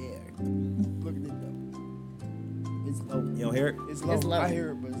 Yeah. Look at it though. It's low. You don't hear it? It's low. It's low. I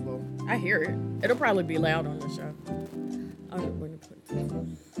hear it, but it's low. I hear it. It'll probably be loud on the show. I don't know when to put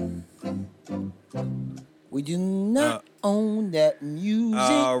it. We do not own that music.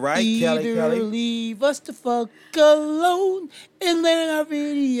 all right, either. Kelly. Leave us the fuck alone and let our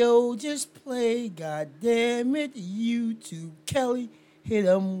video just play. God damn it, YouTube. Kelly, hit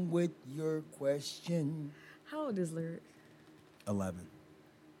him with your question. How old is Lyric? 11.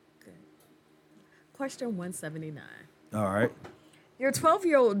 Okay. Question 179. All right. Your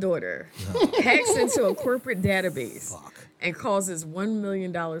 12-year-old daughter hacks into a corporate database and causes $1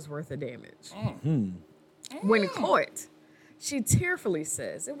 million worth of damage. When caught, she tearfully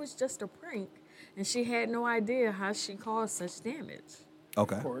says it was just a prank and she had no idea how she caused such damage.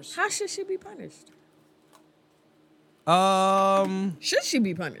 Okay. How should she be punished? Should she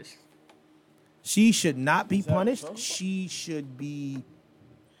be punished? She should not be punished. She should be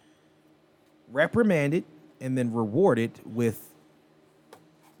reprimanded and then rewarded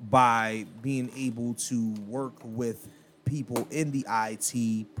by being able to work with people in the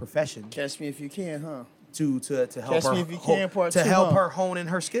IT profession Catch me if you can, huh? to help Catch her me if you can, part to two, help huh? her hone in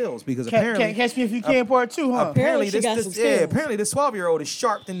her skills because apparently Catch me if you can, part two, huh? apparently she got some this skills. apparently this 12-year-old is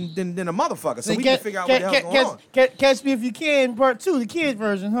sharp than a motherfucker. So we can figure out what the hell's going on. Catch me if you can, part two, the kid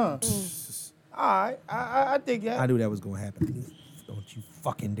version, huh? All right, I think that. I knew that was gonna happen. Don't you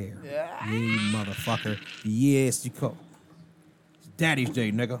fucking dare. Yeah. You motherfucker. Yes, you come. It's Daddy's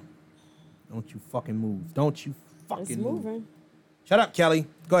Day, nigga. Don't you fucking move. Don't you fucking It's move. moving. Shut up, Kelly.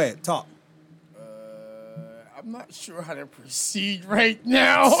 Go ahead, talk. I'm not sure how to proceed right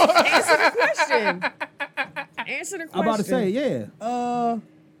now. Answer the question. Answer the question. I'm about to say, yeah.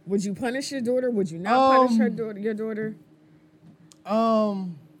 Would you punish your daughter? Would you not punish your daughter?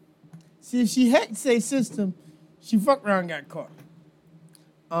 See, if she hadn't say system, she fucked around and got caught.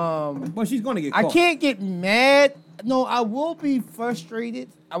 Well, she's gonna get I caught. can't get mad. No, I will be frustrated.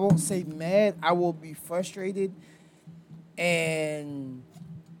 I won't say mad. I will be frustrated. And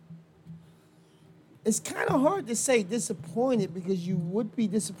it's kind of hard to say disappointed because you would be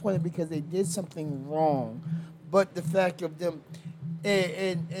disappointed because they did something wrong. But the fact of them,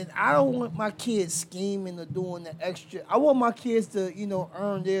 and I don't want my kids scheming or doing the extra. I want my kids to,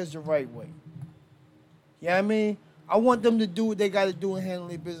 earn theirs the right way. You know what I mean? I want them to do what they got to do and handle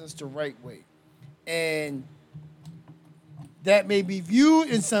their business the right way. And that may be viewed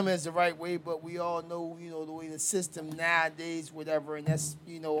in some as the right way, but we all know, the way the system nowadays, whatever, and that's,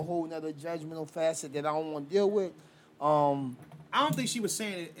 a whole nother judgmental facet that I don't want to deal with. I don't think she was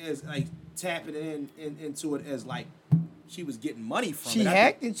saying it as like tapping into it as like she was getting money from She it.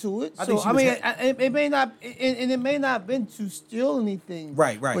 hacked into it. I think So, she I was mean, it may not, and it may not have been to steal anything.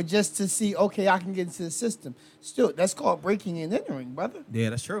 Right. But just to see, okay, I can get into the system. Still, that's called breaking and entering, brother. Yeah,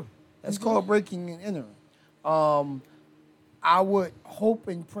 that's true. That's called breaking and entering. I would hope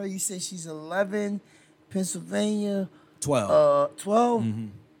and pray. You say she's 11, Pennsylvania. 12. 12,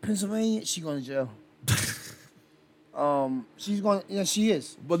 Pennsylvania. She going to jail. She's going. Yeah, she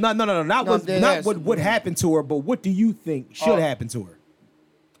is. But not No, what dead ass. what happened to her, but what do you think should happen to her?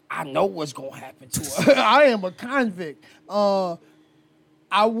 I know what's gonna happen to her. I am a convict.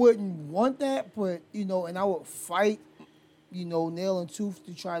 I wouldn't want that, but and I would fight, nail and tooth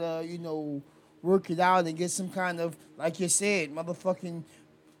to try to, work it out and get some kind of, like you said, motherfucking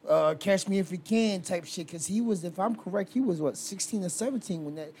catch me if you can type shit. Because he was, if I'm correct, he was 16 or 17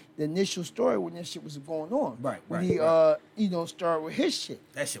 when the initial story when that shit was going on. Right. When he started with his shit.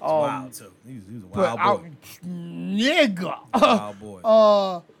 That shit was wild too. He was a wild boy. Nigga. Wild boy.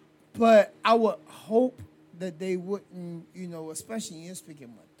 But I would hope that they wouldn't, especially you speaking of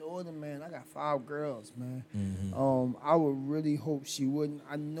my daughter, man. I got 5 girls, man. Mm-hmm. I would really hope she wouldn't.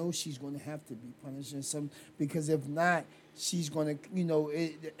 I know she's going to have to be punished in some, because if not, she's going to,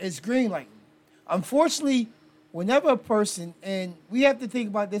 it's green light. Unfortunately, whenever a person, and we have to think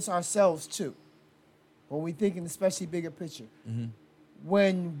about this ourselves too, when we thinking especially bigger picture,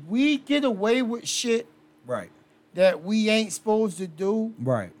 when we get away with shit Right. that we ain't supposed to do,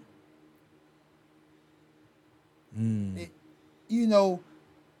 Right.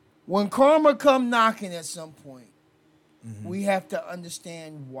 when karma come knocking at some point, we have to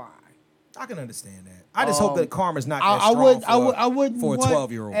understand why. I can understand that. I just hope that karma's not that I strong wouldn't for a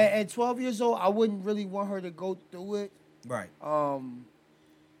want, 12-year-old. At 12 years old, I wouldn't really want her to go through it. Right.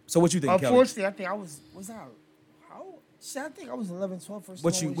 So what you think, Kelly? Unfortunately, I think I was I how? Shit, I think I was 11, 12 first.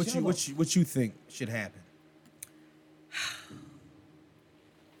 What you think should happen?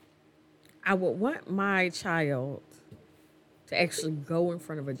 I would want my child to actually go in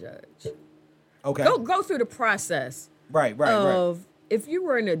front of a judge. Okay. Go through the process. Right. Of if you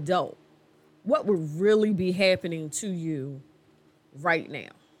were an adult, what would really be happening to you right now?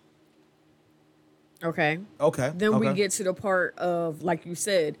 Okay. Then we get to the part of, like you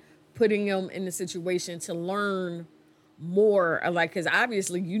said, putting them in the situation to learn more. Because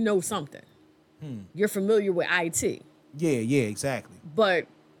obviously you know something. You're familiar with IT. Yeah, exactly. But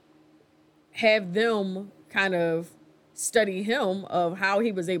have them kind of study him of how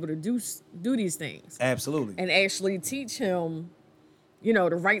he was able to do these things. Absolutely. And actually teach him, the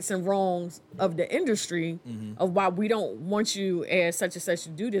rights and wrongs of the industry of why we don't want you as such and such to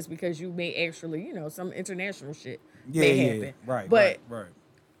do this, because you may actually, some international shit may happen. Right. But right.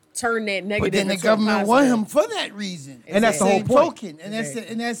 turn that negative. But then the into government a want positive. him for that reason, And that's the whole same point. token,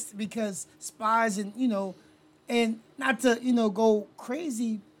 and that's because spies and and not to go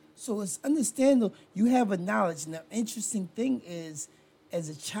crazy. So it's understandable. You have a knowledge, and the interesting thing is, as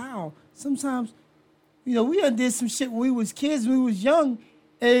a child, sometimes, we done did some shit when we was kids, when we was young,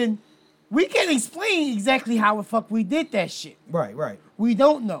 and we can't explain exactly how the fuck we did that shit. Right. We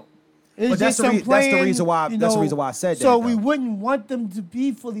don't know. It's But that's just some that's the plan, reason why. That's the reason why I said that. So we though. wouldn't want them to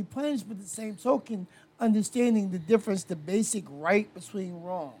be fully punished, but at the same token, understanding the difference, the basic right between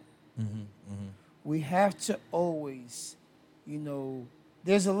wrong. We have to always,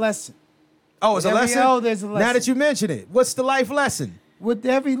 there's a lesson. Oh, it's a With every lesson? L, there's a Now lesson. that you mention it, what's the life lesson? With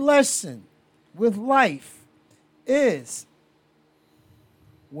every lesson, with life, is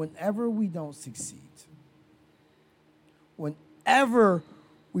whenever we don't succeed, whenever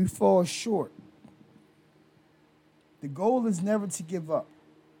we fall short, the goal is never to give up.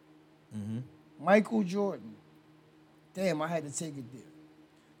 Michael Jordan. Damn, I had to take it there.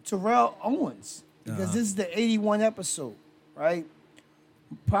 Terrell Owens, because this is the 81 episode, right?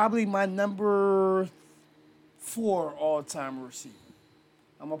 Probably my number 4 all-time receiver.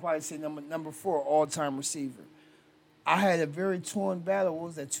 I'm gonna probably say number 4 all-time receiver. I had a very torn battle. What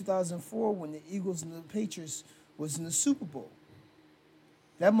was that, 2004, when the Eagles and the Patriots was in the Super Bowl?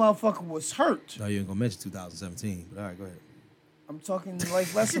 That motherfucker was hurt. No, you ain't gonna mention 2017. But all right, go ahead. I'm talking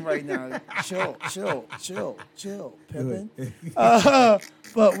life lesson right now. Chill, Pippin.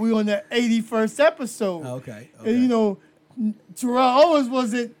 But we on the 81st episode. Okay. And, Terrell Owens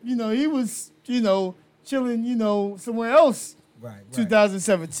wasn't, he was, chilling, somewhere else. Right.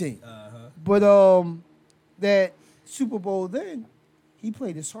 2017. But that Super Bowl then, he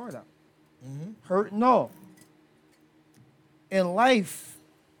played his heart out. Hurt and all. In life,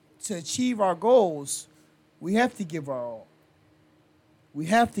 to achieve our goals, we have to give our all. We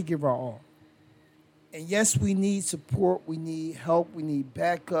have to give our all. And yes, we need support, we need help, we need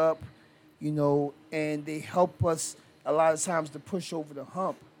backup, and they help us a lot of times to push over the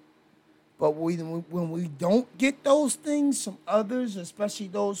hump. But when we don't get those things from others, especially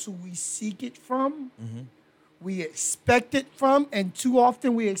those who we seek it from, we expect it from, and too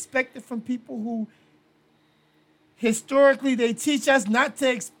often we expect it from people who historically they teach us not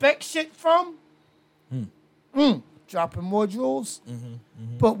to expect shit from. Dropping more jewels.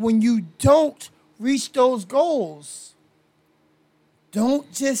 But when you don't reach those goals,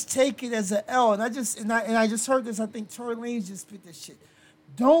 don't just take it as an L. And I just heard this. I think Tory Lanez just spit this shit.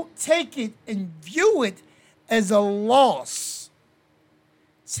 Don't take it and view it as a loss.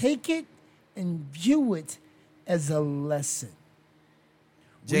 Take it and view it as a lesson.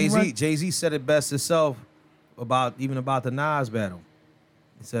 Jay-Z said it best himself about the Nas battle.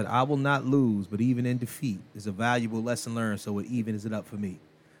 He said, "I will not lose, but even in defeat is a valuable lesson learned, so it evens it up for me."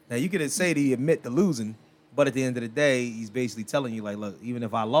 Now, you could say that he admit to losing, but at the end of the day, he's basically telling you, like, look, even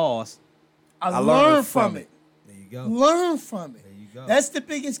if I lost, I learned from it. There you go. Learn from it. There you go. That's the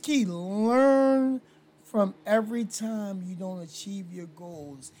biggest key. Learn from every time you don't achieve your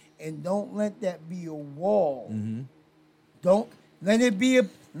goals, and don't let that be a wall. Mm-hmm. Don't let it be a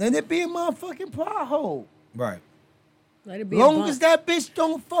motherfucking pothole. Right. Let it be Long as that bitch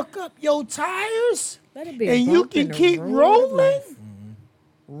don't fuck up your tires, Let it be a and you bump in can the keep road of rolling, life.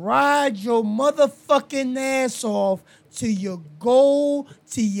 ride your motherfucking ass off to your goal,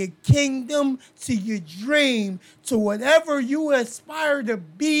 to your kingdom, to your dream, to whatever you aspire to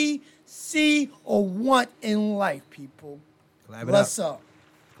be, see, or want in life, people. Clap it Bless up. up.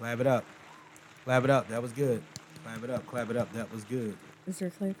 Clap it up. Clap it up. That was good. Clap it up. Clap it up. That was good. Is there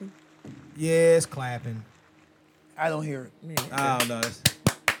clapping? Yeah, it's clapping. I don't hear it. Man. I don't know.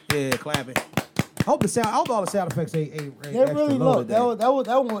 Yeah, clapping. I hope all the sound effects ain't They're extra really low low. today. That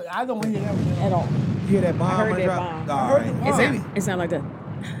one. I don't hear that one At all. You hear that bomb? I heard when it that drop? bomb. All I heard right. the It bomb. sound, it sound like that.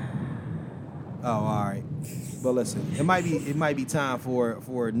 Oh, all right. But listen, it might be time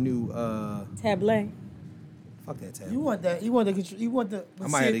for a new Tablet. fuck that tab. You want that? You want the control? You want the? I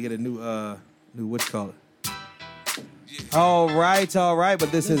might have to get a new what you call it. All right.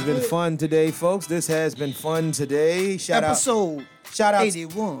 But this has been fun today, folks. This has been fun today. Shout out episode. Shout out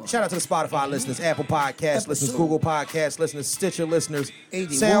 81. Shout out to the Spotify listeners, Apple Podcast listeners, Episode. Google Podcast listeners, Stitcher listeners,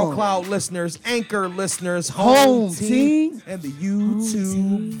 81. SoundCloud listeners, Anchor listeners, Home team. and the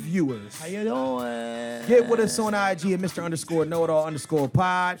YouTube viewers. How you doing? Get with us on IG at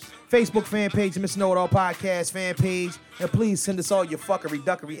Mr_Know-It-All_pod, Facebook fan page, Mr. Know-It-All Podcast fan page, and please send us all your fuckery,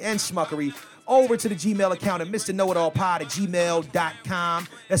 duckery, and schmuckery over to the Gmail account at MrKnowItAllPod@gmail.com.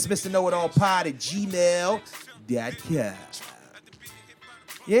 That's MrKnowItAllPod@gmail.com.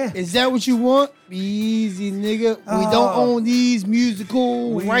 Yeah. Is that what you want? Easy, nigga. We don't own these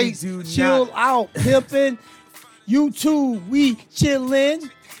musical We rights. do Chill not. out, pimpin'. YouTube, we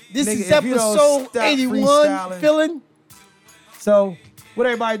chillin'. This Nigga, is if you don't episode stop 81. freestyling- Feeling? So, what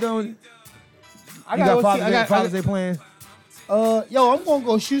everybody doing? I You got got Father's Day plans? Yo, I'm gonna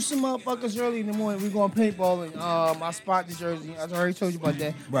go shoot some motherfuckers early in the morning. We're going paintballing. I spot the jersey. I already told you about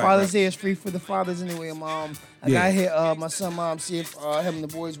that. Right, Father's right. Day is free for the fathers anyway. I Yeah. gotta hit my son, mom, see if him and the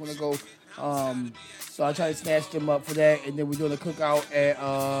boys want to go. So I try to snatch them up for that, and then we're doing a cookout at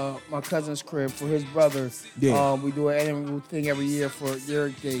my cousin's crib for his brother. Yeah. We do an annual thing every year for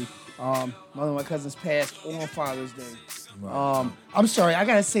Derek Day. One of my cousins passed on Father's Day. I'm sorry, I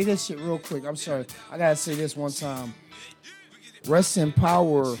gotta say this shit real quick. I'm sorry, I gotta say this one time. Rest in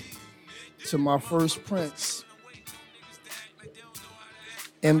power to my first prince,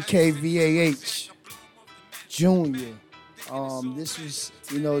 MKVAH Jr. This was,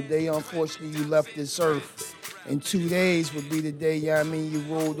 day unfortunately you left this earth. In 2 days would be the day, you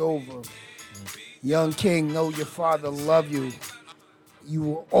rolled over. Young King, know your father love you. You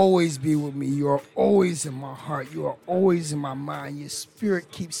will always be with me. You are always in my heart. You are always in my mind. Your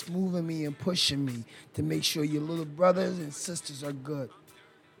spirit keeps moving me and pushing me to make sure your little brothers and sisters are good.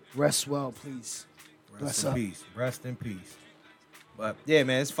 Rest well, please. Rest in peace. Rest in peace. But yeah,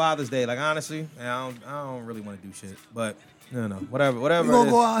 man, it's Father's Day. Like honestly, man, I don't really want to do shit. But whatever. We're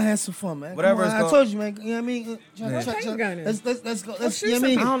gonna go out and have some fun, man. Whatever Come on, it's I told you, man. You know what I mean? Okay, Gunner. Let's go. Let's, shoot you know what I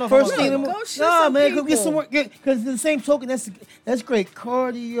mean? some I don't know if First I'm thing in the gonna go morning. shoot Nah, some man, go get people. some work. Because the same token, that's great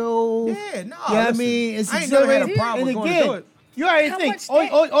cardio. Yeah, no. You know what I listen, mean? It's I ain't never had a exhilarating. problem And with going to do again, it. you already How think much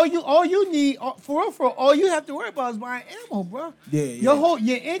all you need for real, all you have to worry about is buying ammo, bro. Yeah, Your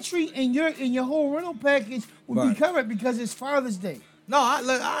entry and your whole rental package will be Right. covered because it's Father's Day. No,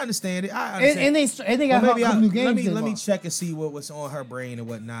 I understand it. I understand. And they got Well, a couple new games. let me check and see what's on her brain and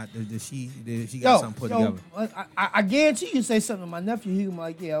whatnot. Did she got something put together? I guarantee you say something to my nephew, he gonna be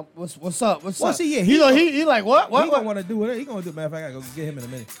like, yeah, what's up? What's Well, up? see, yeah, he like what? He gonna want to do it. He gonna do. Matter of fact, I gotta go get him in a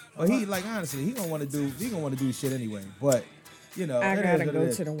minute. But he honestly, he gonna want to do shit anyway. But I it is gotta what go it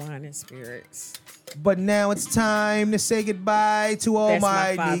is. to the wine and spirits. But now it's time to say goodbye to all That's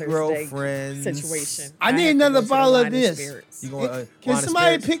my Father's Negro Day friends. situation. I need have to another go to the bottle of wine and this. spirits. You going? Can wine and somebody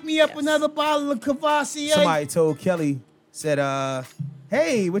spirits? pick me up Yes. another bottle of Cavassier? Somebody told Kelly, said,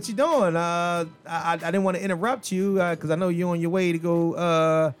 "Hey, what you doing? I didn't want to interrupt you because I know you're on your way to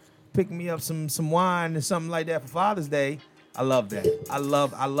go pick me up some wine or something like that for Father's Day." I love that.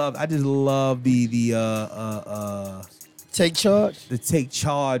 I just love the Take charge. The take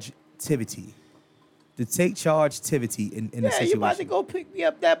charge-tivity. The take charge-tivity in the situation. You about to go pick me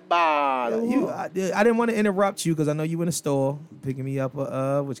up that bottle. I didn't want to interrupt you because I know you in the store picking me up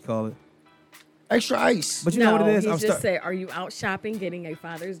what you call it? Extra ice. But you know what it is? He just said, are you out shopping, getting a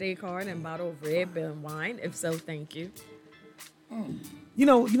Father's Day card and bottle of red and wine? If so, thank you. You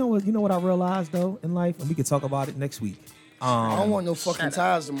know what I realized though in life, and we can talk about it next week. I don't want no fucking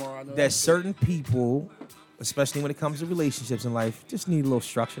ties tomorrow. That certain people, especially when it comes to relationships in life, just need a little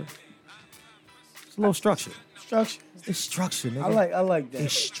structure. It's a little structure. Structure. It's structure, nigga. I like that.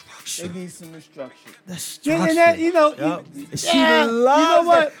 It's structure. They need some structure. That's structure. And that, you know, She yeah, loves you know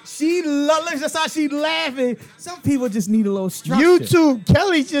what? it. She loves. That's how she laughing. Some people just need a little structure. YouTube,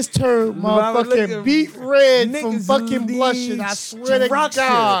 Kelly just turned motherfucking Look, beat red from niggas fucking need blushing. I swear to structure.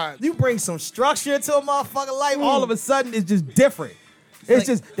 God. You bring some structure into a motherfucking life, all of a sudden it's just different. It's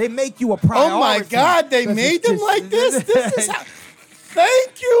just they make you a priority. Oh my God, they Because made it's them just- like this. This is how.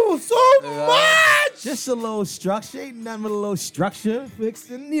 Thank you so much. Just a little structure. Ain't nothing but a little structure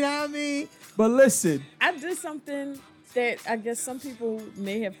fixing. You know what I mean? But listen, I did something that I guess some people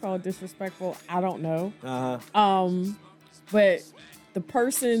may have called disrespectful. I don't know. But the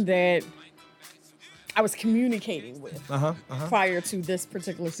person that I was communicating with prior to this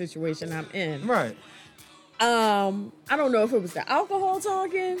particular situation I'm in. right, I don't know if it was the alcohol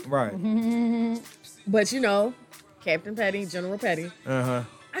talking, right. but you know, Captain Petty, General Petty. Uh-huh.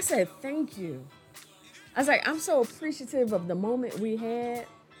 I said, thank you. I was like, I'm so appreciative of the moment we had.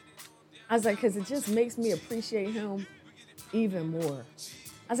 I was like, because it just makes me appreciate him even more.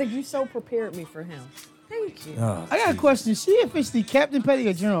 I was like, you so prepared me for him. Thank you. I got a question. Is she officially Captain Petty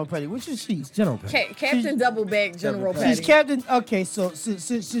or General Petty? Which is she? General Petty. Captain Doubleback, General Petty. She's Captain. Okay, so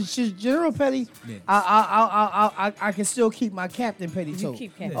she's General Petty. Yeah. I can still keep my Captain Petty too. You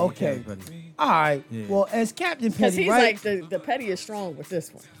keep Captain. Okay. Captain Petty. All right. Yeah. Well, as Captain Because Petty, he's right? like, the Petty is strong with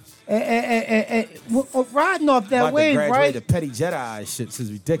this one. Riding off that About to wave, graduate right? to Petty Jedi shit. This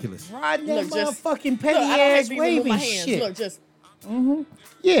is ridiculous. Riding that Look, just- motherfucking Look, petty I don't ass have to even move wave my and hands. shit. Look, just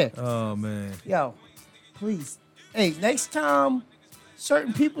Yeah. Oh man. Yo, please. Hey, next time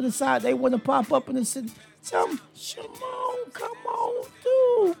certain people decide they want to pop up in the city, tell them, Shimon, come on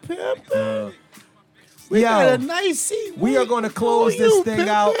through, pimpin'. We got a nice seat. We are going to close for this you, thing pimpin'.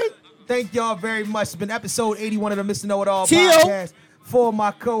 out. Thank y'all very much. It's been episode 81 of the Mr. Know It All Tio. podcast. For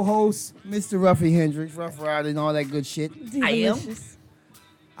my co-host, Mr. Ruffy Hendrix, Rough Rider, and all that good shit. I am.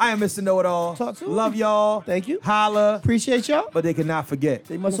 I am Mr. Know It All. Talk to him. Love y'all. Thank you. Holla. Appreciate y'all. But they cannot forget.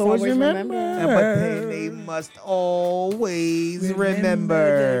 They must always remember. But they must always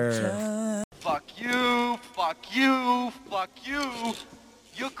remember. Fuck you, fuck you, fuck you.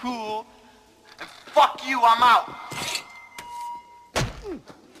 You're cool. And fuck you, I'm out.